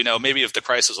so, maybe if the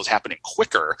crisis was happening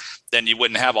quicker, then you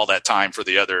wouldn't have all that time for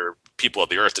the other people of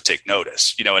the Earth to take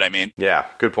notice. You know what I mean? Yeah,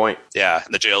 good point. Yeah,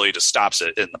 and the JLE just stops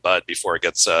it in the bud before it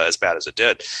gets as bad as it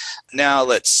did. Now,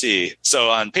 let's see. So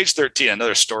on page 13,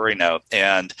 another story note,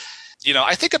 and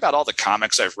I think about all the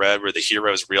comics I've read where the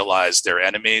heroes realize their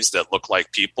enemies that look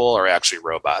like people are actually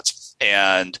robots.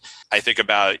 And I think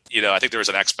about, I think there was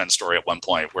an X-Men story at one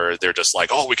point where they're just like,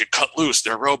 oh, we could cut loose.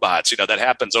 They're robots. That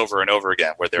happens over and over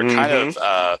again where they're kind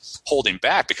of holding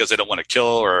back because they don't want to kill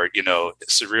or,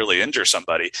 severely injure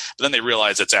somebody. But then they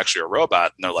realize it's actually a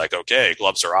robot and they're like, okay,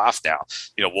 gloves are off now.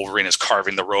 Wolverine is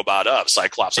carving the robot up.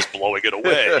 Cyclops is blowing it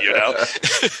away,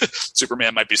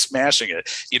 Superman might be smashing it.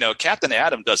 Captain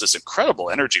Atom does this incredible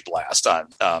energy blast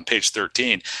on page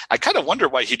 13. I kind of wonder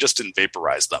why he just didn't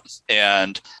vaporize them.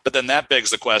 But then that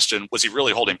begs the question, was he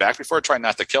really holding back before, trying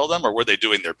not to kill them, or were they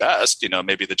doing their best?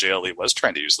 Maybe the JLE was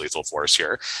trying to use lethal force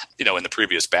here, in the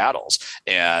previous battles.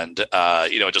 And,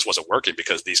 it just wasn't working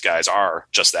because these guys are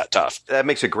just that tough. That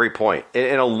makes a great point.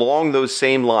 And along those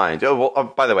same lines,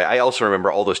 by the way, I also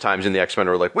remember all those times in the X-Men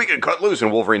where like, we can cut loose,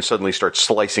 and Wolverine suddenly starts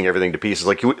slicing everything to pieces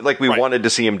like we wanted to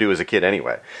see him do as a kid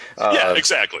anyway. Yeah,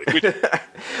 exactly.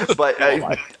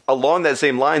 But along that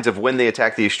same lines of when they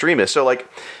attack the extremists, so like,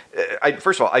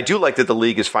 first of all, I do like that the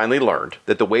League has finally learned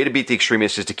that the way to beat the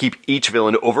extremists is to keep each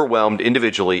villain overwhelmed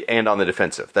individually and on the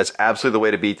defensive. That's absolutely the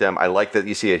way to beat them. I like that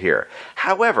you see it here.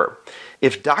 However,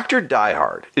 if Dr.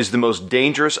 Diehard is the most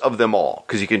dangerous of them all,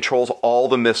 because he controls all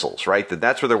the missiles, right, then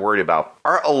that's what they're worried about.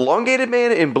 Are Elongated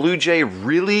Man and Blue Jay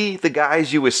really the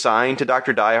guys you assign to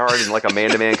Dr. Diehard in like a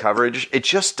man-to-man coverage? It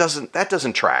just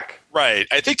doesn't track. Right.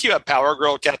 I think you have Power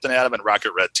Girl, Captain Atom, and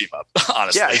Rocket Red team up,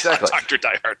 honestly. Yeah, exactly. Dr.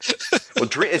 Diehard.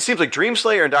 Well, it seems like Dream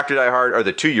Slayer and Dr. Diehard are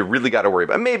the two you really got to worry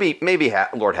about. Maybe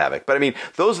Lord Havoc. But, I mean,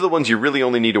 those are the ones you really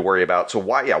only need to worry about. So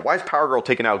why is Power Girl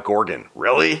taking out Gorgon?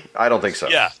 Really? I don't think so.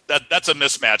 Yeah, that's a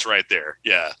mismatch right there.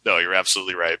 Yeah. No, you're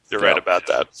absolutely right. You're right about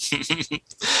that.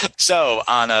 So,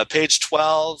 on page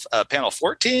 12, panel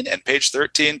 14, and page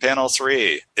 13, panel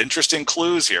 3. Interesting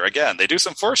clues here. Again, they do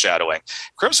some foreshadowing.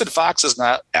 Crimson Fox is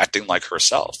not acting like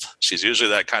herself. She's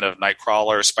usually that kind of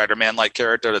Nightcrawler, Spider-Man-like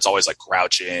character that's always like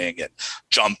crouching and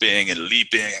jumping and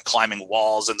leaping and climbing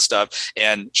walls and stuff.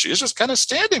 And she's just kind of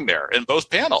standing there in both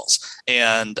panels.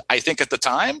 And I think at the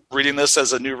time, reading this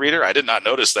as a new reader, I did not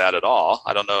notice that at all.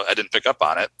 I don't know. I didn't pick up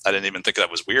on it. I didn't even think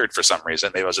that was weird for some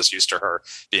reason. Maybe I was just used to her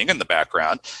being in the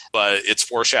background. But it's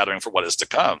foreshadowing for what is to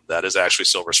come. That is actually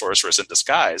Silver Sorceress in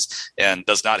disguise and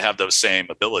does not have those same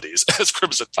abilities as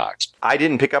Crimson Fox. I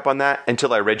didn't pick up on that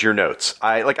until I read your notes.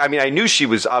 I knew she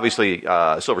was obviously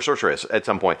Silver Sorceress at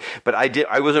some point, but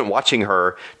I wasn't watching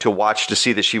her to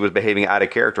see that she was behaving out of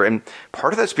character. And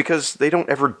part of that's because they don't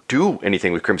ever do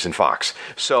anything with Crimson Fox.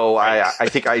 So right. I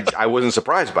think I wasn't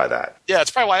surprised by that. Yeah,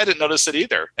 it's probably why I didn't notice it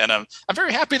either. And I'm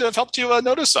very happy to have helped you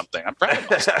notice something. I'm proud of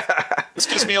myself. This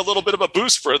gives me a little bit of a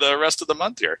boost for the rest of the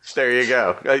month here. There you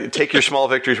go. Take your small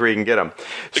victories where you can get them.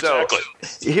 Exactly.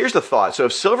 So here's the thought. So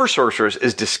if Silver Sorceress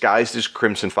is disguised as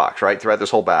Crimson Fox, right, throughout this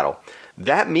whole battle,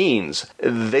 that means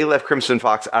they left Crimson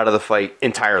Fox out of the fight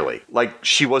entirely. Like,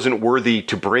 she wasn't worthy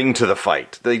to bring to the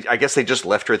fight. I guess they just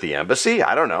left her at the embassy?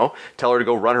 I don't know. Tell her to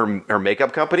go run her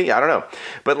makeup company? I don't know.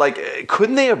 But, like,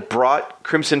 couldn't they have brought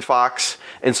Crimson Fox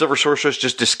and Silver Sorceress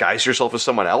just disguised herself as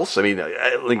someone else? I mean,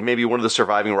 like maybe one of the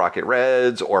surviving Rocket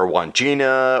Reds, or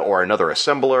Wandjina, or another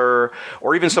assembler,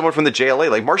 or even someone from the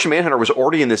JLA. Like, Martian Manhunter was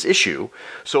already in this issue,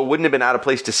 so it wouldn't have been out of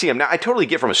place to see him. Now, I totally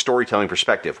get from a storytelling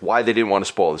perspective why they didn't want to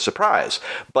spoil the surprise.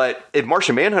 But if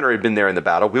Martian Manhunter had been there in the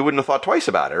battle, we wouldn't have thought twice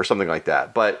about it or something like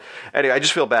that. But anyway, I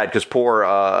just feel bad because poor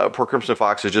Crimson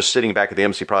Fox is just sitting back at the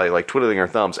embassy, probably like twiddling her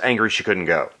thumbs, angry she couldn't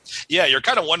go. Yeah, you're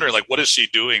kind of wondering, like, what is she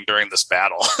doing during this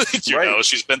battle? you right. know,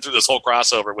 she's been through this whole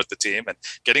crossover with the team and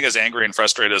getting as angry and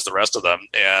frustrated as the rest of them.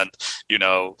 And, you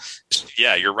know,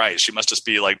 yeah, you're right. She must just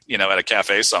be like, you know, at a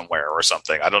cafe somewhere or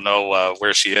something. I don't know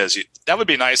where she is. That would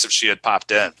be nice if she had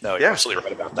popped in. No, you're absolutely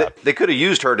right about that. They could have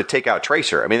used her to take out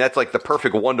Tracer. I mean, that's like the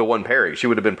perfect one-to-one parry. She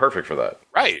would have been perfect for that.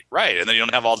 Right. And then you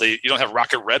don't have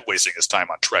Rocket Red wasting his time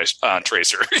on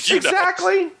Tracer.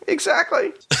 Exactly.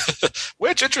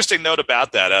 Which, interesting note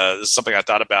about that. This is something I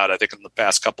thought about, I think, in the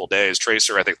past couple of days.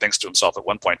 Tracer, I think, thinks to himself at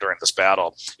one point during this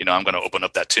battle, you know, I'm going to open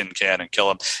up that tin can and kill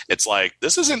him. It's like,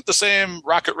 this isn't the same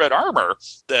Rocket Red armor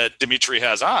that Dimitri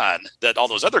has on, that all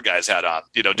those other guys had on.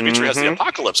 You know, Dimitri has the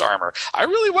Apocalypse armor. I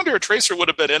really wonder if Tracer would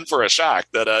have been in for a shock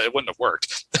that it wouldn't have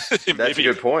worked. That's a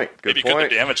good point. Maybe could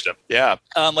have damaged him. Yeah.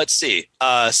 Let's see.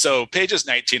 So pages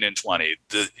 19 and 20.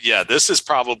 This is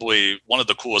probably one of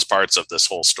the coolest parts of this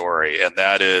whole story, and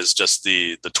that is just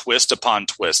the twist upon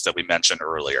twist that we mentioned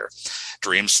earlier.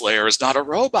 Dream Slayer is not a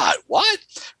robot. What?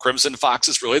 Crimson Fox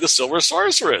is really the Silver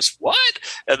Sorceress. What?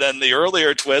 And then the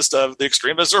earlier twist of the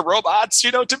extremists are robots, you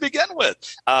know, to begin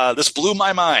with. This blew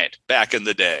my mind back in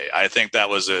the day. I think that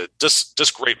was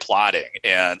just great plotting.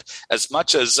 And as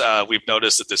much as we've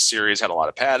noticed that this series had a lot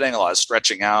of padding, a lot of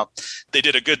stretching out. They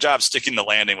did a good job sticking the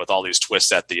landing with all these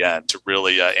twists at the end to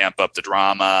really amp up the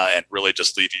drama and really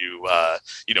just leave you,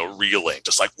 reeling,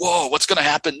 just like, whoa, what's going to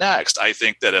happen next? I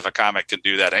think that if a comic can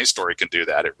do that, any story can do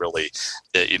that.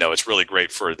 It's really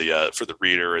great for the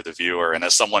reader or the viewer. And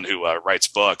as someone who writes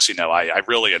books, I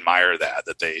really admire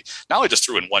that they not only just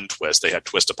threw in one twist, they had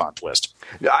twist upon twist.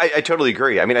 I totally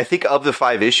agree. I mean, I think of the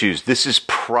 5 issues, this is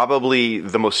probably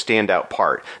the most standout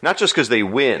part. Not just because they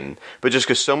win, but just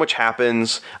because so much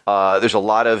happens. There's a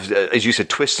lot of, as you said,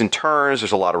 twists and turns.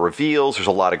 There's a lot of reveals. There's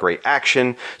a lot of great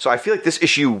action. So I feel like this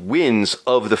issue wins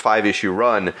of the 5-issue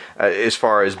run as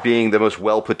far as being the most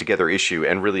well put together issue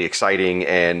and really exciting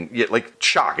and yet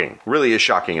shocking. Really is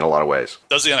shocking in a lot of ways.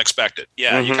 Does the unexpected.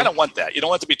 Yeah, You kind of want that. You don't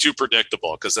want it to be too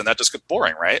predictable because then that just gets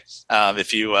boring, right?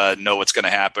 If you know what's going to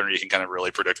happen or you can kind of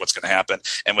really predict what's going to happen.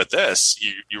 And with this,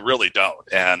 you really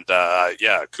don't. And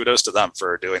kudos to them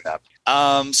for doing that.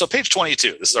 So page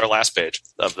 22, this is our last page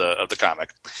of the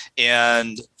comic.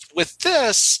 And with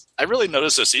this, I really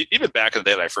noticed this even back in the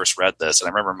day that I first read this, and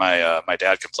I remember my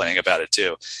dad complaining about it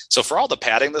too. So for all the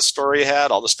padding this story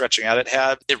had, all the stretching out it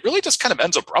had, it really just kind of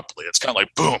ends abruptly. It's kind of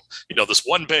like, boom, this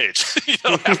one page,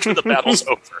 after the battle's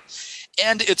over.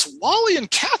 And it's Wally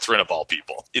and Catherine, of all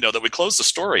people, that we close the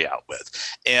story out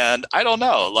with. And I don't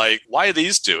know, why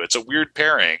these two? It's a weird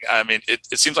pairing. I mean, it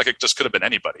seems like it just could have been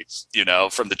anybody,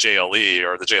 from the JLE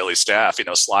or the JLE staff,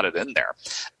 slotted in there.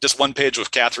 Just one page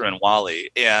with Catherine and Wally.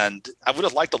 And I would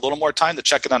have liked a little more time to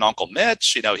check in on Uncle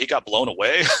Mitch. He got blown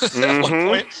away at one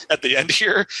point at the end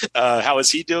here. How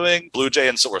is he doing? Blue Jay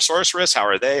and Silver Sorceress, how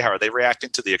are they? How are they reacting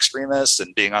to the extremists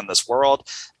and being on this world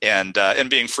and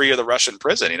being free of the Russian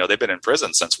prison? They've been in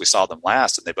prison since we saw them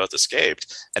last and they both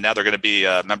escaped, and now they're going to be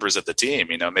members of the team.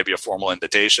 Maybe a formal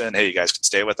invitation, hey, you guys can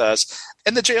stay with us.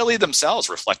 And the JLE themselves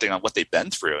reflecting on what they've been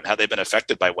through and how they've been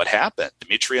affected by what happened.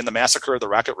 Dimitri and the massacre of the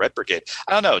Rocket Red Brigade.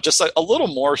 I don't know, just a little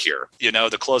more here,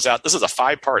 to close out. This is a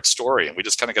 5-part story and we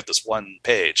just kind of get this one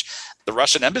page. The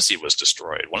Russian embassy was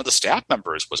destroyed. One of the staff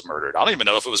members was murdered. I don't even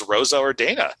know if it was Rosa or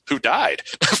Dana who died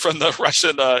from the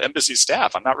Russian embassy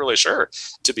staff. I'm not really sure,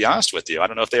 to be honest with you. I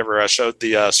don't know if they ever showed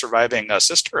the surviving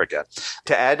sister again.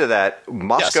 To add to that,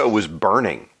 Moscow was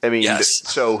burning. I mean,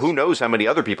 so who knows how many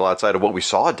other people outside of what we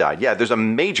saw died. Yeah, there's a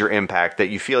major impact that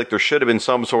you feel like there should have been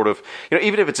some sort of,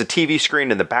 even if it's a TV screen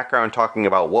in the background talking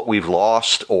about what we've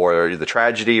lost or the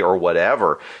tragedy or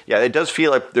whatever. Yeah, it does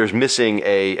feel like there's missing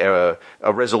a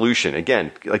resolution.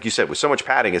 Again, like you said, with so much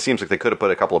padding, it seems like they could have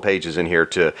put a couple of pages in here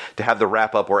to have the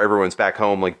wrap up where everyone's back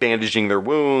home, bandaging their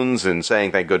wounds and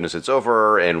saying, thank goodness it's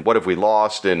over, and what have we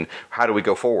lost, and how do we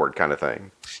go forward kind of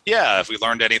thing. Yeah, if we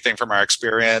learned anything from our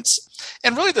experience.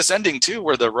 And really this ending too,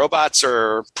 where the robots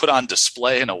are put on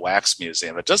display in a wax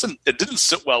museum. It didn't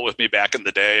sit well with me back in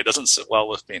the day. It doesn't sit well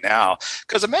with me now.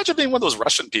 Because imagine being one of those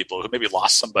Russian people who maybe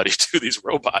lost somebody to these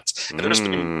robots. And they're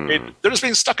just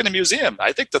being stuck in a museum.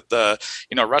 I think that the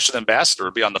Russian ambassador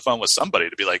would be on the phone with somebody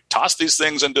to be like, toss these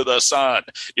things into the sun,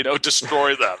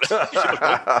 destroy them.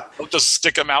 Don't just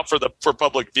stick them out for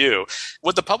public view.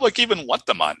 Would the public even want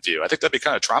them on view? I think that'd be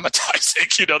kind of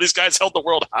traumatizing. These guys held the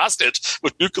world hostage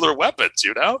with nuclear weapons,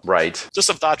 Right. Just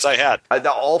some thoughts I had.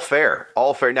 All fair.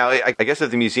 Now, I guess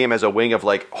if the museum has a wing of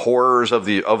horrors of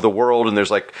the world, and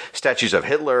there's statues of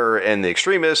Hitler and the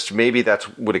extremists, maybe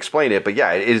that would explain it. But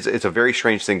yeah, it's a very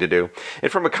strange thing to do.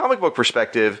 And from a comic book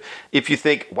perspective, if you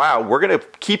think, wow, we're going to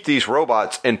keep these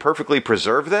robots and perfectly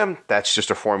preserve them, that's just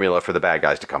a formula for the bad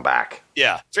guys to come back.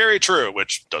 Yeah, very true.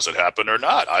 Which, does it happen or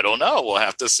not? I don't know. We'll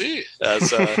have to see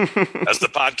as the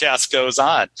podcast goes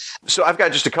on. So I've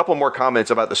got just a couple more comments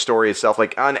about the story itself.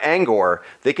 On Angor,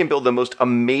 they can build the most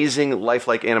amazing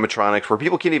lifelike animatronics where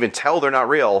people can't even tell they're not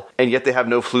real, and yet they have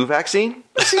no flu vaccine.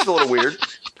 That seems a little weird.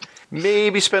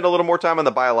 Maybe spend a little more time on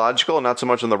the biological and not so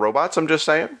much on the robots, I'm just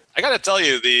saying. I got to tell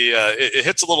you, it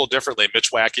hits a little differently.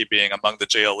 Mitch Wacky being among the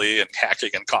JLE and hacking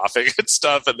and coughing and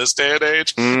stuff in this day and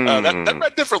age. That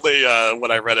read differently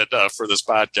when I read it for this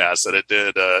podcast than it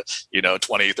did,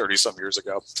 20, 30 some years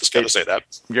ago. Just got to say that.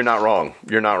 You're not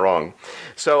wrong.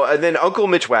 So and then Uncle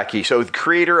Mitch Wacky, so the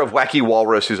creator of Wacky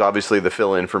Walrus, who's obviously the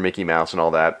fill-in for Mickey Mouse and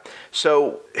all that.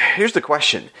 So here's the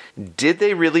question. Did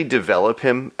they really develop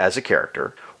him as a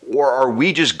character? Or are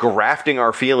we just grafting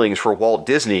our feelings for Walt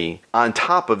Disney on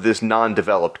top of this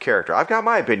non-developed character? I've got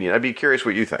my opinion. I'd be curious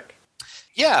what you think.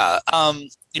 Yeah.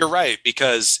 You're right,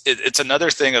 because it's another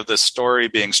thing of the story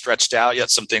being stretched out, yet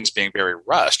some things being very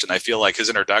rushed. And I feel like his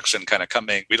introduction kind of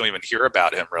coming, we don't even hear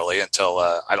about him really until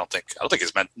I don't think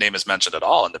his name is mentioned at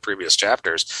all in the previous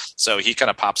chapters. So he kind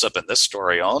of pops up in this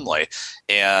story only.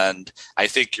 And I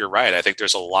think you're right. I think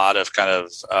there's a lot of kind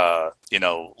of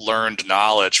learned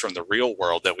knowledge from the real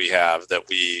world that we have that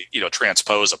we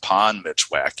transpose upon Mitch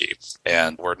Wacky,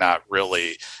 and we're not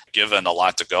really given a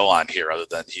lot to go on here other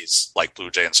than he's like Blue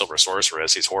Jay and Silver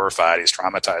Sorceress. He's horrified. He's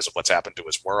traumatized of what's happened to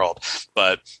his world.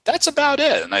 But that's about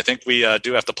it. And I think we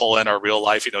do have to pull in our real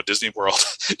life, Disney World,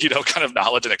 kind of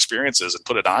knowledge and experiences and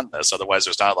put it on this. Otherwise,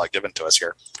 there's not a lot given to us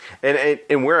here.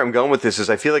 And where I'm going with this is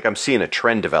I feel like I'm seeing a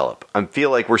trend develop. I feel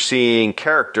like we're seeing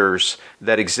characters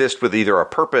that exist with either a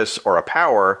purpose or a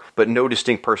power, but no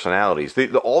distinct personalities.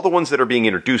 All the ones that are being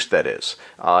introduced, that is,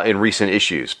 in recent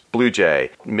issues. Blue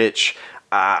Jay, Mitch.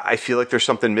 I feel like there's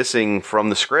something missing from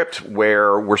the script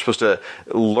where we're supposed to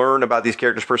learn about these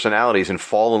characters' personalities and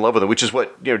fall in love with them, which is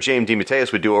what James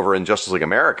DeMatteis would do over in Justice League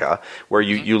America, where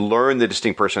you learn the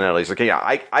distinct personalities. Like,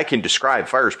 yeah, I can describe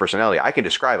Fire's personality, I can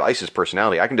describe Ice's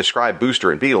personality, I can describe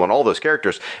Booster and Beetle and all those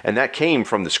characters, and that came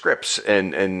from the scripts.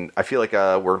 And I feel like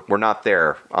we're not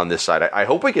there on this side. I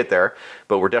hope we get there,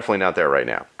 but we're definitely not there right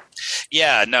now.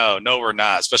 Yeah, no, we're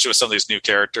not, especially with some of these new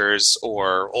characters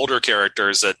or older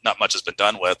characters that not much has been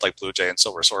done with, like Blue Jay and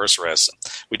Silver Sorceress.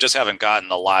 We just haven't gotten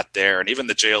a lot there. And even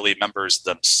the JLE members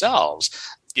themselves,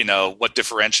 what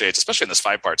differentiates, especially in this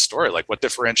 5-part story, like what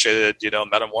differentiated,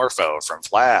 Metamorpho from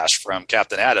Flash, from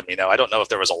Captain Atom. I don't know if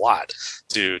there was a lot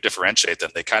to differentiate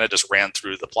them. They kind of just ran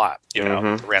through the plot,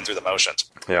 ran through the motions.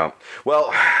 Yeah.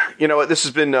 Well, this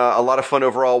has been a lot of fun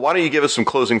overall. Why don't you give us some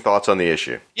closing thoughts on the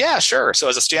issue? Yeah, sure. So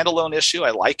as a standalone issue,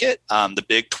 I like it. The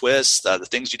big twists, the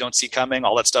things you don't see coming,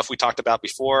 all that stuff we talked about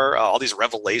before, all these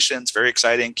revelations, very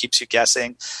exciting, keeps you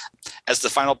guessing. As the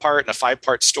final part in a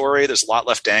 5-part story, there's a lot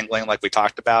left dangling, like we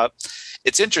talked about.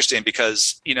 It's interesting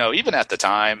because, even at the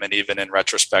time and even in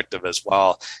retrospective as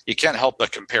well, you can't help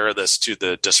but compare this to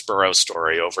the Despero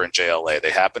story over in JLA. They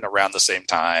happened around the same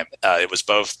time. It was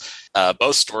both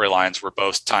storylines were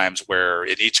both times where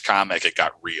in each comic it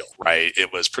got real, right?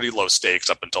 It was pretty low stakes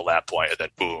up until that point, and then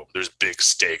boom, there's big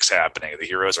stakes happening. The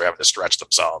heroes are having to stretch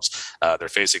themselves. They're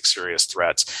facing serious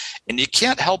threats. And you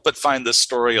can't help but find this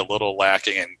story a little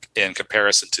lacking in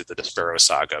comparison to the Despero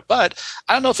saga. But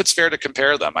I don't know if it's fair to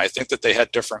compare them. I think that they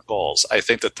had different goals. I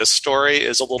think that this story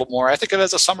is a little more, I think of it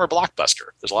as a summer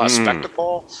blockbuster. There's a lot of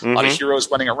spectacle, a lot of heroes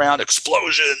running around,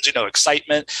 explosions,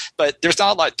 excitement, but there's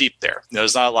not a lot deep there.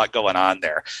 There's not a lot going on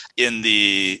there. In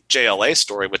the JLA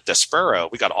story with Despero,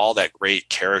 we got all that great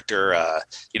character,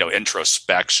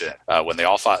 introspection when they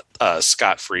all thought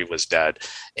Scott Free was dead.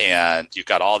 And you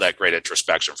got all that great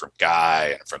introspection from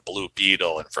Guy and from Blue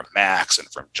Beetle and from Max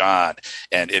and from John.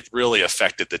 And it really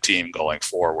affected the team going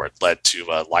forward, led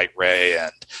to Light Ray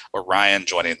and Orion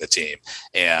joining the team,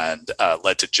 and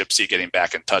led to Gypsy getting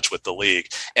back in touch with the League.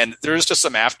 And there's just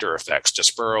some after effects.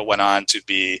 Despero went on to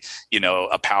be,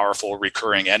 a powerful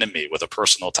recurring enemy with a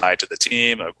personal tie to the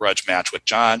team, a grudge match with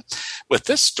John. With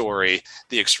this story,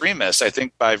 the Extremists, I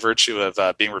think by virtue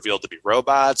of being revealed to be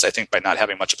robots, I think by not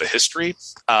having much of a history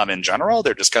in general,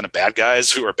 they're just kind of bad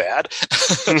guys who are bad.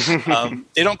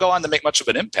 They don't go on to make much of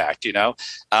an impact, in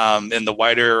the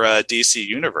wider DC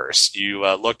universe. You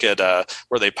look at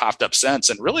where they popped up since,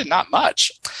 and really not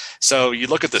much. So you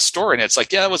look at the story and it's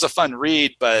like, yeah, it was a fun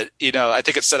read, but I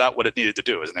think it set out what it needed to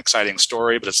do. It was an exciting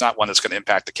story, but it's not one that's going to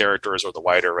impact the characters or the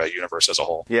wider universe as a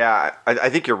whole. Yeah, I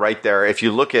think you're right there. If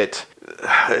you look at,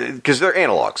 because they're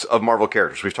analogs of Marvel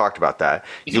characters, we've talked about that.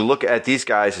 You look at these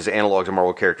guys as analogs of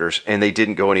Marvel characters, and they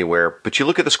didn't go anywhere. But you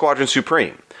look at the Squadron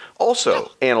Supreme,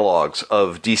 also analogs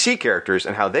of DC characters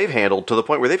and how they've handled to the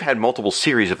point where they've had multiple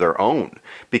series of their own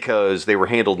because they were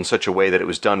handled in such a way that it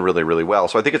was done really, really well.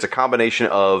 So I think it's a combination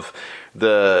of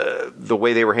the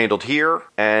way they were handled here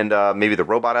and maybe the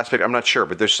robot aspect. I'm not sure,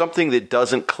 but there's something that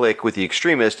doesn't click with the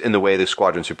Extremist in the way the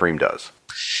Squadron Supreme does.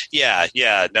 Yeah,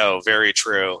 no, very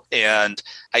true. And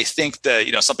I think that,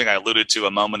 something I alluded to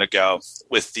a moment ago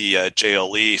with the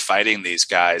JLE fighting these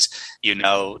guys,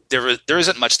 there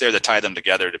isn't much there to tie them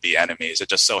together to be enemies. It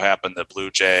just so happened that Blue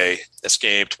Jay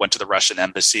escaped, went to the Russian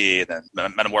embassy, and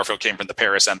then Metamorpho came from the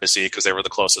Paris embassy because they were the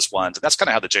closest ones. And that's kind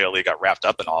of how the JLE got wrapped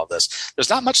up in all of this. There's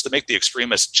not much to make the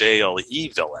Extremist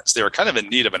JLE villains. They were kind of in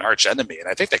need of an arch enemy, and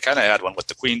I think they kind of had one with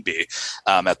the Queen Bee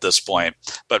at this point,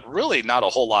 but really not a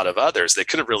whole lot of others. They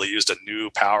could have really used a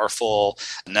new, powerful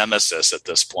nemesis at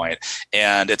this point.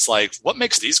 And it's like, what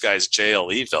makes these guys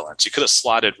JLE villains? You could have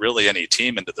slotted really any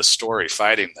team into the story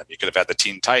fighting them. You could have had the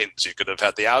Teen Titans. You could have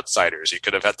had the Outsiders. You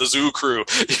could have had the Zoo Crew,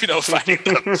 fighting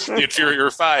them, the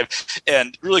Inferior Five,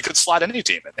 and really could slot any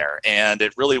team in there. And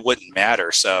it really wouldn't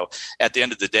matter. So at the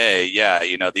end of the day,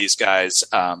 these guys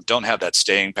don't have that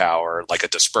staying power like a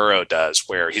Despero does,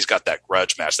 where he's got that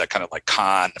grudge match, that kind of like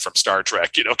Khan from Star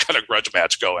Trek, kind of grudge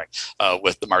match going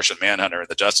with the Martian Manhunter and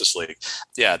the Justice League.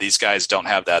 Yeah, these guys don't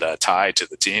have that tie to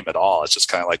the team at all. It's just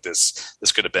kind of like this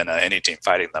could have been any team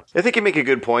fighting them. I think you make a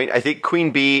good point. I think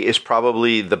Queen Bee is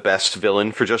probably the best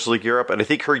villain for Justice League Europe, and I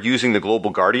think her using the Global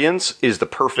Guardians is the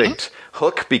perfect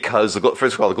hook, because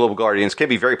first of all, the Global Guardians can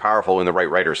be very powerful in the right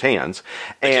writer's hands,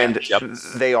 and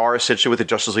they are essentially what the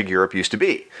Justice League Europe used to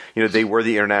be. They were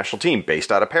the international team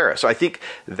based out of Paris. So I think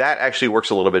that actually works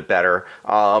a little bit better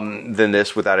than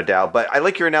this, without a doubt. But I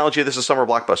like your analogy of this is summer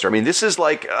blockbuster. I mean, this is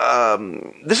like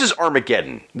this is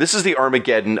Armageddon. This is the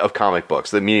Armageddon of comic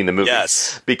books, meaning the movie.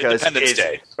 Yes, because Independence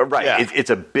Day. Right. Yeah. It's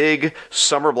a big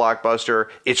summer blockbuster.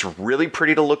 It's really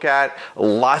pretty to look at.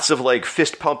 Lots of like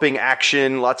fist pumping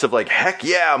action. Lots of like heck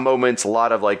yeah moments. A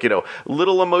lot of like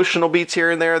little emotional beats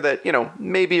here and there that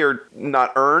maybe are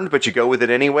not earned, but you go with it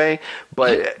anyway.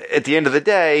 But at the end of the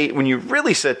day, when you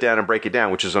really sit down and break it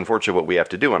down, which is unfortunately what we have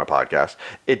to do on a podcast,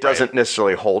 it doesn't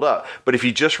necessarily hold up. But if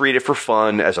you just read it for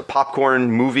fun as a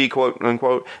popcorn movie, quote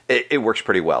unquote, it works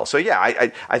pretty well. So yeah,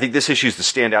 I think this issue is the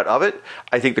standout of it.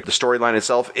 I think that the storyline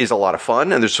itself is a lot of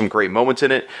fun, and there's some great moments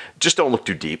in it. Just don't look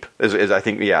too deep. I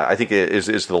think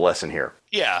is the lesson here.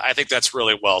 Yeah, I think that's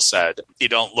really well said. You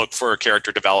don't look for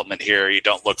character development here. You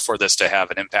don't look for this to have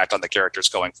an impact on the characters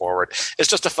going forward. It's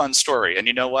just a fun story. And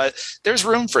you know what? There's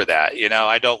room for that.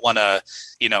 I don't want to,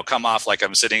 come off like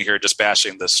I'm sitting here just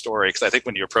bashing this story, because I think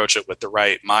when you approach it with the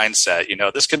right mindset,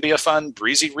 this can be a fun,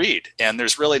 breezy read. And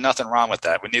there's really nothing wrong with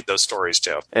that. We need those stories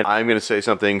too. And I'm going to say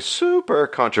something super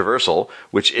controversial,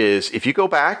 which is if you go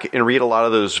back and read a lot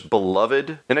of those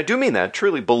beloved, and I do mean that,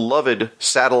 truly beloved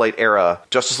satellite era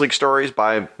Justice League stories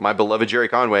by my beloved Jerry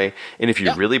Conway, and if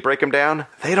you really break them down,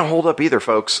 they don't hold up either,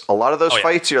 folks. A lot of those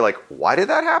fights, you're like, why did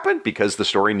that happen? Because the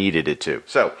story needed it to.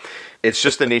 So it's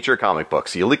just the nature of comic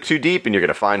books. You look too deep and you're going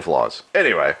to find flaws.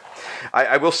 Anyway,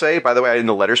 I will say, by the way, in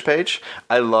the letters page,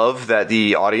 I love that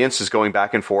the audience is going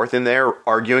back and forth in there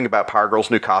arguing about Power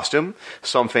Girl's new costume.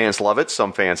 Some fans love it,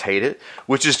 some fans hate it,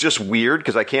 which is just weird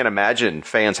because I can't imagine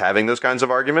fans having those kinds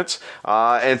of arguments.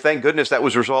 And thank goodness that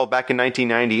was resolved back in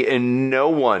 1990, and no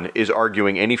one is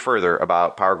arguing any further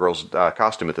about Power Girl's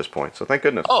costume at this point. So thank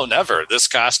goodness. Oh, never. This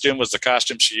costume was the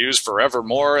costume she used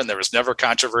forevermore, and there was never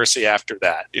controversy after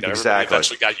that. Exactly. Everybody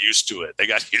eventually got used to it. They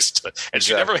got used to it. And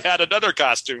she never had another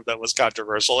costume that was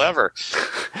controversial ever.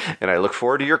 And I look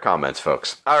forward to your comments,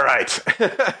 folks. All right.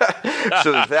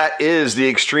 So that is the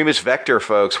Extremist Vector,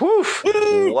 folks. Woof.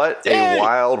 What a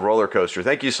wild roller coaster.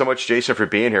 Thank you so much, Jason, for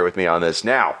being here with me on this.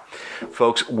 Now,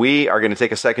 folks, we are going to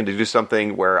take a second to do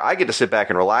something where I get to sit back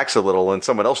and relax a little and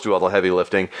someone else do all the heavy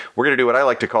lifting. We're going to do what I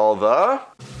like to call the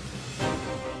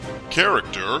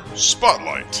Character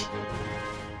Spotlight.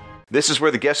 This is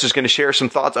where the guest is going to share some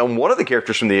thoughts on one of the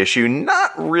characters from the issue,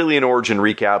 not really an origin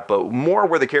recap, but more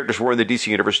where the characters were in the DC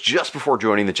Universe just before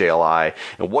joining the JLI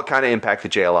and what kind of impact the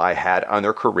JLI had on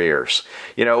their careers.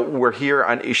 We're here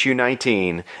on issue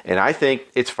 19, and I think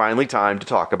it's finally time to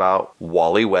talk about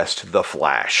Wally West the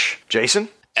Flash. Jason?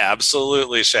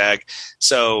 Absolutely, Shag.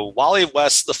 So Wally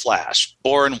West the Flash,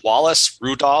 born Wallace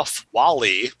Rudolph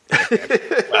Wally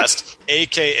West,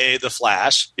 a.k.a. the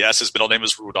Flash. Yes, his middle name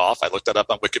is Rudolph. I looked that up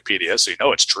on Wikipedia, so you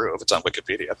know it's true if it's on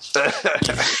Wikipedia.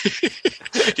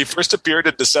 He first appeared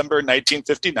in December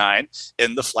 1959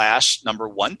 in The Flash number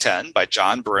 110 by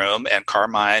John Broome and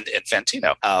Carmine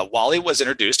Infantino. Wally was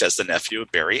introduced as the nephew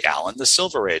of Barry Allen, the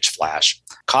Silver Age Flash.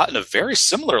 Caught in a very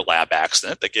similar lab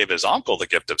accident that gave his uncle the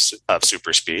gift of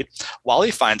super speed,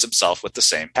 Wally finds himself with the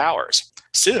same powers.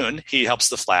 Soon, he helps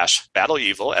the Flash battle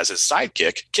evil as his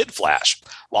sidekick, Kid Flash.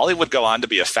 Wally would go on to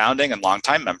be a founding and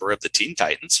longtime member of the Teen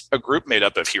Titans, a group made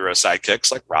up of hero sidekicks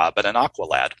like Robin and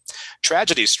Aqualad.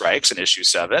 Tragedy strikes in issue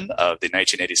 7 of the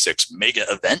 1986 mega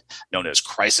event known as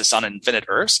Crisis on Infinite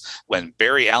Earths, when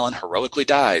Barry Allen heroically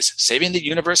dies, saving the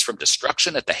universe from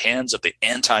destruction at the hands of the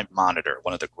Anti-Monitor,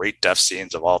 one of the great death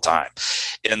scenes of all time.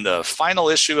 In the final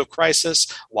issue of Crisis,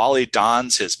 Wally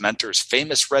dons his mentor's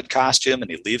famous red costume and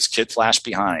he leaves Kid Flash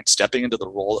behind, stepping into the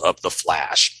role of the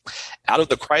Flash. Out of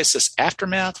the Crisis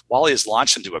aftermath, Wally is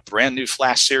launched into a brand new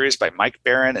Flash series by Mike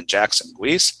Baron and Jackson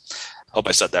Guise. Hope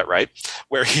I said that right,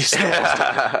 where he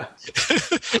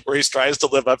tries to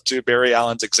live up to Barry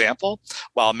Allen's example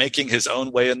while making his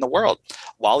own way in the world.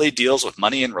 Wally deals with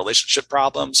money and relationship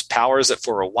problems, powers that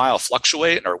for a while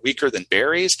fluctuate and are weaker than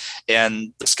Barry's,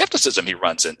 and the skepticism he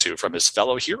runs into from his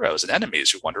fellow heroes and enemies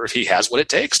who wonder if he has what it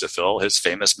takes to fill his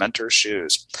famous mentor's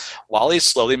shoes. Wally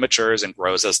slowly matures and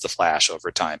grows as the Flash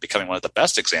over time, becoming one of the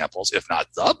best examples, if not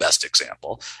the best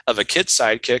example, of a kid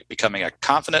sidekick becoming a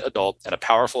confident adult and a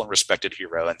powerful and respected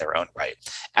hero in their own right.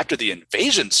 After the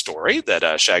invasion story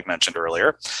that Shag mentioned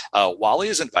earlier, Wally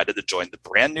is invited to join the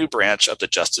brand new branch of the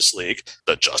Justice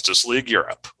League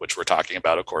Europe, which we're talking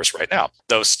about, of course, right now.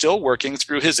 Though still working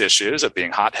through his issues of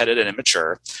being hot-headed and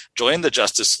immature, joining the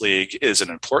Justice League is an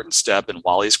important step in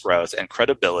Wally's growth and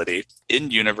credibility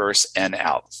in universe and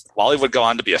out. Wally would go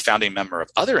on to be a founding member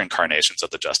of other incarnations of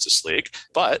the Justice League,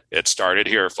 but it started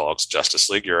here, folks. Justice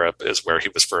League Europe is where he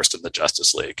was first in the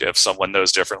Justice League. If someone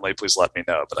knows differently, please let me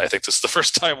know. But I think this is the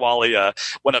first time Wally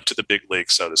went up to the big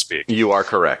league, so to speak. You are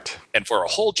correct. And for a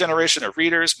whole generation of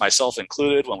readers, myself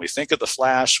included, when we think of the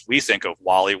Flash, we think of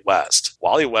Wally West.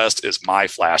 Wally West is my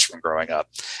Flash from growing up.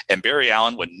 And Barry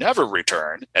Allen would never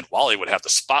return, and Wally would have the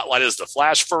spotlight as the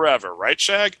Flash forever, right,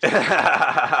 Shag?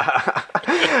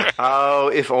 Oh,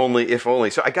 if only.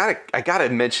 So I gotta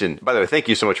mention, by the way, thank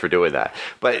you so much for doing that.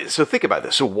 But so think about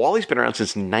this. So Wally's been around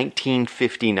since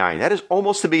 1959. That is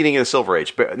almost the beginning of the Silver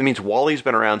Age. But that means Wally's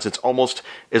been around since almost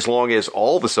as long as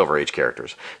all the Silver Age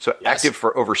characters. So yes. Active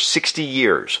for over 60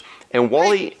 years. And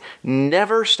Wally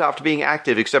never stopped being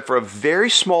active except for a very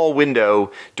small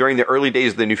window during the early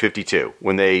days of the New 52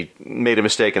 when they made a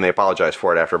mistake and they apologized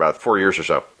for it after about 4 years or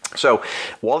so. So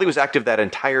Wally was active that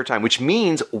entire time, which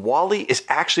means Wally has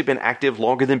actually been active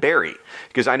longer than Barry.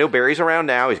 Because I know Barry's around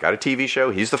now. He's got a TV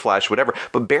show. He's the Flash, whatever.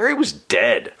 But Barry was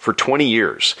dead for 20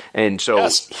 years. And so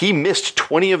he missed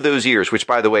 20 of those years, which,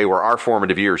 by the way, were our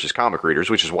formative years as comic readers,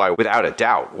 which is why, without a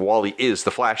doubt, Wally is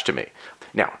the Flash to me.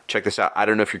 Now, check this out. I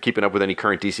don't know if you're keeping up with any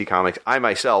current DC comics. I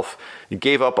myself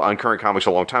gave up on current comics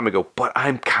a long time ago, but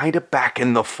I'm kind of back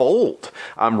in the fold.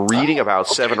 I'm reading about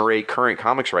 7 or 8 current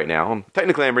comics right now.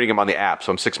 Technically, I'm reading them on the app,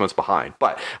 so I'm 6 months behind,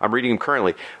 but I'm reading them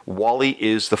currently. Wally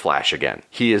is the Flash again.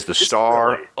 He is the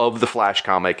star of the Flash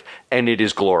comic, and it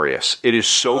is glorious. It is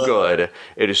so good.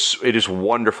 It is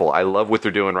wonderful. I love what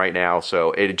they're doing right now,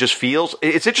 so it just feels,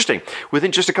 it's interesting.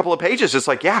 Within just a couple of pages, it's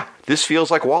like, yeah, this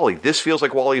feels like Wally. This feels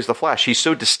like Wally is the Flash. He's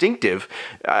so distinctive.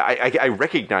 I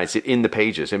recognize it in the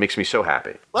pages. It makes me so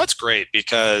happy. Well, that's great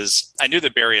because I knew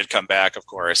that Barry had come back, of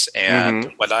course.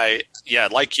 And when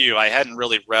like you, I hadn't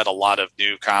really read a lot of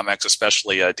new comics,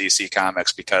 especially DC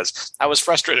comics, because I was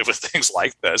frustrated with things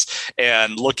like this.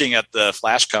 And looking at the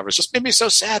Flash covers just made me so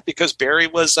sad because Barry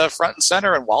was front and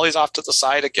center and Wally's off to the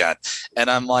side again. And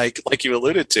I'm like you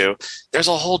alluded to, there's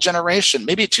a whole generation,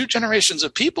 maybe 2 generations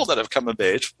of people that have come of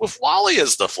age with Wally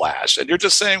as the Flash. And you're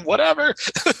just saying, whatever.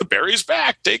 Barry's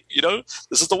back. This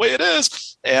is the way it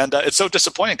is. And it's so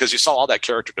disappointing because you saw all that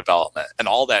character development and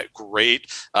all that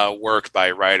great work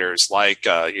by writers like,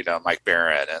 Mike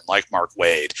Barron and like Mark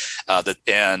Waid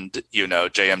and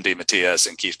JMD Matias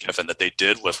and Keith Giffen that they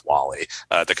did with Wally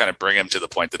to kind of bring him to the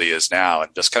point that he is now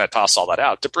and just kind of toss all that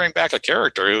out to bring back a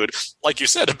character who would, like you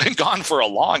said, have been gone for a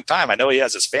long time. I know he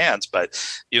has his fans, but,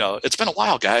 it's been a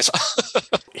while, guys.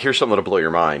 Here's something to blow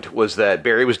your mind was that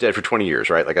Barry was dead for 20 years,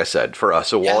 right? Like I said, for us.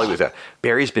 So Wally was dead.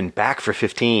 Barry's been back for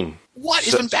 15. What?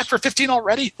 He's been back for 15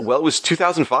 already? Well, it was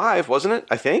 2005, wasn't it?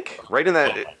 I think. Right in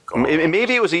that.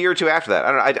 Maybe it was a year or 2 after that.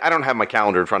 I don't have my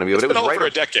calendar in front of me. But it was over a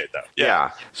decade, though.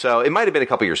 Yeah. So it might have been a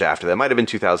couple years after that. It might have been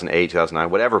 2008,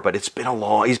 2009, whatever. But it's been a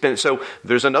long. So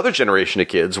there's another generation of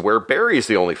kids where Barry is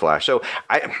the only Flash. So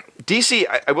DC,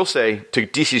 I will say, to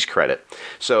DC's credit,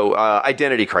 so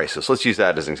Identity Crisis, let's use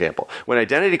that as an example. When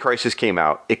Identity Crisis came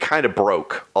out, it kind of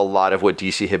broke a lot of what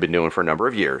DC had been doing for a number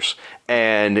of years.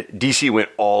 And DC went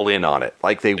all in on it.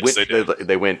 Like they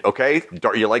went, okay,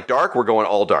 you like dark? We're going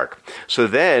all dark. So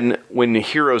then when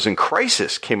Heroes in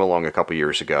Crisis came along a couple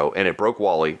years ago and it broke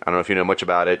Wally, I don't know if you know much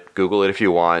about it. Google it if you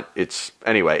want.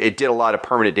 Anyway, it did a lot of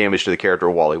permanent damage to the character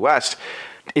of Wally West.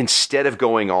 Instead of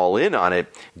going all in on it,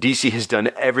 DC has done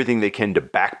everything they can to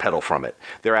backpedal from it.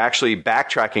 They're actually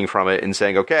backtracking from it and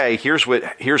saying, okay, here's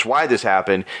why this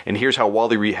happened, and here's how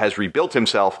Wally has rebuilt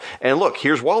himself. And look,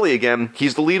 here's Wally again.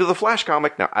 He's the lead of the Flash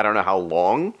comic. Now, I don't know how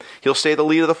long he'll stay the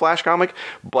lead of the Flash comic,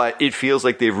 but it feels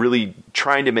like they've really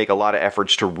trying to make a lot of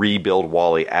efforts to rebuild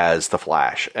Wally as the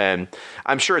Flash. And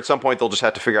I'm sure at some point they'll just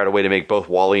have to figure out a way to make both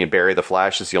Wally and Barry the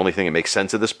Flash. It's the only thing that makes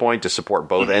sense at this point to support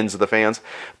both ends of the fans.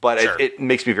 But it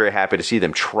makes makes me very happy to see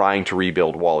them trying to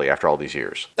rebuild Wally after all these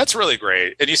years. That's really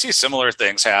great. And you see similar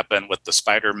things happen with the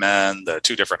Spider-Men, the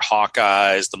 2 different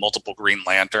Hawkeyes, the multiple Green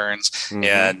Lanterns. Mm-hmm.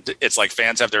 And it's like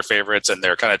fans have their favorites and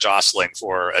they're kind of jostling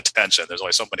for attention. There's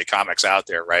only so many comics out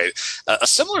there, right? A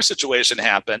similar situation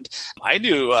happened. I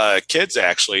knew kids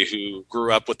actually who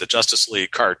grew up with the Justice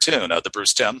League cartoon, the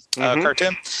Bruce Timm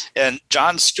cartoon. And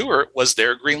John Stewart was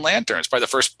their Green Lantern. It's probably the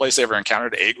first place they ever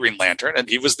encountered a Green Lantern, and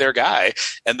he was their guy.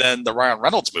 And then the Ryan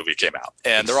Reynolds movie came out,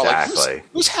 and they're all like,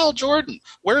 who's Hal Jordan?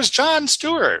 Where's John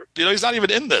Stewart? He's not even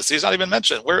in this. He's not even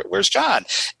mentioned. Where's John?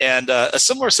 And a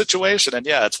similar situation. And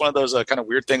yeah, it's one of those kind of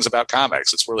weird things about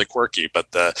comics. It's really quirky,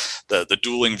 but the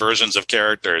dueling versions of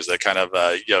characters that kind of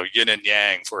yin and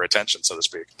yang for attention, so to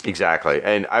speak. Exactly.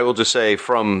 And I will just say,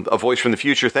 from a voice from the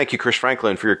future, thank you, Chris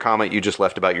Franklin, for your comment you just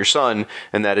left about your son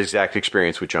and that exact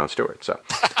experience with John Stewart. So,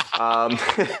 all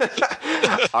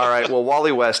right. Well,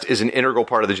 Wally West is an integral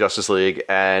part of the Justice League,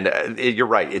 and you're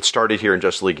right. It started here in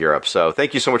Justice League Europe. So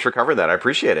thank you so much for covering that. I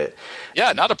appreciate it.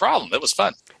 Yeah, not a problem. It was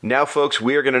fun. Now, folks,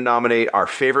 we are going to nominate our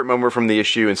favorite moment from the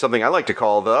issue and something I like to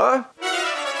call the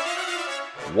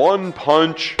One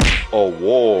Punch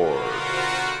Award.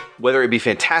 Whether it be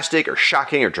fantastic or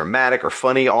shocking or dramatic or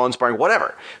funny, awe-inspiring,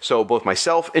 whatever. So both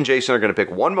myself and Jason are going to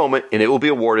pick one moment, and it will be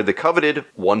awarded the coveted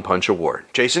One Punch Award.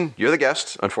 Jason, you're the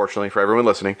guest, unfortunately, for everyone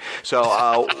listening. So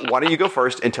why don't you go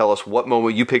first and tell us what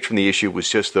moment you picked from the issue was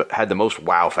just had the most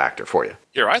wow factor for you?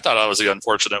 Here, I thought I was the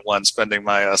unfortunate one spending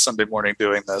my Sunday morning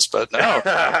doing this, but no,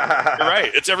 you're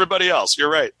right. It's everybody else. You're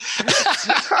right.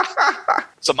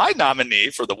 So my nominee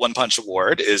for the One Punch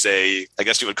Award is I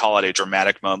guess you would call it a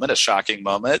dramatic moment, a shocking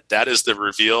moment. That is the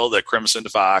reveal that Crimson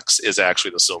Fox is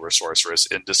actually the Silver Sorceress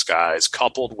in disguise,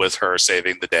 coupled with her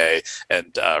saving the day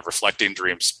and reflecting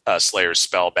Dream Slayer's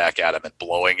spell back at him and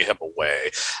blowing him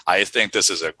away. I think this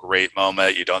is a great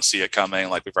moment. You don't see it coming,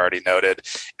 like we've already noted.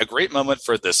 A great moment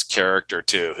for this character,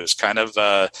 too, who's kind of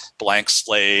a blank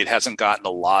slate, hasn't gotten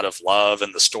a lot of love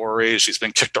in the story. She's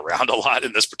been kicked around a lot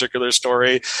in this particular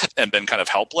story and been kind of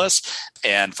helpless.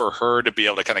 And for her to be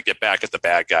able to kind of get back at the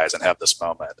bad guys and have this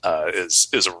moment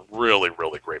is a really,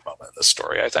 really great moment in this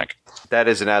story, I think. That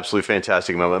is an absolute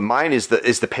fantastic moment. Mine is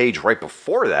the page right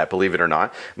before that, believe it or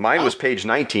not. Mine was page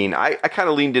 19. I kind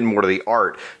of leaned in more to the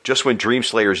art, just when Dream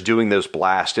Slayer is doing those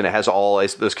blasts, and it has all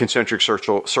those concentric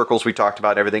circles we talked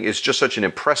about, everything. It's just such an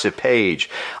impressive page.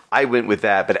 I went with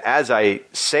that. But as I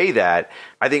say that,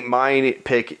 I think my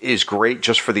pick is great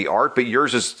just for the art, but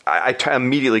yours is, I'm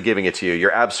immediately giving it to you.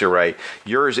 You're absolutely right.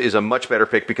 Yours is a much better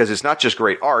pick because it's not just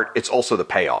great art, it's also the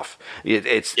payoff.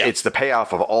 It's the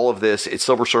payoff of all of this. It's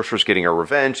Silver Sorceress getting her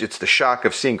revenge. It's the shock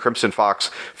of seeing Crimson Fox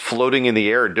floating in the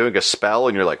air and doing a spell,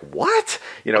 and you're like, what?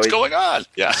 What's going on?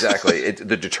 Yeah, exactly.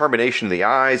 The determination in the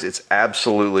eyes, it's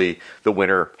absolutely the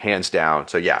winner, hands down.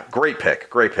 So yeah, great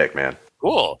pick, man.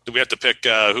 Cool. Do we have to pick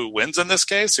who wins in this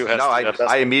case? Who has? No,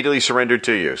 I immediately surrendered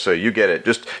to you, so you get it.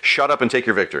 Just shut up and take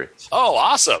your victory. Oh,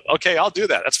 awesome. Okay, I'll do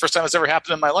that. That's the first time it's ever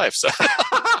happened in my life, so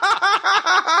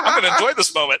I'm going to enjoy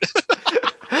this moment.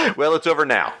 Well, it's over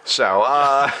now.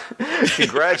 So,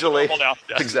 congratulations. Now.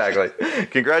 Yeah. Exactly.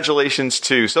 Congratulations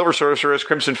to Silver Sorceress,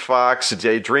 Crimson Fox,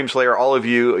 Dream Slayer, all of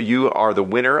you. You are the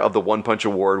winner of the One Punch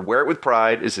Award. Wear it with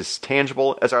pride is as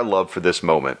tangible as our love for this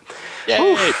moment. Yay.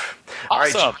 Oof.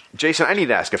 Awesome. All right, Jason, I need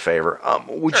to ask a favor.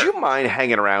 Would you mind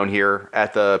hanging around here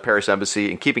at the Paris Embassy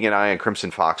and keeping an eye on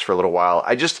Crimson Fox for a little while?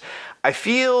 I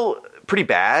feel pretty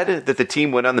bad that the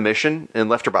team went on the mission and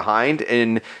left her behind,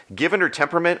 and given her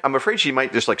temperament, I'm afraid she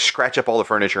might just scratch up all the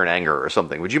furniture in anger or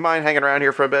something. Would you mind hanging around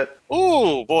here for a bit?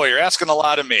 Ooh, boy, you're asking a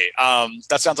lot of me.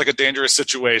 That sounds like a dangerous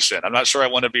situation. I'm not sure I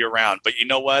want to be around, but you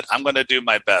know what? I'm going to do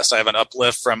my best. I have an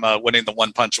uplift from winning the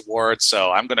One Punch Award,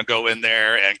 so I'm going to go in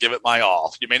there and give it my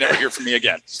all. You may never hear from me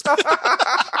again.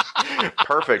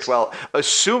 Perfect. Well,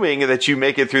 assuming that you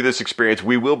make it through this experience,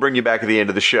 we will bring you back at the end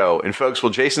of the show. And folks,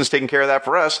 while Jason's taking care of that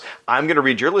for us, I'm going to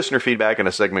read your listener feedback in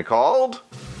a segment called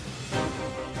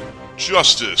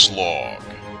Justice Log.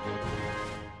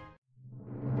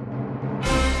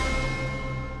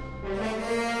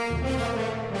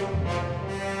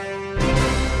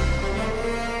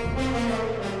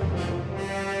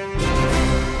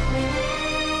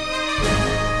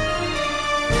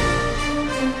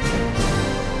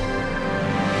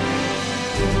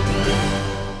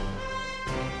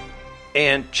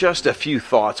 And just a few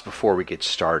thoughts before we get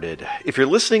started. If you're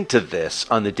listening to this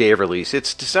on the day of release,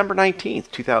 it's December 19th,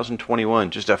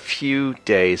 2021, just a few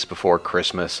days before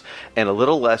Christmas and a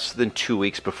little less than 2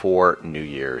 weeks before New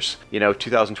Year's. You know,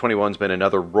 2021's been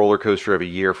another roller coaster of a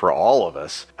year for all of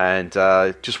us. And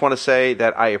just want to say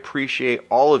that I appreciate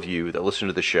all of you that listen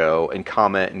to the show and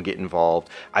comment and get involved.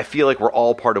 I feel like we're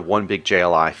all part of one big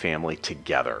JLI family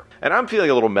together. And I'm feeling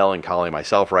a little melancholy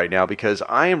myself right now because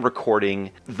I am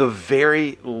recording the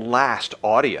very last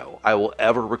audio I will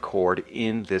ever record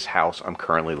in this house I'm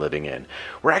currently living in.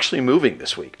 We're actually moving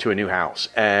this week to a new house,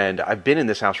 and I've been in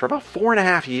this house for about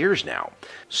 4.5 years now.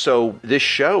 So this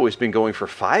show has been going for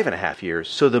 5.5 years,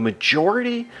 so the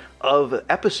majority of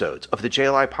episodes of the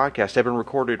JLI podcast have been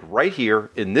recorded right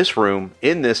here in this room,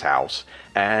 in this house.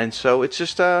 And so it's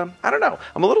just, I don't know.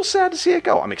 I'm a little sad to see it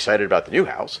go. I'm excited about the new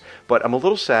house, but I'm a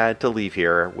little sad to leave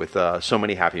here with so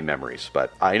many happy memories.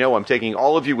 But I know I'm taking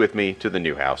all of you with me to the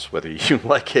new house, whether you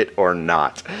like it or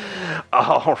not.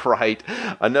 All right,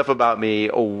 enough about me.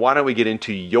 Why don't we get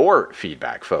into your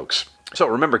feedback, folks? So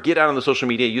remember, get out on the social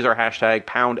media, use our hashtag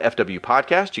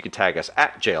 #FWPodcast. You can tag us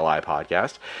at JLI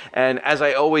Podcast. And as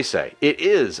I always say, it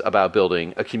is about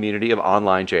building a community of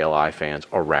online JLI fans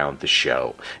around the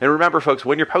show. And remember, folks,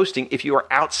 when you're posting, if you are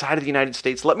outside of the United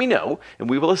States, let me know, and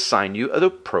we will assign you an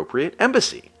appropriate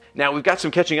embassy. Now, we've got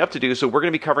some catching up to do, so we're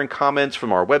going to be covering comments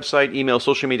from our website, email,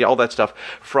 social media, all that stuff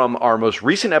from our most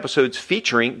recent episodes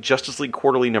featuring Justice League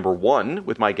Quarterly #1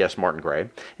 with my guest Martin Gray,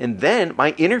 and then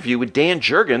my interview with Dan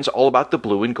Jurgens all about the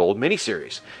Blue and Gold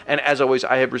miniseries. And as always,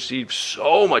 I have received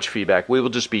so much feedback, we will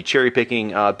just be cherry-picking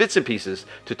bits and pieces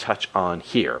to touch on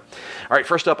here. All right,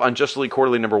 first up on Justice League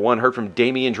Quarterly #1, heard from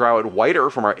Damian Drowett-Whiter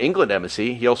from our England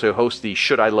embassy. He also hosts the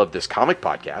Should I Love This Comic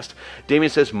podcast. Damian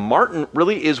says, Martin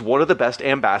really is one of the best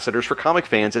ambassadors for comic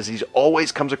fans, as he's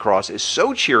always comes across as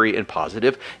so cheery and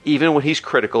positive. Even when he's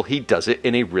critical, he does it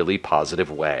in a really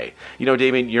positive way. You know,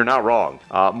 Damien, you're not wrong.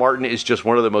 Martin is just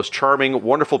one of the most charming,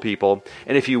 wonderful people,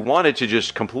 and if he wanted to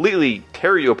just completely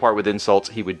tear you apart with insults,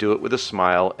 he would do it with a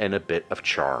smile and a bit of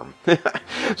charm.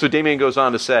 So Damien goes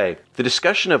on to say, the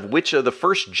discussion of which of the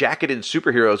first jacketed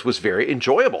superheroes was very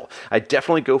enjoyable. I'd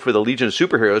definitely go for the Legion of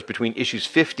Superheroes between issues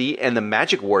 50 and the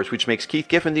Magic Wars, which makes Keith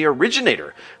Giffen the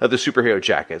originator of the superhero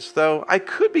jackets, though I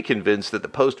could be convinced that the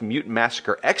post-Mutant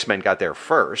Massacre X-Men got there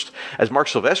first, as Mark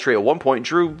Silvestri at one point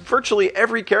drew virtually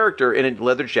every character in a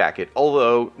leather jacket,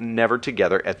 although never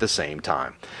together at the same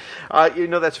time. You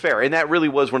know, that's fair, and that really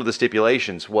was one of the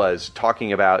stipulations, was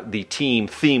talking about the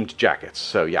team-themed jackets.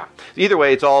 So yeah, either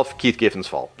way, it's all Keith Giffen's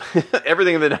fault.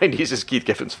 Everything in the 90s is Keith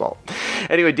Giffen's fault.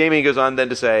 Anyway, Damien goes on then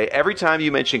to say, every time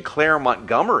you mention Claire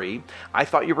Montgomery, I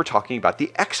thought you were talking about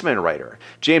the X-Men writer.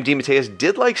 J.M. DeMatteis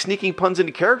did like sneaking puns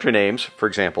into character names, for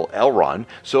example, Elron,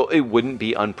 so it wouldn't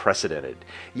be unprecedented.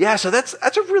 Yeah, so that's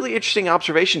a really interesting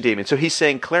observation, Damien. So he's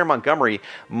saying Claire Montgomery,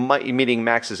 meaning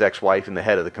Max's ex-wife and the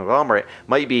head of the conglomerate,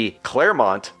 might be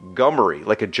Claremont Gomery,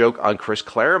 like a joke on Chris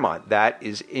Claremont. That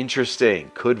is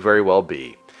interesting. Could very well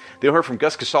be. They heard from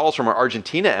Gus Casals from our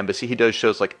Argentina embassy. He does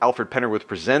shows like Alfred Pennyworth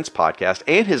Presents podcast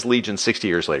and his Legion 60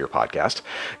 Years Later podcast.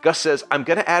 Gus says, I'm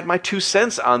going to add my 2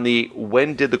 cents on the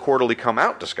when did the quarterly come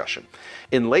out discussion.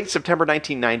 In late September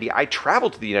 1990, I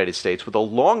traveled to the United States with a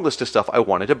long list of stuff I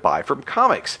wanted to buy from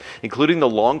comics, including the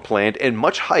long-planned and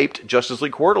much-hyped Justice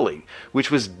League Quarterly, which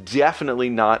was definitely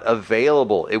not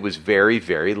available. It was very,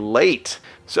 very late.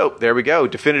 So there we go.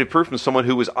 Definitive proof from someone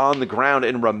who was on the ground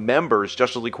and remembers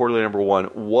Justice League Quarterly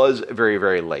 #1 was very,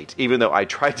 very late, even though I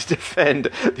tried to defend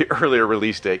the earlier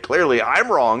release date. Clearly, I'm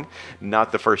wrong.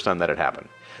 Not the first time that it happened.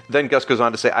 Then Gus goes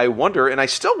on to say, I wonder, and I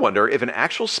still wonder, if an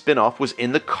actual spin-off was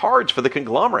in the cards for the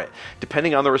conglomerate,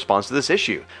 depending on the response to this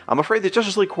issue. I'm afraid that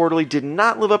Justice League Quarterly did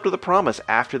not live up to the promise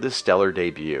after this stellar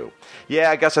debut.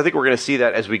 Yeah, Gus, I think we're going to see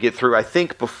that as we get through. I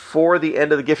think before the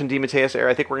end of the Giffen DeMatteis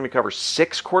era, I think we're going to cover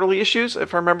 6 quarterly issues,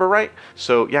 if I remember right.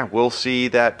 So yeah, we'll see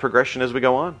that progression as we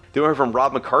go on. Then we heard from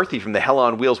Rob McCarthy from the Hell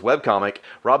on Wheels webcomic.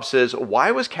 Rob says,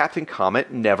 why was Captain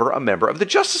Comet never a member of the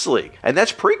Justice League? And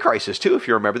that's pre-Crisis, too, if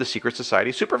you remember the Secret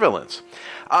Society supervillains.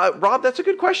 Rob, that's a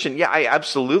good question. Yeah, I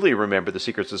absolutely remember the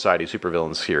Secret Society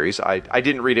supervillains series. I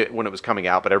didn't read it when it was coming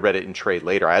out, but I read it in trade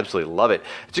later. I absolutely love it.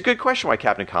 It's a good question why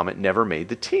Captain Comet never made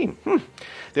the team.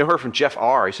 Then heard from Jeff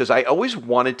R. He says, I always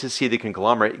wanted to see the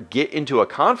conglomerate get into a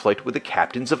conflict with the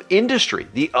Captains of Industry,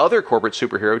 the other corporate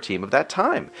superhero team of that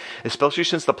time, especially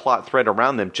since the plot thread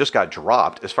around them just got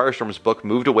dropped as Firestorm's book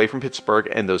moved away from Pittsburgh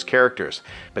and those characters.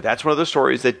 But that's one of those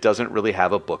stories that doesn't really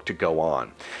have a book to go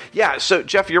on. Yeah, so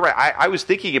Jeff, you're right. I was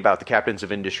thinking about the Captains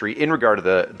of Industry in regard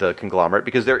to the conglomerate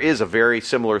because there is a very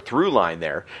similar through line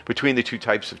there between the two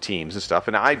types of teams and stuff.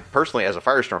 And I personally, as a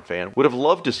Firestorm fan, would have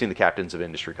loved to have seen the Captains of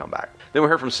Industry come back. Then we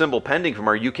heard from Symbol Pending from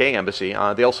our UK embassy.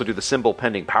 They also do the Symbol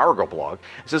Pending Power Girl blog.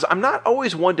 It says, I'm not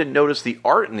always one to notice the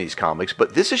art in these comics,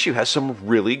 but this issue has some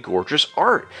really gorgeous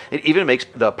art. It even makes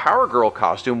the Power Girl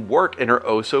costume work in her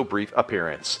oh-so-brief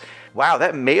appearance. Wow,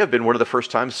 that may have been one of the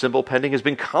first times Symbol Pending has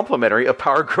been complimentary of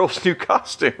Power Girl's new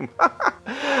costume.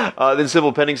 Then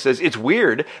Symbol Pending says, it's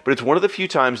weird, but it's one of the few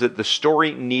times that the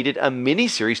story needed a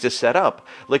miniseries to set up.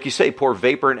 Like you say, poor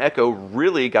Vapor and Echo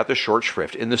really got the short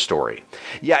shrift in the story.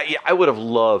 Yeah, I would have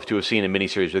loved to have seen a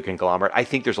miniseries with Conglomerate. I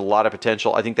think there's a lot of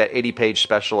potential. I think that 80-page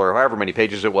special, or however many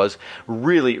pages it was,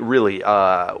 really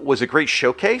was a great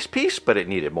showcase piece, but it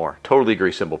needed more. Totally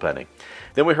agree, Symbol Pending.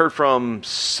 Then we heard from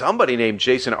somebody named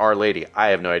Jason R. Lady.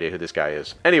 I have no idea who this guy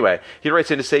is. Anyway, he writes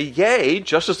in to say, yay,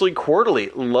 Justice League Quarterly.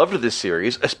 Loved this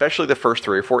series, especially the first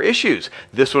 3 or 4 issues.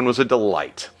 This one was a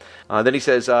delight. Then he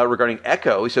says, regarding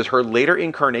Echo, he says, her later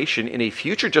incarnation in a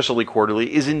future Justice League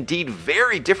Quarterly is indeed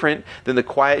very different than the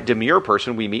quiet, demure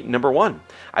person we meet in number 1.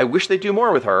 I wish they'd do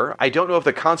more with her. I don't know if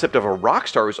the concept of a rock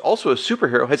star who's also a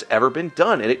superhero has ever been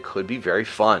done, and it could be very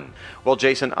fun. Well,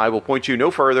 Jason, I will point you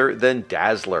no further than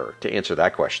Dazzler to answer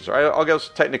that question. So I'll guess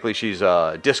technically she's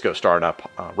a disco star, not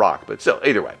rock, but still,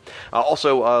 either way.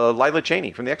 Also, Lila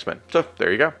Cheney from the X-Men. So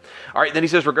there you go. All right, then he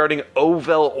says, regarding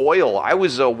Ovel Oil, I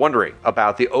was wondering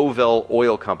about the Ovel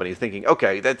Oil Company, thinking,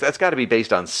 okay, that's got to be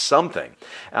based on something.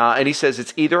 And he says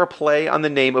it's either a play on the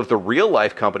name of the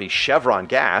real-life company Chevron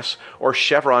Gas, or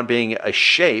Chevron being a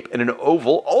shape and an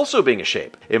oval also being a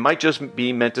shape. It might just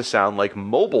be meant to sound like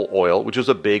Mobil Oil, which was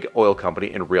a big oil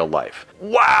company in real life.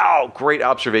 Wow! Great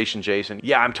observation, Jason.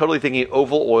 Yeah, I'm totally thinking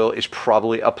Oval Oil is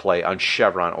probably a play on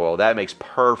Chevron Oil. That makes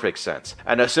perfect sense.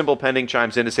 And a Symbol Pending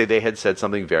chimes in to say they had said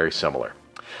something very similar.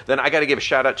 Then I got to give a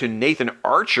shout out to Nathan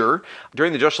Archer.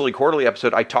 During the Justice League Quarterly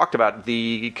episode, I talked about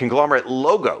the conglomerate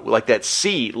logo, like that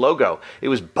C logo. It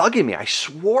was bugging me. I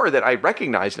swore that I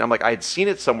recognized it. I'm like, I had seen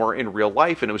it somewhere in real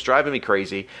life, and it was driving me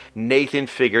crazy. Nathan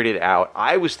figured it out.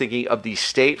 I was thinking of the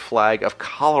state flag of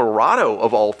Colorado,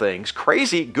 of all things.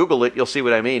 Crazy. Google it. You'll see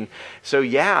what I mean. So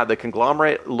yeah, the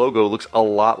conglomerate logo looks a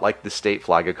lot like the state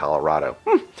flag of Colorado.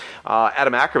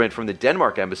 Adam Ackerman from the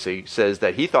Denmark Embassy says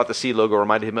that he thought the C logo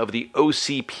reminded him of the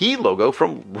OCP logo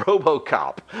from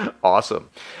RoboCop. Awesome.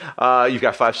 You've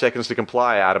got 5 seconds to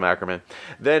comply, Adam Ackerman.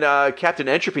 Then Captain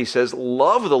Entropy says,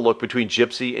 love the look between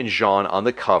Gypsy and Jean on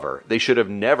the cover. They should have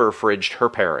never fridged her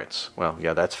parents. Well,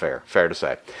 yeah, that's fair. Fair to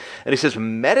say. And he says,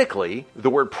 medically, the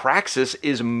word praxis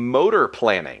is motor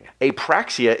planning.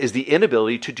 Apraxia is the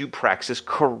inability to do praxis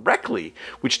correctly,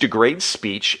 which degrades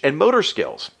speech and motor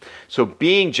skills. So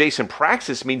being Jason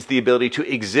Praxis means the ability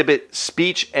to exhibit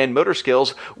speech and motor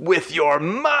skills with your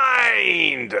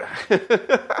mind.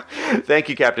 Thank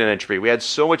you, Captain Entropy. We had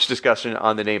so much discussion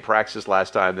on the name Praxis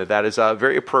last time that is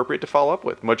very appropriate to follow up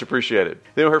with. Much appreciated.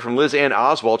 Then we heard from Liz Ann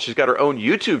Oswald. She's got her own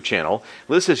YouTube channel.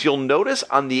 Liz says, you'll notice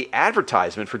on the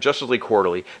advertisement for Justice League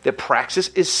Quarterly that Praxis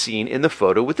is seen in the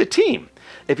photo with the team.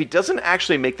 If he doesn't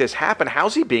actually make this happen,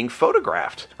 how's he being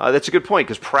photographed? That's a good point,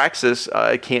 because Praxis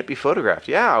can't be photographed.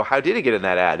 Yeah, how did he get in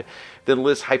that ad? Then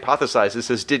Liz hypothesizes,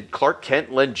 says, did Clark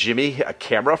Kent lend Jimmy a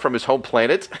camera from his home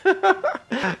planet?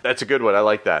 That's a good one. I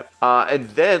like that. And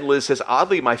then Liz says,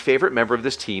 oddly, my favorite member of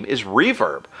this team is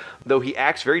Reverb, though he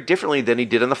acts very differently than he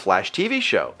did on the Flash TV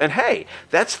show. And hey,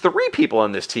 that's 3 people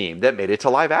on this team that made it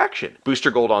to live action. Booster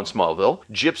Gold on Smallville,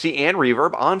 Gypsy and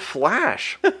Reverb on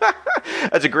Flash.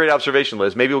 That's a great observation,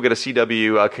 Liz. Maybe we'll get a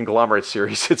CW conglomerate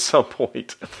series at some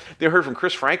point. They heard from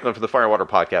Chris Franklin from the Fire and Water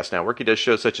Podcast Network. He does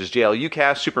shows such as JLU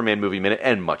Cast, Superman Movie Minute,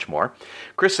 and much more.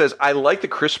 Chris says, I like the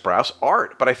Chris Sprouse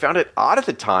art, but I found it odd at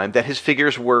the time that his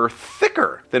figures were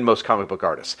thicker than most comic book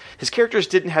artists. His characters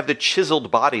didn't have the chiseled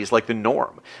bodies like the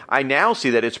norm. I now see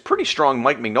that it's pretty strong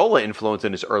Mike Mignola influence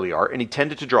in his early art, and he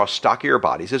tended to draw stockier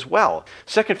bodies as well.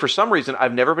 Second, for some reason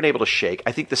I've never been able to shake,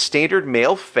 I think the standard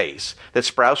male face that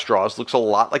Sprouse draws looks a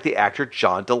lot like the actor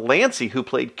John Delancey, who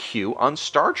played Q on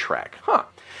Star Trek.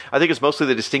 I think it's mostly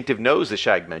the distinctive nose that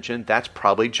Shag mentioned. That's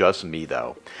probably just me,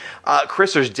 though.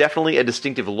 Chris, there's definitely a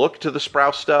distinctive look to the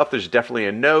Sprouse stuff. There's definitely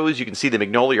a nose. You can see the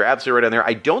Mignola. You're absolutely right on there.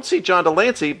 I don't see John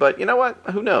Delancey, but you know what?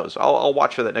 Who knows? I'll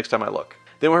watch for that next time I look.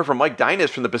 Then we heard from Mike Dynas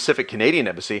from the Pacific Canadian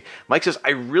Embassy. Mike says, I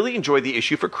really enjoyed the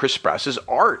issue for Chris Sprous's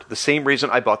art, the same reason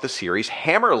I bought the series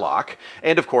Hammerlock,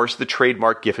 and of course the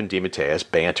trademark Giffen DeMatteis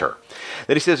banter.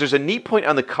 Then he says, there's a neat point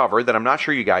on the cover that I'm not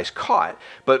sure you guys caught,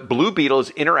 but Blue Beetle is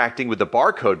interacting with the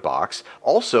barcode box.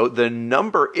 Also, the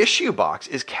number issue box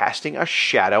is casting a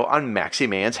shadow on Maxi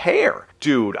Man's hair.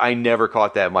 Dude, I never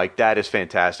caught that, Mike. That is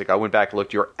fantastic. I went back and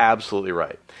looked. You're absolutely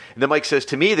right. And then Mike says,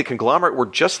 to me, the Conglomerate were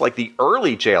just like the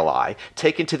early JLI,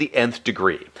 taken to the nth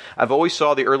degree. I've always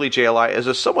saw the early JLI as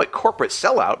a somewhat corporate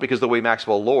sellout because the way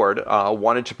Maxwell Lord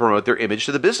wanted to promote their image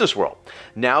to the business world.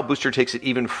 Now Booster takes it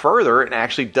even further and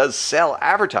actually does sell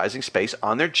advertising space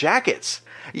on their jackets.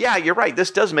 Yeah, you're right. This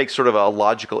does make sort of a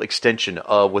logical extension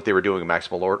of what they were doing with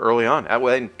Maxwell Lord early on.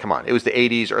 Come on, it was the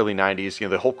 80s, early 90s.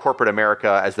 The whole corporate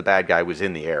America as the bad guy was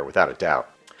in the air, without a doubt.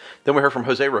 Then we heard from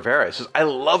Jose Rivera. He says, I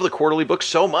love the quarterly book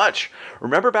so much.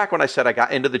 Remember back when I said I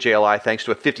got into the JLI thanks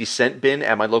to a 50-cent bin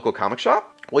at my local comic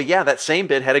shop? Well, yeah, that same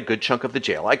bin had a good chunk of the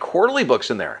JLI quarterly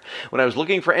books in there. When I was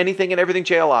looking for anything and everything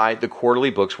JLI, the quarterly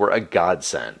books were a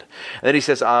godsend. And then he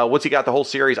says, once he got the whole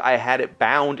series, I had it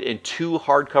bound in 2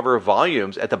 hardcover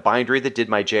volumes at the bindery that did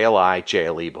my JLI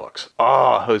JLE books.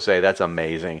 Oh, Jose, that's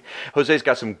amazing. Jose's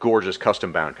got some gorgeous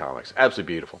custom-bound comics.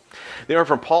 Absolutely beautiful. They are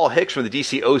from Paul Hicks from the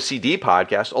DC OCD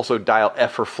podcast, also Dial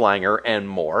F for Flanger and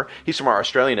more. He's from our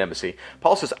Australian embassy.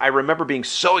 Paul says, I remember being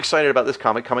so excited about this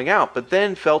comic coming out, but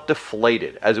then felt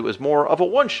deflated, as it was more of a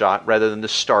one-shot rather than the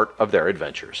start of their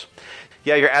adventures.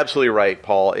 Yeah, you're absolutely right,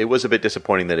 Paul. It was a bit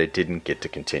disappointing that it didn't get to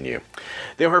continue.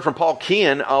 Then we heard from Paul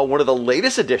Kean, one of the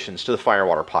latest additions to the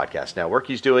Firewater Podcast Network.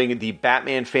 He's doing the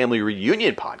Batman Family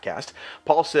Reunion podcast.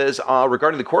 Paul says,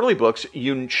 regarding the quarterly books,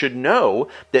 you should know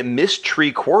that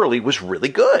Mystery Quarterly was really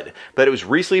good, but it was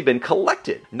recently been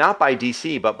collected, not by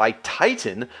DC, but by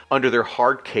Titan under their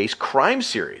Hard Case Crime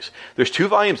series. There's 2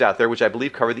 volumes out there, which I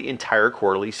believe cover the entire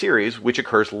quarterly series, which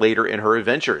occurs later in her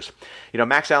adventures.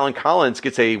 Max Allan Collins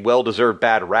gets a well-deserved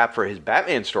bad rap for his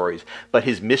Batman stories, but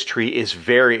his mystery is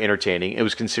very entertaining. It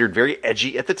was considered very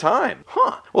edgy at the time.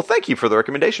 Well, thank you for the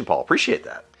recommendation, Paul. Appreciate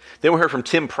that. Then we heard from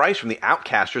Tim Price from the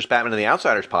Outcasters, Batman and the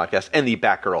Outsiders podcast, and the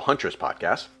Batgirl Huntress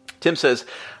podcast. Tim says,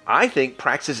 I think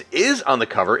Praxis is on the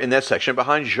cover in that section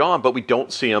behind Jean, but we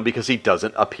don't see him because he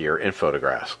doesn't appear in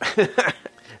photographs.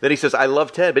 Then he says, I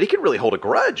love Ted, but he can really hold a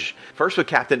grudge. First with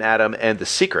Captain Atom and The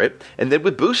Secret, and then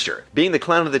with Booster. Being the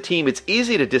clown of the team, it's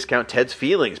easy to discount Ted's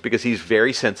feelings because he's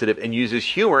very sensitive and uses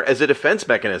humor as a defense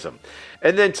mechanism.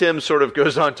 And then Tim sort of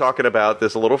goes on talking about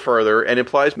this a little further and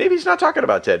implies maybe he's not talking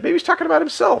about Ted. Maybe he's talking about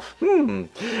himself.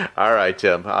 All right,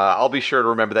 Tim. I'll be sure to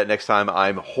remember that next time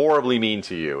I'm horribly mean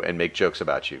to you and make jokes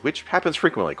about you, which happens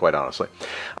frequently, quite honestly.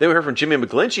 Then we heard from Jimmy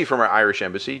McGlinchey from our Irish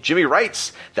embassy. Jimmy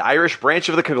writes, the Irish branch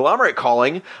of the Conglomerate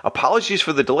calling. Apologies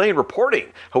for the delay in reporting.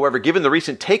 However, given the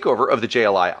recent takeover of the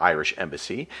JLI Irish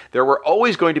embassy, there were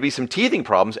always going to be some teething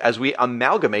problems as we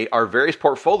amalgamate our various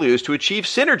portfolios to achieve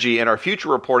synergy in our future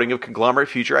reporting of Conglomerate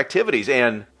future activities.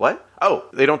 And what? Oh,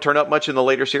 they don't turn up much in the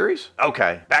later series?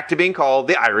 Okay, back to being called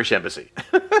the Irish Embassy.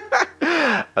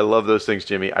 I love those things,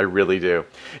 Jimmy. I really do.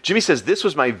 Jimmy says, this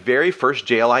was my very first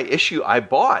JLI issue I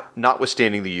bought,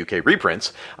 notwithstanding the UK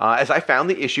reprints, as I found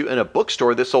the issue in a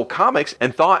bookstore that sold comics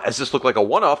and thought, as this looked like a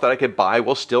one-off that I could buy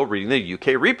while still reading the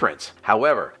UK reprints.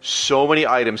 However, so many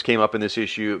items came up in this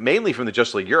issue, mainly from the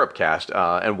Justice League Europe cast,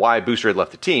 and why Booster had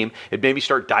left the team. It made me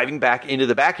start diving back into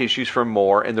the back issues for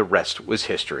more, and the rest was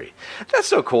history. That's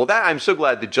so cool. I'm so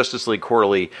glad that Justice League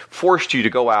Quarterly forced you to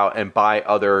go out and buy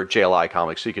other JLI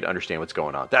comics so you could understand what's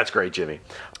going on. That's great, Jimmy.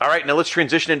 All right, now let's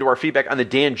transition into our feedback on the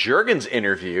Dan Jurgens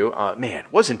interview. Man,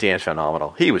 wasn't Dan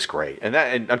phenomenal? He was great. And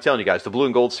I'm telling you guys, the Blue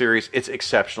and Gold series, it's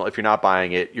exceptional. If you're not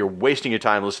buying it, you're wasting your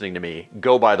time listening to me.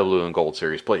 Go buy the Blue and Gold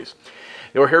series, please.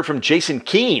 We heard from Jason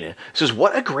Keene. He says,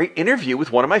 what a great interview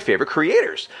with one of my favorite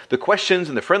creators. The questions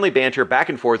and the friendly banter back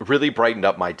and forth really brightened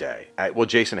up my day. Well,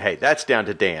 Jason, hey, that's down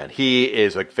to Dan. He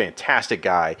is a fantastic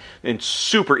guy and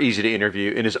super easy to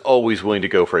interview and is always willing to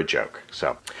go for a joke.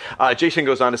 So, Jason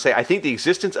goes on to say, I think the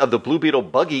existence of the Blue Beetle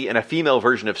buggy and a female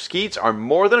version of Skeets are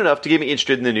more than enough to get me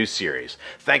interested in the new series.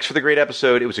 Thanks for the great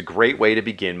episode. It was a great way to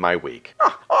begin my week.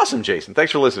 Awesome, Jason.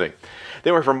 Thanks for listening.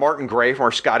 Then we're from Martin Gray from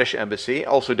our Scottish embassy.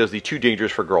 Also does the Too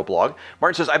Dangerous for Girl blog.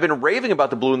 Martin says, I've been raving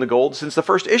about the Blue and the Gold since the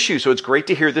first issue, so it's great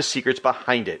to hear the secrets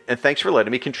behind it. And thanks for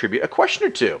letting me contribute a question or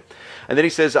two. And then he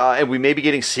says, and we may be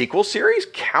getting sequel series?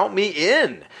 Count me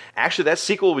in. Actually, that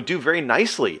sequel would do very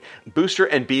nicely. Booster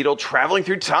and Beetle traveling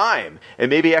through time. And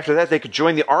maybe after that, they could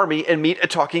join the army and meet a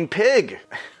talking pig.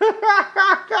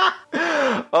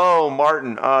 Oh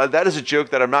Martin, that is a joke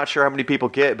that I'm not sure how many people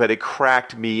get, but it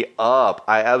cracked me up.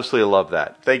 I absolutely love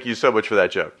that. Thank you so much for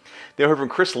that joke. Then we heard from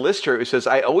Chris Lister, who says,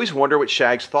 I always wonder what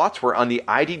Shag's thoughts were on the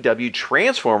IDW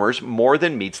Transformers More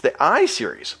Than Meets the Eye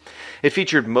series. It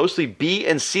featured mostly B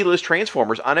and C-list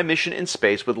Transformers on a mission in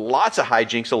space with lots of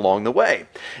hijinks along the way.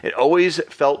 It always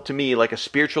felt to me like a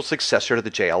spiritual successor to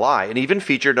the JLI, and even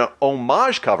featured an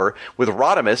homage cover with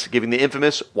Rodimus giving the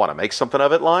infamous "wanna make something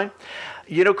of it" line.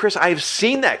 You know, Chris, I've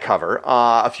seen that cover.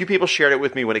 A few people shared it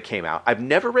with me when it came out. I've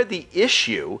never read the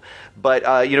issue, but,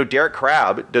 Derek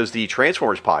Crabb does the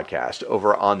Transformers podcast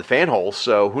over on the Fanhole,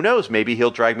 so who knows? Maybe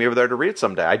he'll drag me over there to read it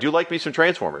someday. I do like me some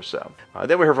Transformers, so.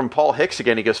 Then we heard from Paul Hicks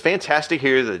again. He goes, fantastic to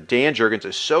hear that Dan Jurgens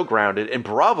is so grounded, and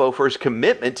bravo for his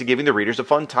commitment to giving the readers a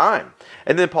fun time.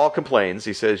 And then Paul complains.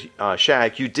 He says,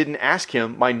 Shag, you didn't ask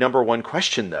him my number one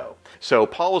question, though. So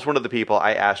Paul was one of the people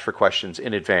I asked for questions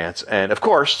in advance. And of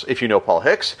course, if you know Paul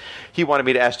Hicks, he wanted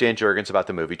me to ask Dan Jurgens about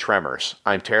the movie Tremors.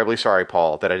 I'm terribly sorry,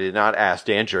 Paul, that I did not ask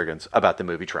Dan Jurgens about the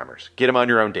movie Tremors. Get him on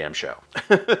your own damn show.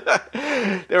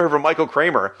 Then we heard from Michael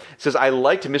Kramer. Says, I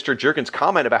liked Mr. Jurgens'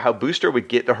 comment about how Booster would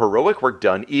get the heroic work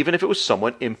done even if it was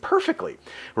somewhat imperfectly. It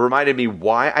reminded me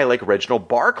why I like Reginald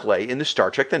Barclay in the Star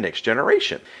Trek The Next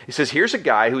Generation. He says, here's a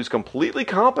guy who's completely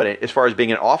competent as far as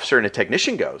being an officer and a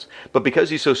technician goes, but because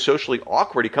he's so socially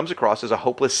awkward, he comes across as a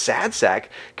hopeless sad sack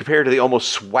compared to the almost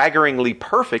swaggeringly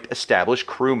perfect established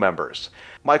crew members.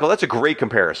 Michael, that's a great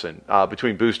comparison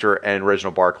between Booster and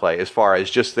Reginald Barclay as far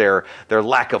as just their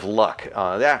lack of luck.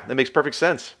 Yeah, that makes perfect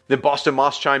sense. Then Boston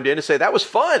Moss chimed in to say, that was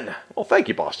fun. Well, thank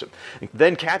you, Boston.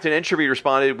 Then Captain Entropy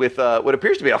responded with what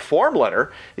appears to be a form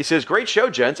letter. He says, great show,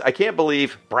 gents. I can't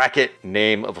believe, bracket,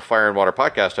 name of a Fire and Water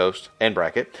podcast host, end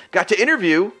bracket, got to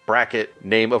interview, bracket,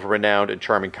 name of a renowned and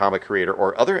charming comic creator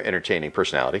or other entertaining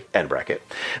personality, end bracket.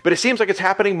 But it seems like it's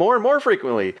happening more and more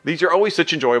frequently. These are always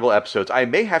such enjoyable episodes. I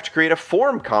may have to create a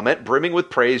forum comment brimming with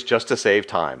praise just to save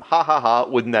time. Ha ha ha,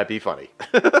 wouldn't that be funny?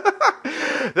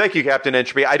 Thank you, Captain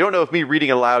Entropy. I don't know if me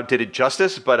reading aloud did it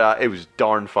justice, but it was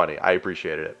darn funny. I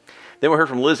appreciated it. Then we heard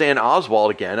from Liz Ann Oswald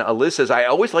again. Liz says, I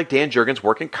always liked Dan Jurgens'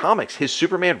 work in comics. His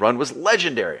Superman run was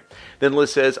legendary. Then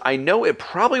Liz says, I know it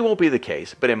probably won't be the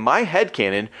case, but in my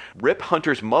headcanon, Rip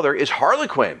Hunter's mother is Harley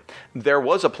Quinn. There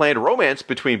was a planned romance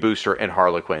between Booster and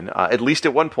Harley Quinn, at least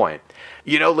at one point.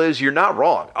 You know, Liz, you're not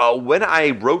wrong. When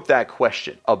I wrote that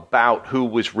question about who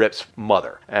was Rip's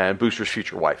mother and Booster's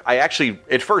future wife, I actually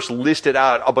at first listed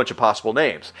out a bunch of possible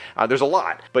names. There's a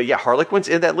lot. But yeah, Harley Quinn's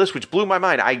in that list, which blew my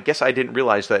mind. I guess I didn't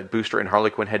realize that Booster and Harley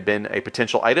Quinn had been a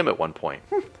potential item at one point.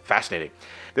 Fascinating.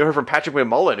 Then we heard from Patrick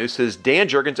McMullen, who says, Dan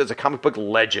Jurgens is a comic book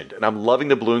legend, and I'm loving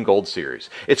the Blue and Gold series.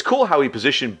 It's cool how he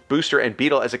positioned Booster and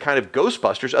Beetle as a kind of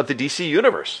Ghostbusters of the DC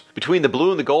universe. Between the Blue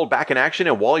and the Gold back in action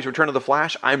and Wally's Return of the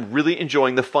Flash, I'm really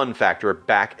enjoying the fun factor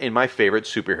back in my favorite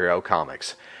superhero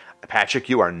comics. Patrick,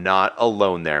 you are not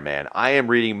alone there, man. I am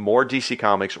reading more DC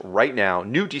Comics right now,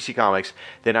 new DC Comics,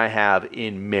 than I have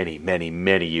in many, many,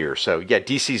 many years. So yeah,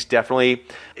 DC's definitely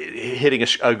hitting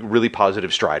a really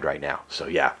positive stride right now. So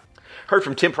yeah. Heard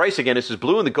from Tim Price again. It says,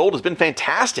 Blue and the Gold has been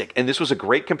fantastic, and this was a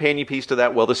great companion piece to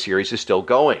that while the series is still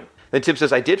going. Then Tim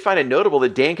says, I did find it notable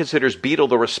that Dan considers Beetle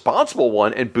the responsible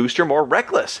one and Booster more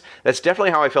reckless. That's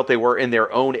definitely how I felt they were in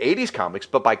their own 80s comics,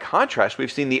 but by contrast,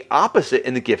 we've seen the opposite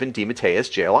in the Giffen DeMatteis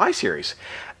JLI series.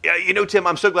 You know, Tim,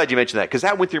 I'm so glad you mentioned that, because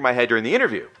that went through my head during the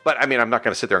interview. But, I mean, I'm not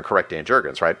going to sit there and correct Dan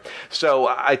Jurgens, right? So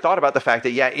I thought about the fact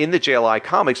that, yeah, in the JLI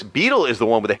comics, Beetle is the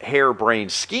one with the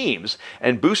harebrained schemes,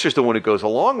 and Booster's the one who goes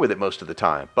along with it most of the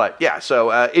time. But, yeah,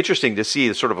 so interesting to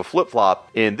see sort of a flip-flop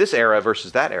in this era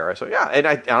versus that era. So, yeah, and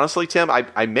I honestly, Tim,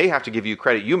 I may have to give you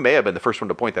credit. You may have been the first one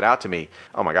to point that out to me,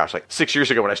 oh my gosh, like 6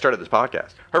 years ago when I started this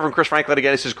podcast. Heard from Chris Franklin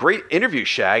again. It says, great interview,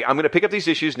 Shag. I'm going to pick up these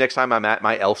issues next time I'm at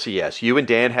my LCS. You and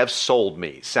Dan have sold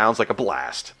me. Sounds like a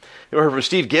blast. We heard from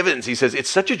Steve Givens. He says, it's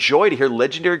such a joy to hear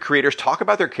legendary creators talk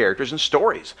about their characters and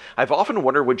stories. I've often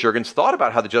wondered what Jurgens thought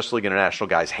about how the Justice League International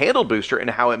guys handled Booster and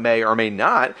how it may or may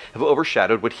not have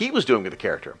overshadowed what he was doing with the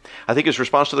character. I think his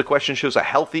response to the question shows a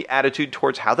healthy attitude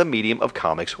towards how the medium of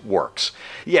comics works.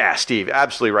 Yeah, Steve,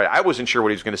 absolutely right. I wasn't sure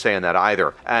what he was going to say on that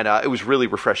either. And it was really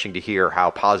refreshing to hear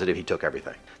how positive he took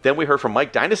everything. Then we heard from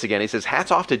Mike Dynas again. He says, hats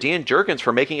off to Dan Jurgens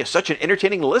for making it such an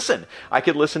entertaining listen. I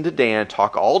could listen to Dan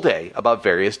talk all day about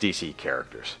various DC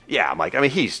characters. Yeah, Mike, I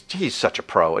mean, he's such a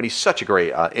pro, and he's such a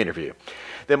great interview.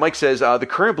 Then Mike says, the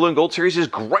current Blue and Gold series is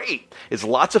great. It's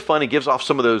lots of fun and gives off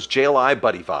some of those JLI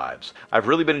buddy vibes. I've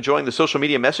really been enjoying the social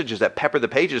media messages that pepper the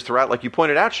pages throughout, like you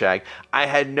pointed out, Shag. I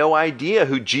had no idea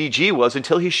who GG was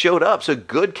until he showed up, so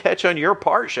good catch on your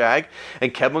part, Shag.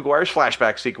 And Kevin McGuire's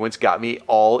flashback sequence got me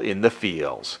all in the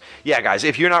feels. Yeah, guys,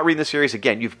 if you're not reading the series,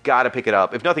 again, you've got to pick it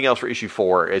up. If nothing else, for issue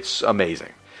 4, it's amazing.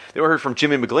 Then we heard from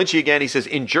Jimmy McGlinchey again. He says,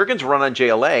 in Jurgens' run on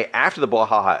JLA after the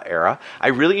Bwahaha era, I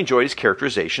really enjoyed his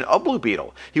characterization of Blue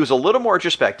Beetle. He was a little more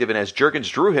introspective, and as Jurgens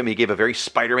drew him, he gave a very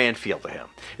Spider-Man feel to him.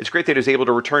 It's great that he was able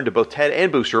to return to both Ted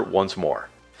and Booster once more.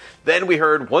 Then we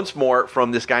heard once more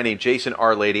from this guy named Jason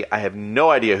R. Lady. I have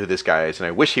no idea who this guy is, and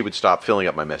I wish he would stop filling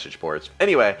up my message boards.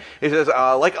 Anyway, he says,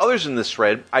 like others in this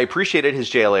thread, I appreciated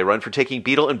his JLA run for taking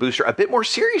Beetle and Booster a bit more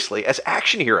seriously as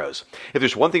action heroes. If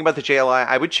there's one thing about the JLI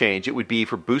I would change, it would be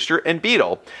for Booster and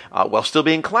Beetle, while still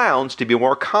being clowns, to be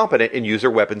more competent and use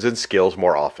their weapons and skills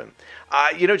more often.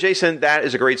 Jason, that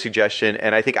is a great suggestion,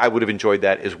 and I think I would have enjoyed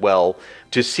that as well.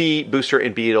 To see Booster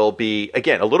and Beetle be,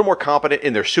 again, a little more competent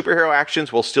in their superhero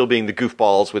actions while still being the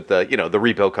goofballs with the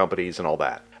repo companies and all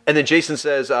that. And then Jason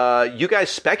says, you guys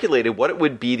speculated what it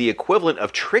would be the equivalent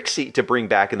of Trixie to bring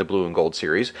back in the Blue and Gold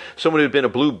series, someone who had been a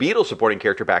Blue Beetle supporting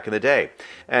character back in the day.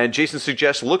 And Jason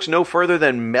suggests looks no further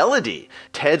than Melody,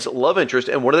 Ted's love interest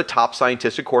and one of the top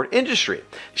scientists in court industry.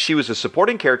 She was a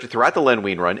supporting character throughout the Len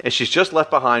Wein run, and she's just left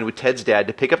behind with Ted's dad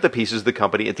to pick up the pieces of the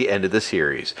company at the end of the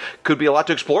series. Could be a lot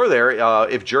to explore there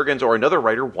if Jurgens or another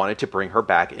writer wanted to bring her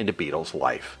back into Beetle's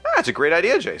life. That's a great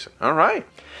idea, Jason. All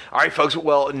right, folks.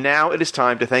 Well, now it is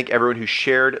time to thank everyone who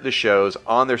shared the shows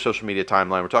on their social media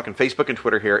timeline. We're talking Facebook and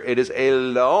Twitter here. It is a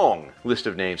long list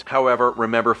of names. However,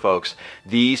 remember, folks,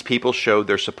 these people showed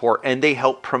their support and they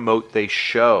help promote the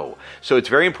show. So it's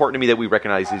very important to me that we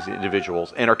recognize these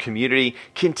individuals, and our community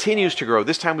continues to grow.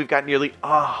 This time we've got nearly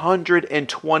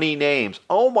 120 names.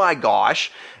 Oh my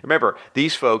gosh. Remember,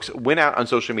 these folks went out on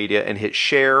social media and hit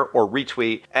share or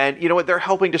retweet, and you know what? They're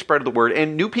helping to spread the word,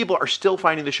 and new people are still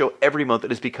finding the show every month.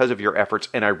 It is because of your efforts,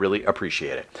 and I really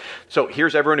appreciate it. So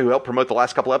here's everyone who helped promote the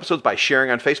last couple episodes by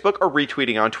sharing on Facebook or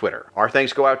retweeting on Twitter. Our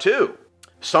thanks go out to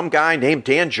some guy named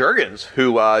Dan Jurgens,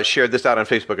 who shared this out on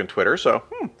Facebook and Twitter. So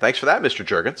thanks for that, Mr.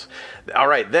 Jurgens. All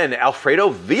right, then Alfredo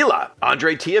Vila,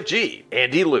 Andre TFG,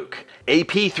 Andy Luke,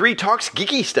 AP3 Talks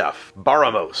Geeky Stuff,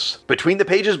 Baramos, Between the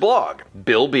Pages Blog,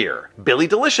 Bill Beer, Billy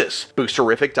Delicious,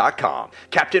 Boosterific.com,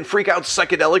 Captain Freakout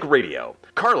Psychedelic Radio,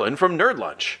 Carlin from Nerd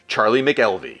Lunch, Charlie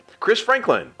McElvey, Chris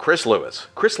Franklin, Chris Lewis,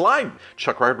 Chris Lyme,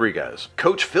 Chuck Rodriguez,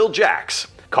 Coach Phil Jacks,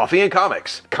 Coffee and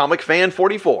Comics, Comic Fan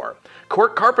 44,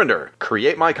 Court Carpenter,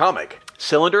 Create My Comic,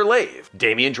 Cylinder Lave,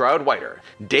 Damian Droude Whiter,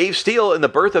 Dave Steele and the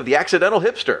Birth of the Accidental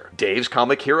Hipster, Dave's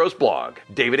Comic Heroes Blog,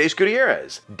 David Ace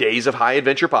Gutierrez, Days of High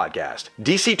Adventure Podcast,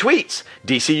 DC Tweets,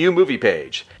 DCU Movie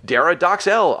Page, Dara Dox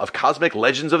L of Cosmic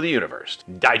Legends of the Universe,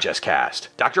 Digest Cast,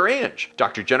 Dr. Ange,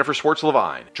 Dr. Jennifer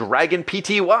Schwartz-Levine, Dragon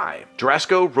PTY,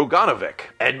 Drasko Roganovic,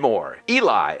 Ed Moore,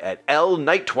 Eli at L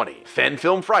Night 20, Fan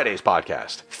Film Fridays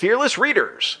Podcast, Fearless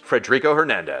Readers, Frederico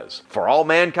Hernandez, For All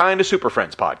Mankind a Super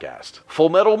Friends Podcast, Full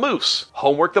Metal Moose,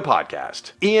 Homework the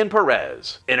Podcast, Ian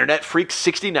Perez, Internet Freak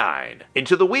 69,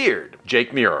 Into the Weird,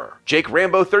 Jake Muir, Jake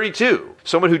Rambo 32,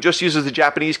 someone who just uses the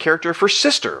Japanese character for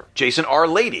sister, Jason R.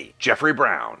 Lady, Jeffrey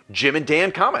Brown, Jim and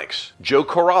Dan Comics, Joe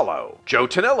Corallo, Joe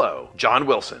Tonello, John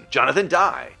Wilson, Jonathan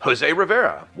Dye, Jose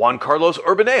Rivera, Juan Carlos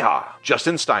Urbaneja,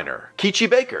 Justin Steiner, Kichi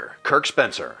Baker, Kirk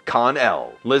Spencer, Con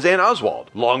L, Lizanne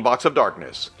Oswald, Long Box of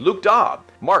Darkness, Luke Dobb,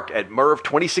 Mark at Merv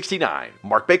 2069,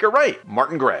 Mark Baker Wright,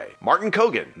 Martin Gray, Martin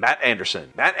Kogan, Matt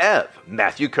Anderson, Matt Ev,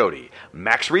 Matthew Cody,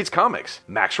 Max Reads Comics,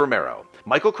 Max Romero,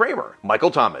 Michael Kramer,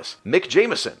 Michael Thomas, Mick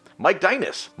Jameson, Mike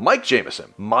Dynas, Mike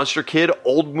Jameson, Monster Kid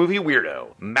Old Movie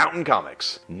Weirdo, Mountain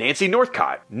Comics, Nancy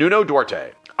Northcott, Nuno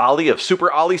Duarte, Ollie of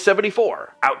Super Ollie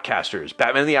 74, Outcasters,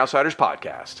 Batman and the Outsiders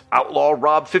Podcast, Outlaw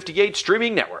Rob 58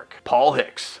 Streaming Network, Paul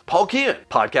Hicks, Paul Kean,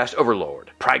 Podcast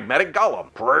Overlord, Pragmatic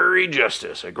Golem, Prairie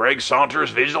Justice, a Greg Saunders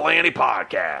Vigilante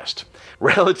Podcast,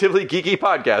 Relatively Geeky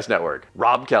Podcast Network,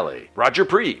 Rob Kelly, Roger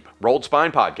Preeb, Rolled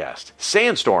Spine Podcast,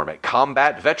 Sandstorm at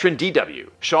Combat Veteran DW,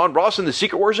 Sean Ross and the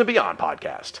Secret Wars and Beyond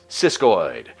Podcast,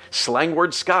 Siskoid,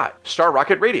 Slangword Scott, Star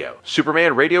Rocket Radio,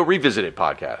 Superman Radio Revisited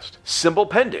Podcast, Symbol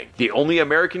Pending, The Only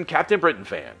American Captain Britain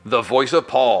Fan, The Voice of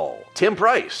Paul, Tim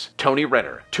Price, Tony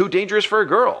Renner, Too Dangerous for a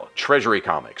Girl, Treasury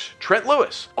Comics, Trent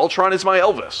Lewis, Ultron is My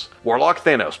Elvis, Warlock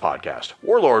Thanos Podcast,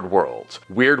 Warlord Worlds,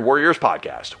 Weird Warriors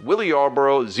Podcast, Willie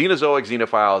Yarborough, Xenozoic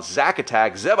Xenophile, Zack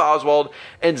Attack, Zeb Oswald,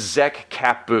 and Zek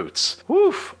Cap Boots.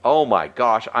 Woof! Oh my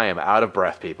gosh, I am out of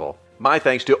breath, people. My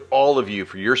thanks to all of you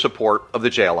for your support of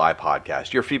the JLI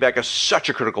podcast. Your feedback is such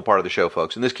a critical part of the show,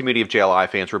 folks, and this community of JLI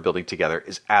fans we're building together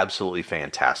is absolutely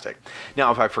fantastic.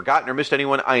 Now, if I've forgotten or missed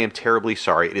anyone, I am terribly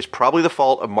sorry. It is probably the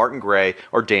fault of Martin Gray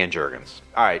or Dan Jurgens.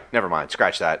 All right, never mind.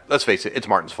 Scratch that. Let's face it, it's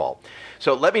Martin's fault.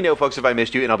 So let me know, folks, if I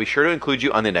missed you, and I'll be sure to include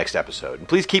you on the next episode. And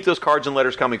please keep those cards and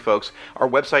letters coming, folks. Our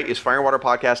website is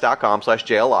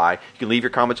fireandwaterpodcast.com/JLI. You can leave your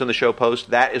comments on the show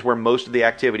post. That is where most of the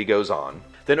activity goes on.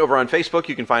 Then over on Facebook,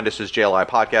 you can find us as JLI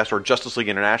Podcast or Justice League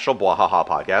International, Bwahaha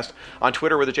Podcast. On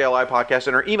Twitter, we're the JLI Podcast,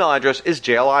 and our email address is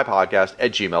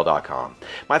jlipodcast@gmail.com.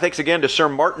 My thanks again to Sir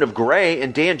Martin of Gray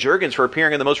and Dan Jurgens for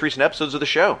appearing in the most recent episodes of the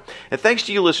show. And thanks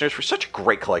to you listeners for such a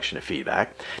great collection of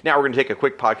feedback. Now we're going to take a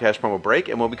quick podcast promo break,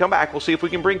 and when we come back, we'll see if we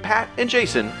can bring Pat and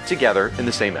Jason together in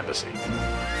the same embassy.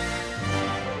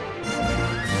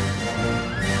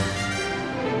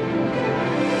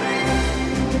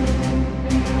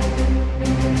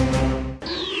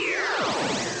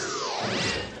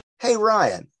 Hey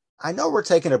Ryan, I know we're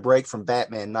taking a break from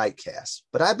Batman Nightcast,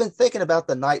 but I've been thinking about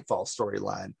the Nightfall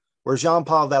storyline, where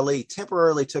Jean-Paul Vallée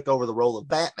temporarily took over the role of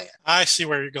Batman. I see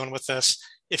where you're going with this.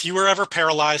 If you were ever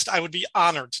paralyzed, I would be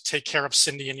honored to take care of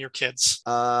Cindy and your kids.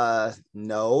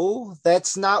 No,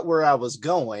 that's not where I was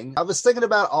going. I was thinking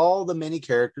about all the many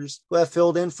characters who have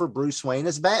filled in for Bruce Wayne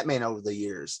as Batman over the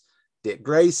years. Dick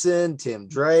Grayson, Tim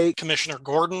Drake. Commissioner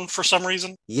Gordon, for some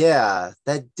reason. Yeah,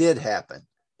 that did happen.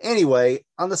 Anyway,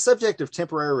 on the subject of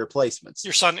temporary replacements.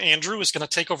 Your son Andrew is going to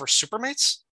take over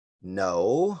Supermates?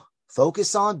 No,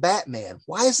 focus on Batman.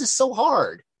 Why is this so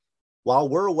hard? While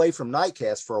we're away from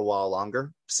Nightcast for a while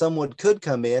longer, someone could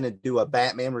come in and do a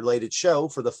Batman-related show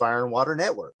for the Fire and Water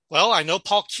Network. Well, I know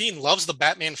Paul Keene loves the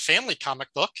Batman Family comic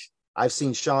book. I've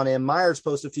seen Sean M. Myers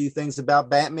post a few things about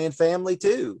Batman Family,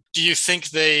 too. Do you think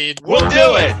they'd... We'll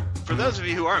do it! For those of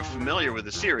you who aren't familiar with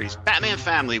the series, Batman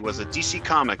Family was a DC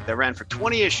comic that ran for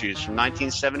 20 issues from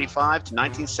 1975 to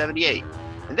 1978,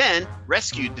 and then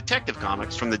rescued Detective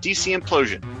Comics from the DC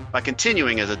implosion by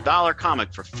continuing as a dollar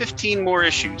comic for 15 more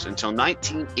issues until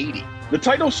 1980. The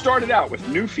title started out with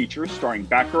new features starring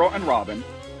Batgirl and Robin,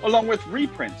 along with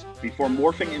reprints before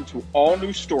morphing into all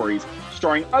new stories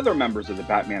starring other members of the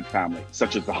Batman family,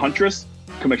 such as the Huntress,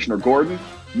 Commissioner Gordon,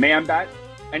 Man-Bat,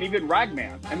 and even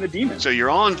Ragman and the Demon. So you're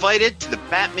all invited to the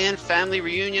Batman Family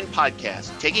Reunion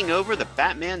podcast, taking over the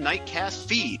Batman Nightcast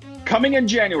feed. Coming in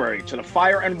January to the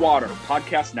Fire and Water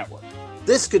Podcast Network.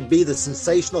 This could be the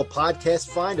sensational podcast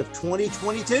find of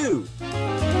 2022.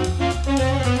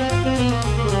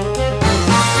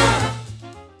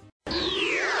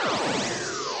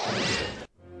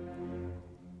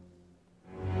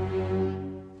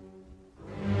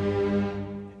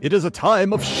 It is a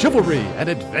time of chivalry and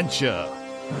adventure.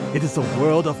 It is a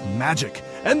world of magic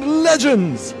and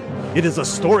legends. It is a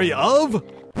story of... Are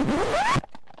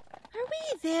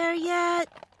we there yet?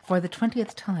 For the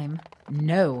 20th time,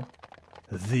 no.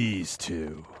 These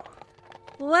two.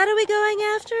 What are we going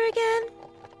after again?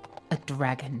 A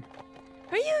dragon.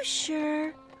 Are you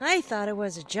sure? I thought it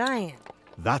was a giant.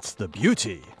 That's the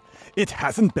beauty. It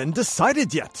hasn't been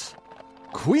decided yet.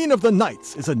 Queen of the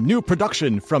Nights is a new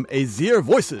production from Azir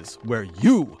Voices, where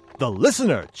you, the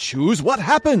listener, choose what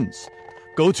happens.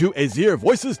 Go to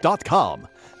azirvoices.com.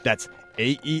 That's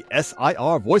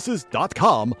AESIR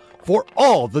voices.com for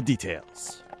all the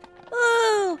details.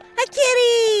 Ooh, a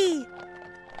kitty!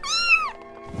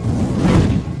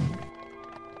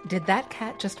 Did that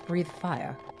cat just breathe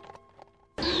fire?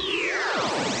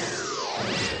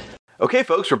 Okay,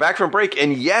 folks, we're back from break,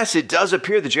 and yes, it does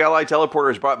appear the JLI Teleporter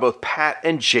has brought both Pat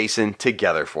and Jason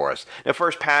together for us. Now,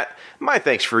 first, Pat, my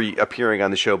thanks for appearing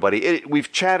on the show, buddy.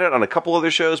 We've chatted on a couple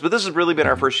other shows, but this has really been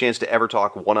our first chance to ever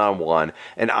talk one-on-one,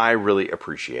 and I really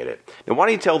appreciate it. Now, why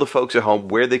don't you tell the folks at home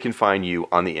where they can find you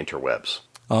on the interwebs?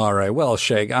 All right. Well,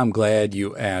 Shag, I'm glad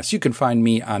you asked. You can find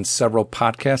me on several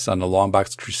podcasts on the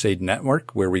Longbox Crusade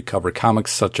Network, where we cover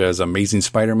comics such as Amazing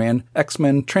Spider-Man,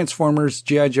 X-Men, Transformers,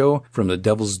 G.I. Joe from the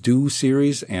Devil's Due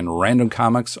series, and Random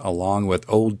Comics, along with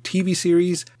old TV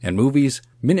series and movies,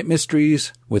 Minute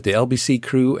Mysteries with the LBC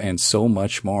crew, and so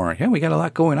much more. Yeah, we got a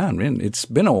lot going on, man. It's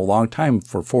been a long time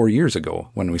for 4 years ago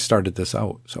when we started this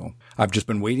out. So I've just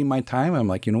been waiting my time. I'm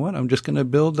like, you know what? I'm just going to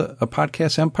build a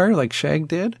podcast empire like Shag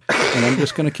did, and I'm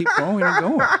just going to keep going and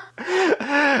going.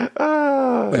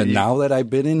 And now that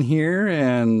I've been in here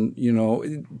and, you know,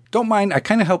 don't mind, I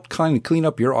kind of helped clean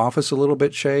up your office a little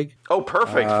bit, Shag. Oh,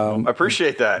 perfect. I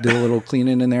appreciate that. Did a little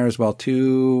cleaning in there as well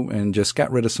too, and just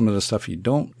got rid of some of the stuff you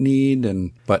don't need.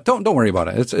 But don't worry about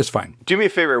it. It's fine. Do me a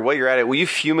favor while you're at it. Will you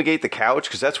fumigate the couch?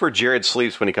 Because that's where Jared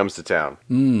sleeps when he comes to town.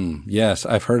 Yes,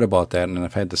 I've heard about that, and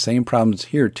I've had the same problems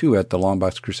here too at the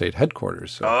Longbox Crusade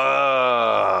headquarters. So.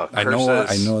 I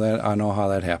know how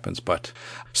that happens. But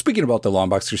speaking about the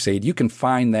Longbox Crusade, you can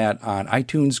find that on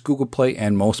iTunes, Google Play,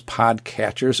 and most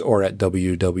podcatchers, or at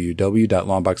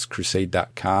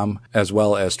www.longboxcrusade.com, as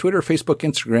well as Twitter, Facebook,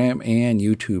 Instagram, and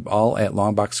YouTube, all at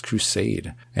Longbox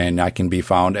Crusade. And I can be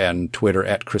found on Twitter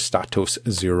at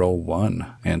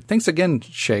Christatos01. And thanks again,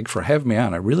 Shag, for having me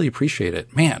on. I really appreciate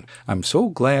it. Man, I'm so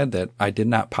glad that I did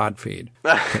not pod fade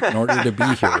in order to be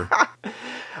here.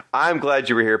 I'm glad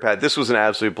you were here, Pat. This was an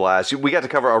absolute blast. We got to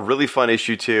cover a really fun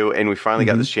issue, too, and we finally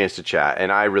got this chance to chat,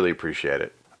 and I really appreciate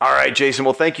it. All right, Jason.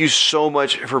 Well, thank you so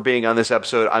much for being on this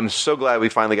episode. I'm so glad we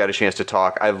finally got a chance to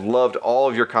talk. I've loved all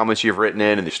of your comments you've written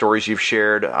in and the stories you've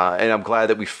shared, and I'm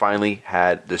glad that we finally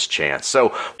had this chance.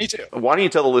 So, me too. Why don't you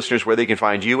tell the listeners where they can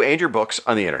find you and your books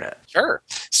on the internet? Sure.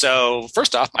 So,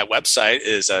 first off, my website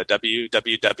is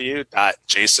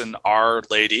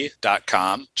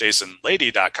www.jasonrlady.com.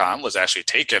 JasonLady.com was actually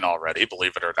taken already,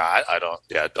 believe it or not.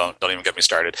 Don't even get me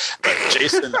started. But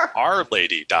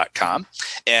JasonRlady.com,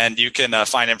 and you can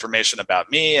find information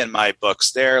about me and my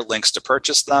books there, links to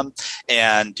purchase them.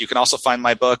 And you can also find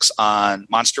my books on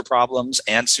monster problems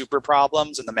and super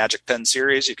problems in the Magic Pen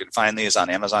series. You can find these on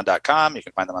Amazon.com. You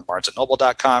can find them on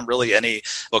BarnesandNoble.com. Really, any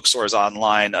bookstore's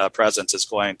online presence is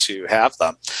going to have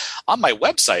them. On my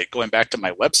website, going back to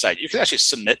my website, you can actually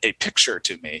submit a picture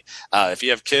to me. If you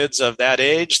have kids of that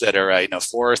age that are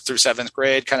 4th through 7th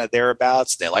grade, kind of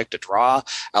thereabouts, they like to draw.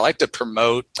 I like to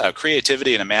promote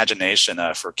creativity and imagination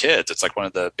for kids. It's like one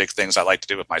of the big things I like to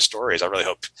do with my stories. I really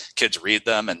hope kids read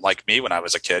them, and like me when I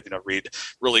was a kid, read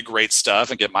really great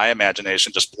stuff and get my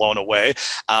imagination just blown away.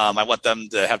 I want them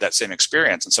to have that same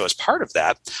experience. And so as part of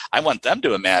that, I want them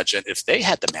to imagine if they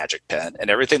had the magic pen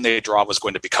and everything they draw was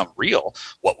going to become real,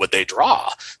 what would they draw?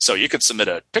 So you could submit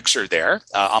a picture there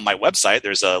on my website.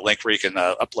 There's a link where you can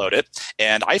upload it.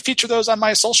 And I feature those on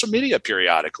my social media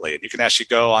periodically. And you can actually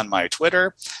go on my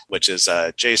Twitter, which is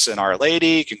Jason R. Lady.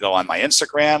 You can go on my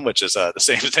Instagram, which is the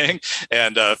same thing,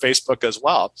 and Facebook as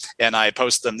well. And I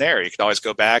post them there. You can always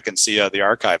go back and see the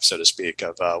archive, so to speak,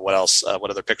 of what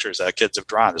other pictures kids have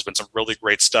drawn. There's been some really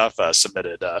great stuff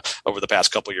submitted over the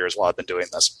past couple years while I've been doing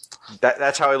this.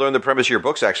 That's how I learned the premise of your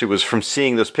books, actually, was from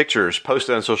seeing those pictures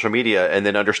posted on social media and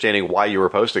then understanding why you were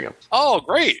posting them. Oh,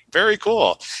 great. Very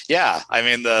cool. Yeah. I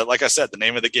mean, like I said, the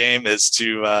name of the game is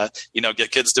to,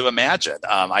 get kids to imagine.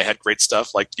 I had great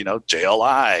stuff like,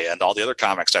 JLI and all the other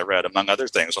comics I read, among other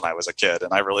things, when I was a kid.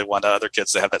 And I really want other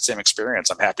kids to have that same experience.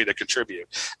 I'm happy to contribute.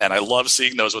 And I love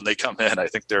seeing those when they come in. I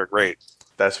think they're great.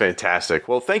 That's fantastic.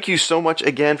 Well, thank you so much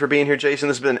again for being here, Jason.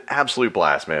 This has been an absolute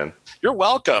blast, man. You're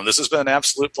welcome. This has been an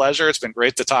absolute pleasure. It's been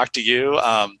great to talk to you.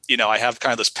 I have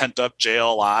kind of this pent up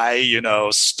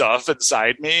JLI, stuff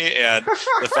inside me. And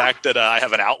the fact that I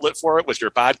have an outlet for it with your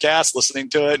podcast, listening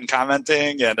to it and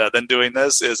commenting and then doing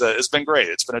this it's been great.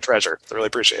 It's been a treasure. I really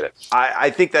appreciate it. I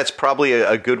think that's probably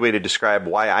a good way to describe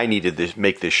why I needed to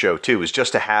make this show too, is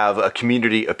just to have a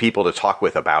community of people to talk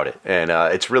with about it. And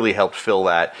it's really helped fill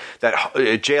that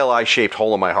JLI shaped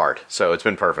hole in my heart. So it's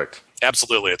been perfect.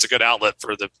 Absolutely. It's a good outlet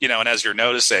for and as you're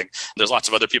noticing, there's lots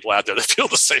of other people out there that feel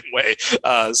the same way.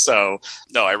 I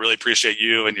really appreciate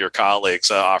you and your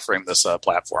colleagues offering this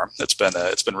platform. It's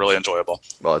been really enjoyable.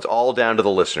 Well, it's all down to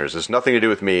the listeners. It's nothing to do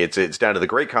with me. It's down to the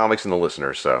great comics and the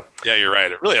listeners. So yeah, you're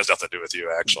right. It really has nothing to do with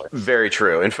you, actually. Very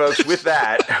true. And folks, with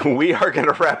that, we are going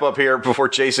to wrap up here before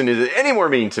Jason is any more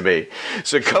mean to me.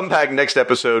 So come back next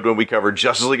episode when we cover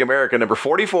Justice League America number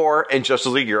 44 and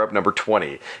Justice League Europe number 20.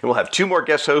 And we'll have 2 more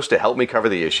guest hosts to help me cover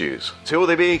the issues. So who will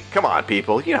they be? Come on,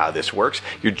 people. You know how this works.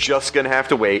 You're just going to have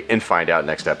to wait and find out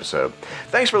next episode.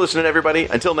 Thanks for listening, everybody.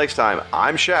 Until next time,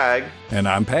 I'm Shag. And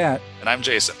I'm Pat. And I'm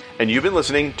Jason. And you've been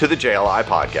listening to the JLI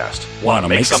Podcast. Want to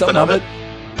make something of it?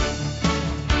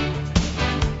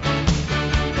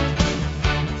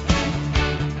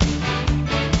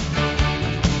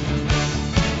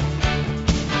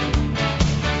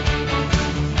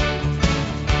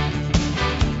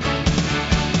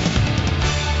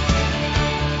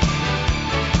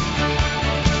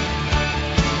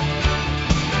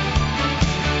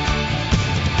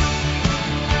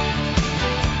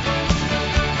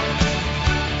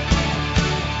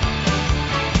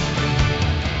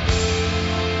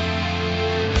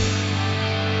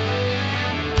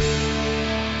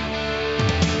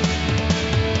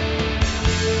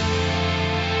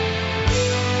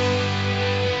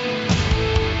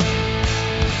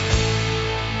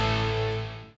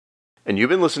 and you've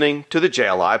been listening to the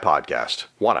JLI podcast.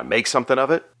 Want to make something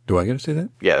of it? Do I get to say that?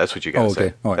 Yeah, that's what you got to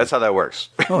say. Oh, yeah. That's how that works.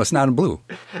 Oh, it's not in blue.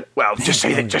 Well, just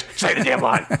say the damn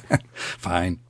line. Fine.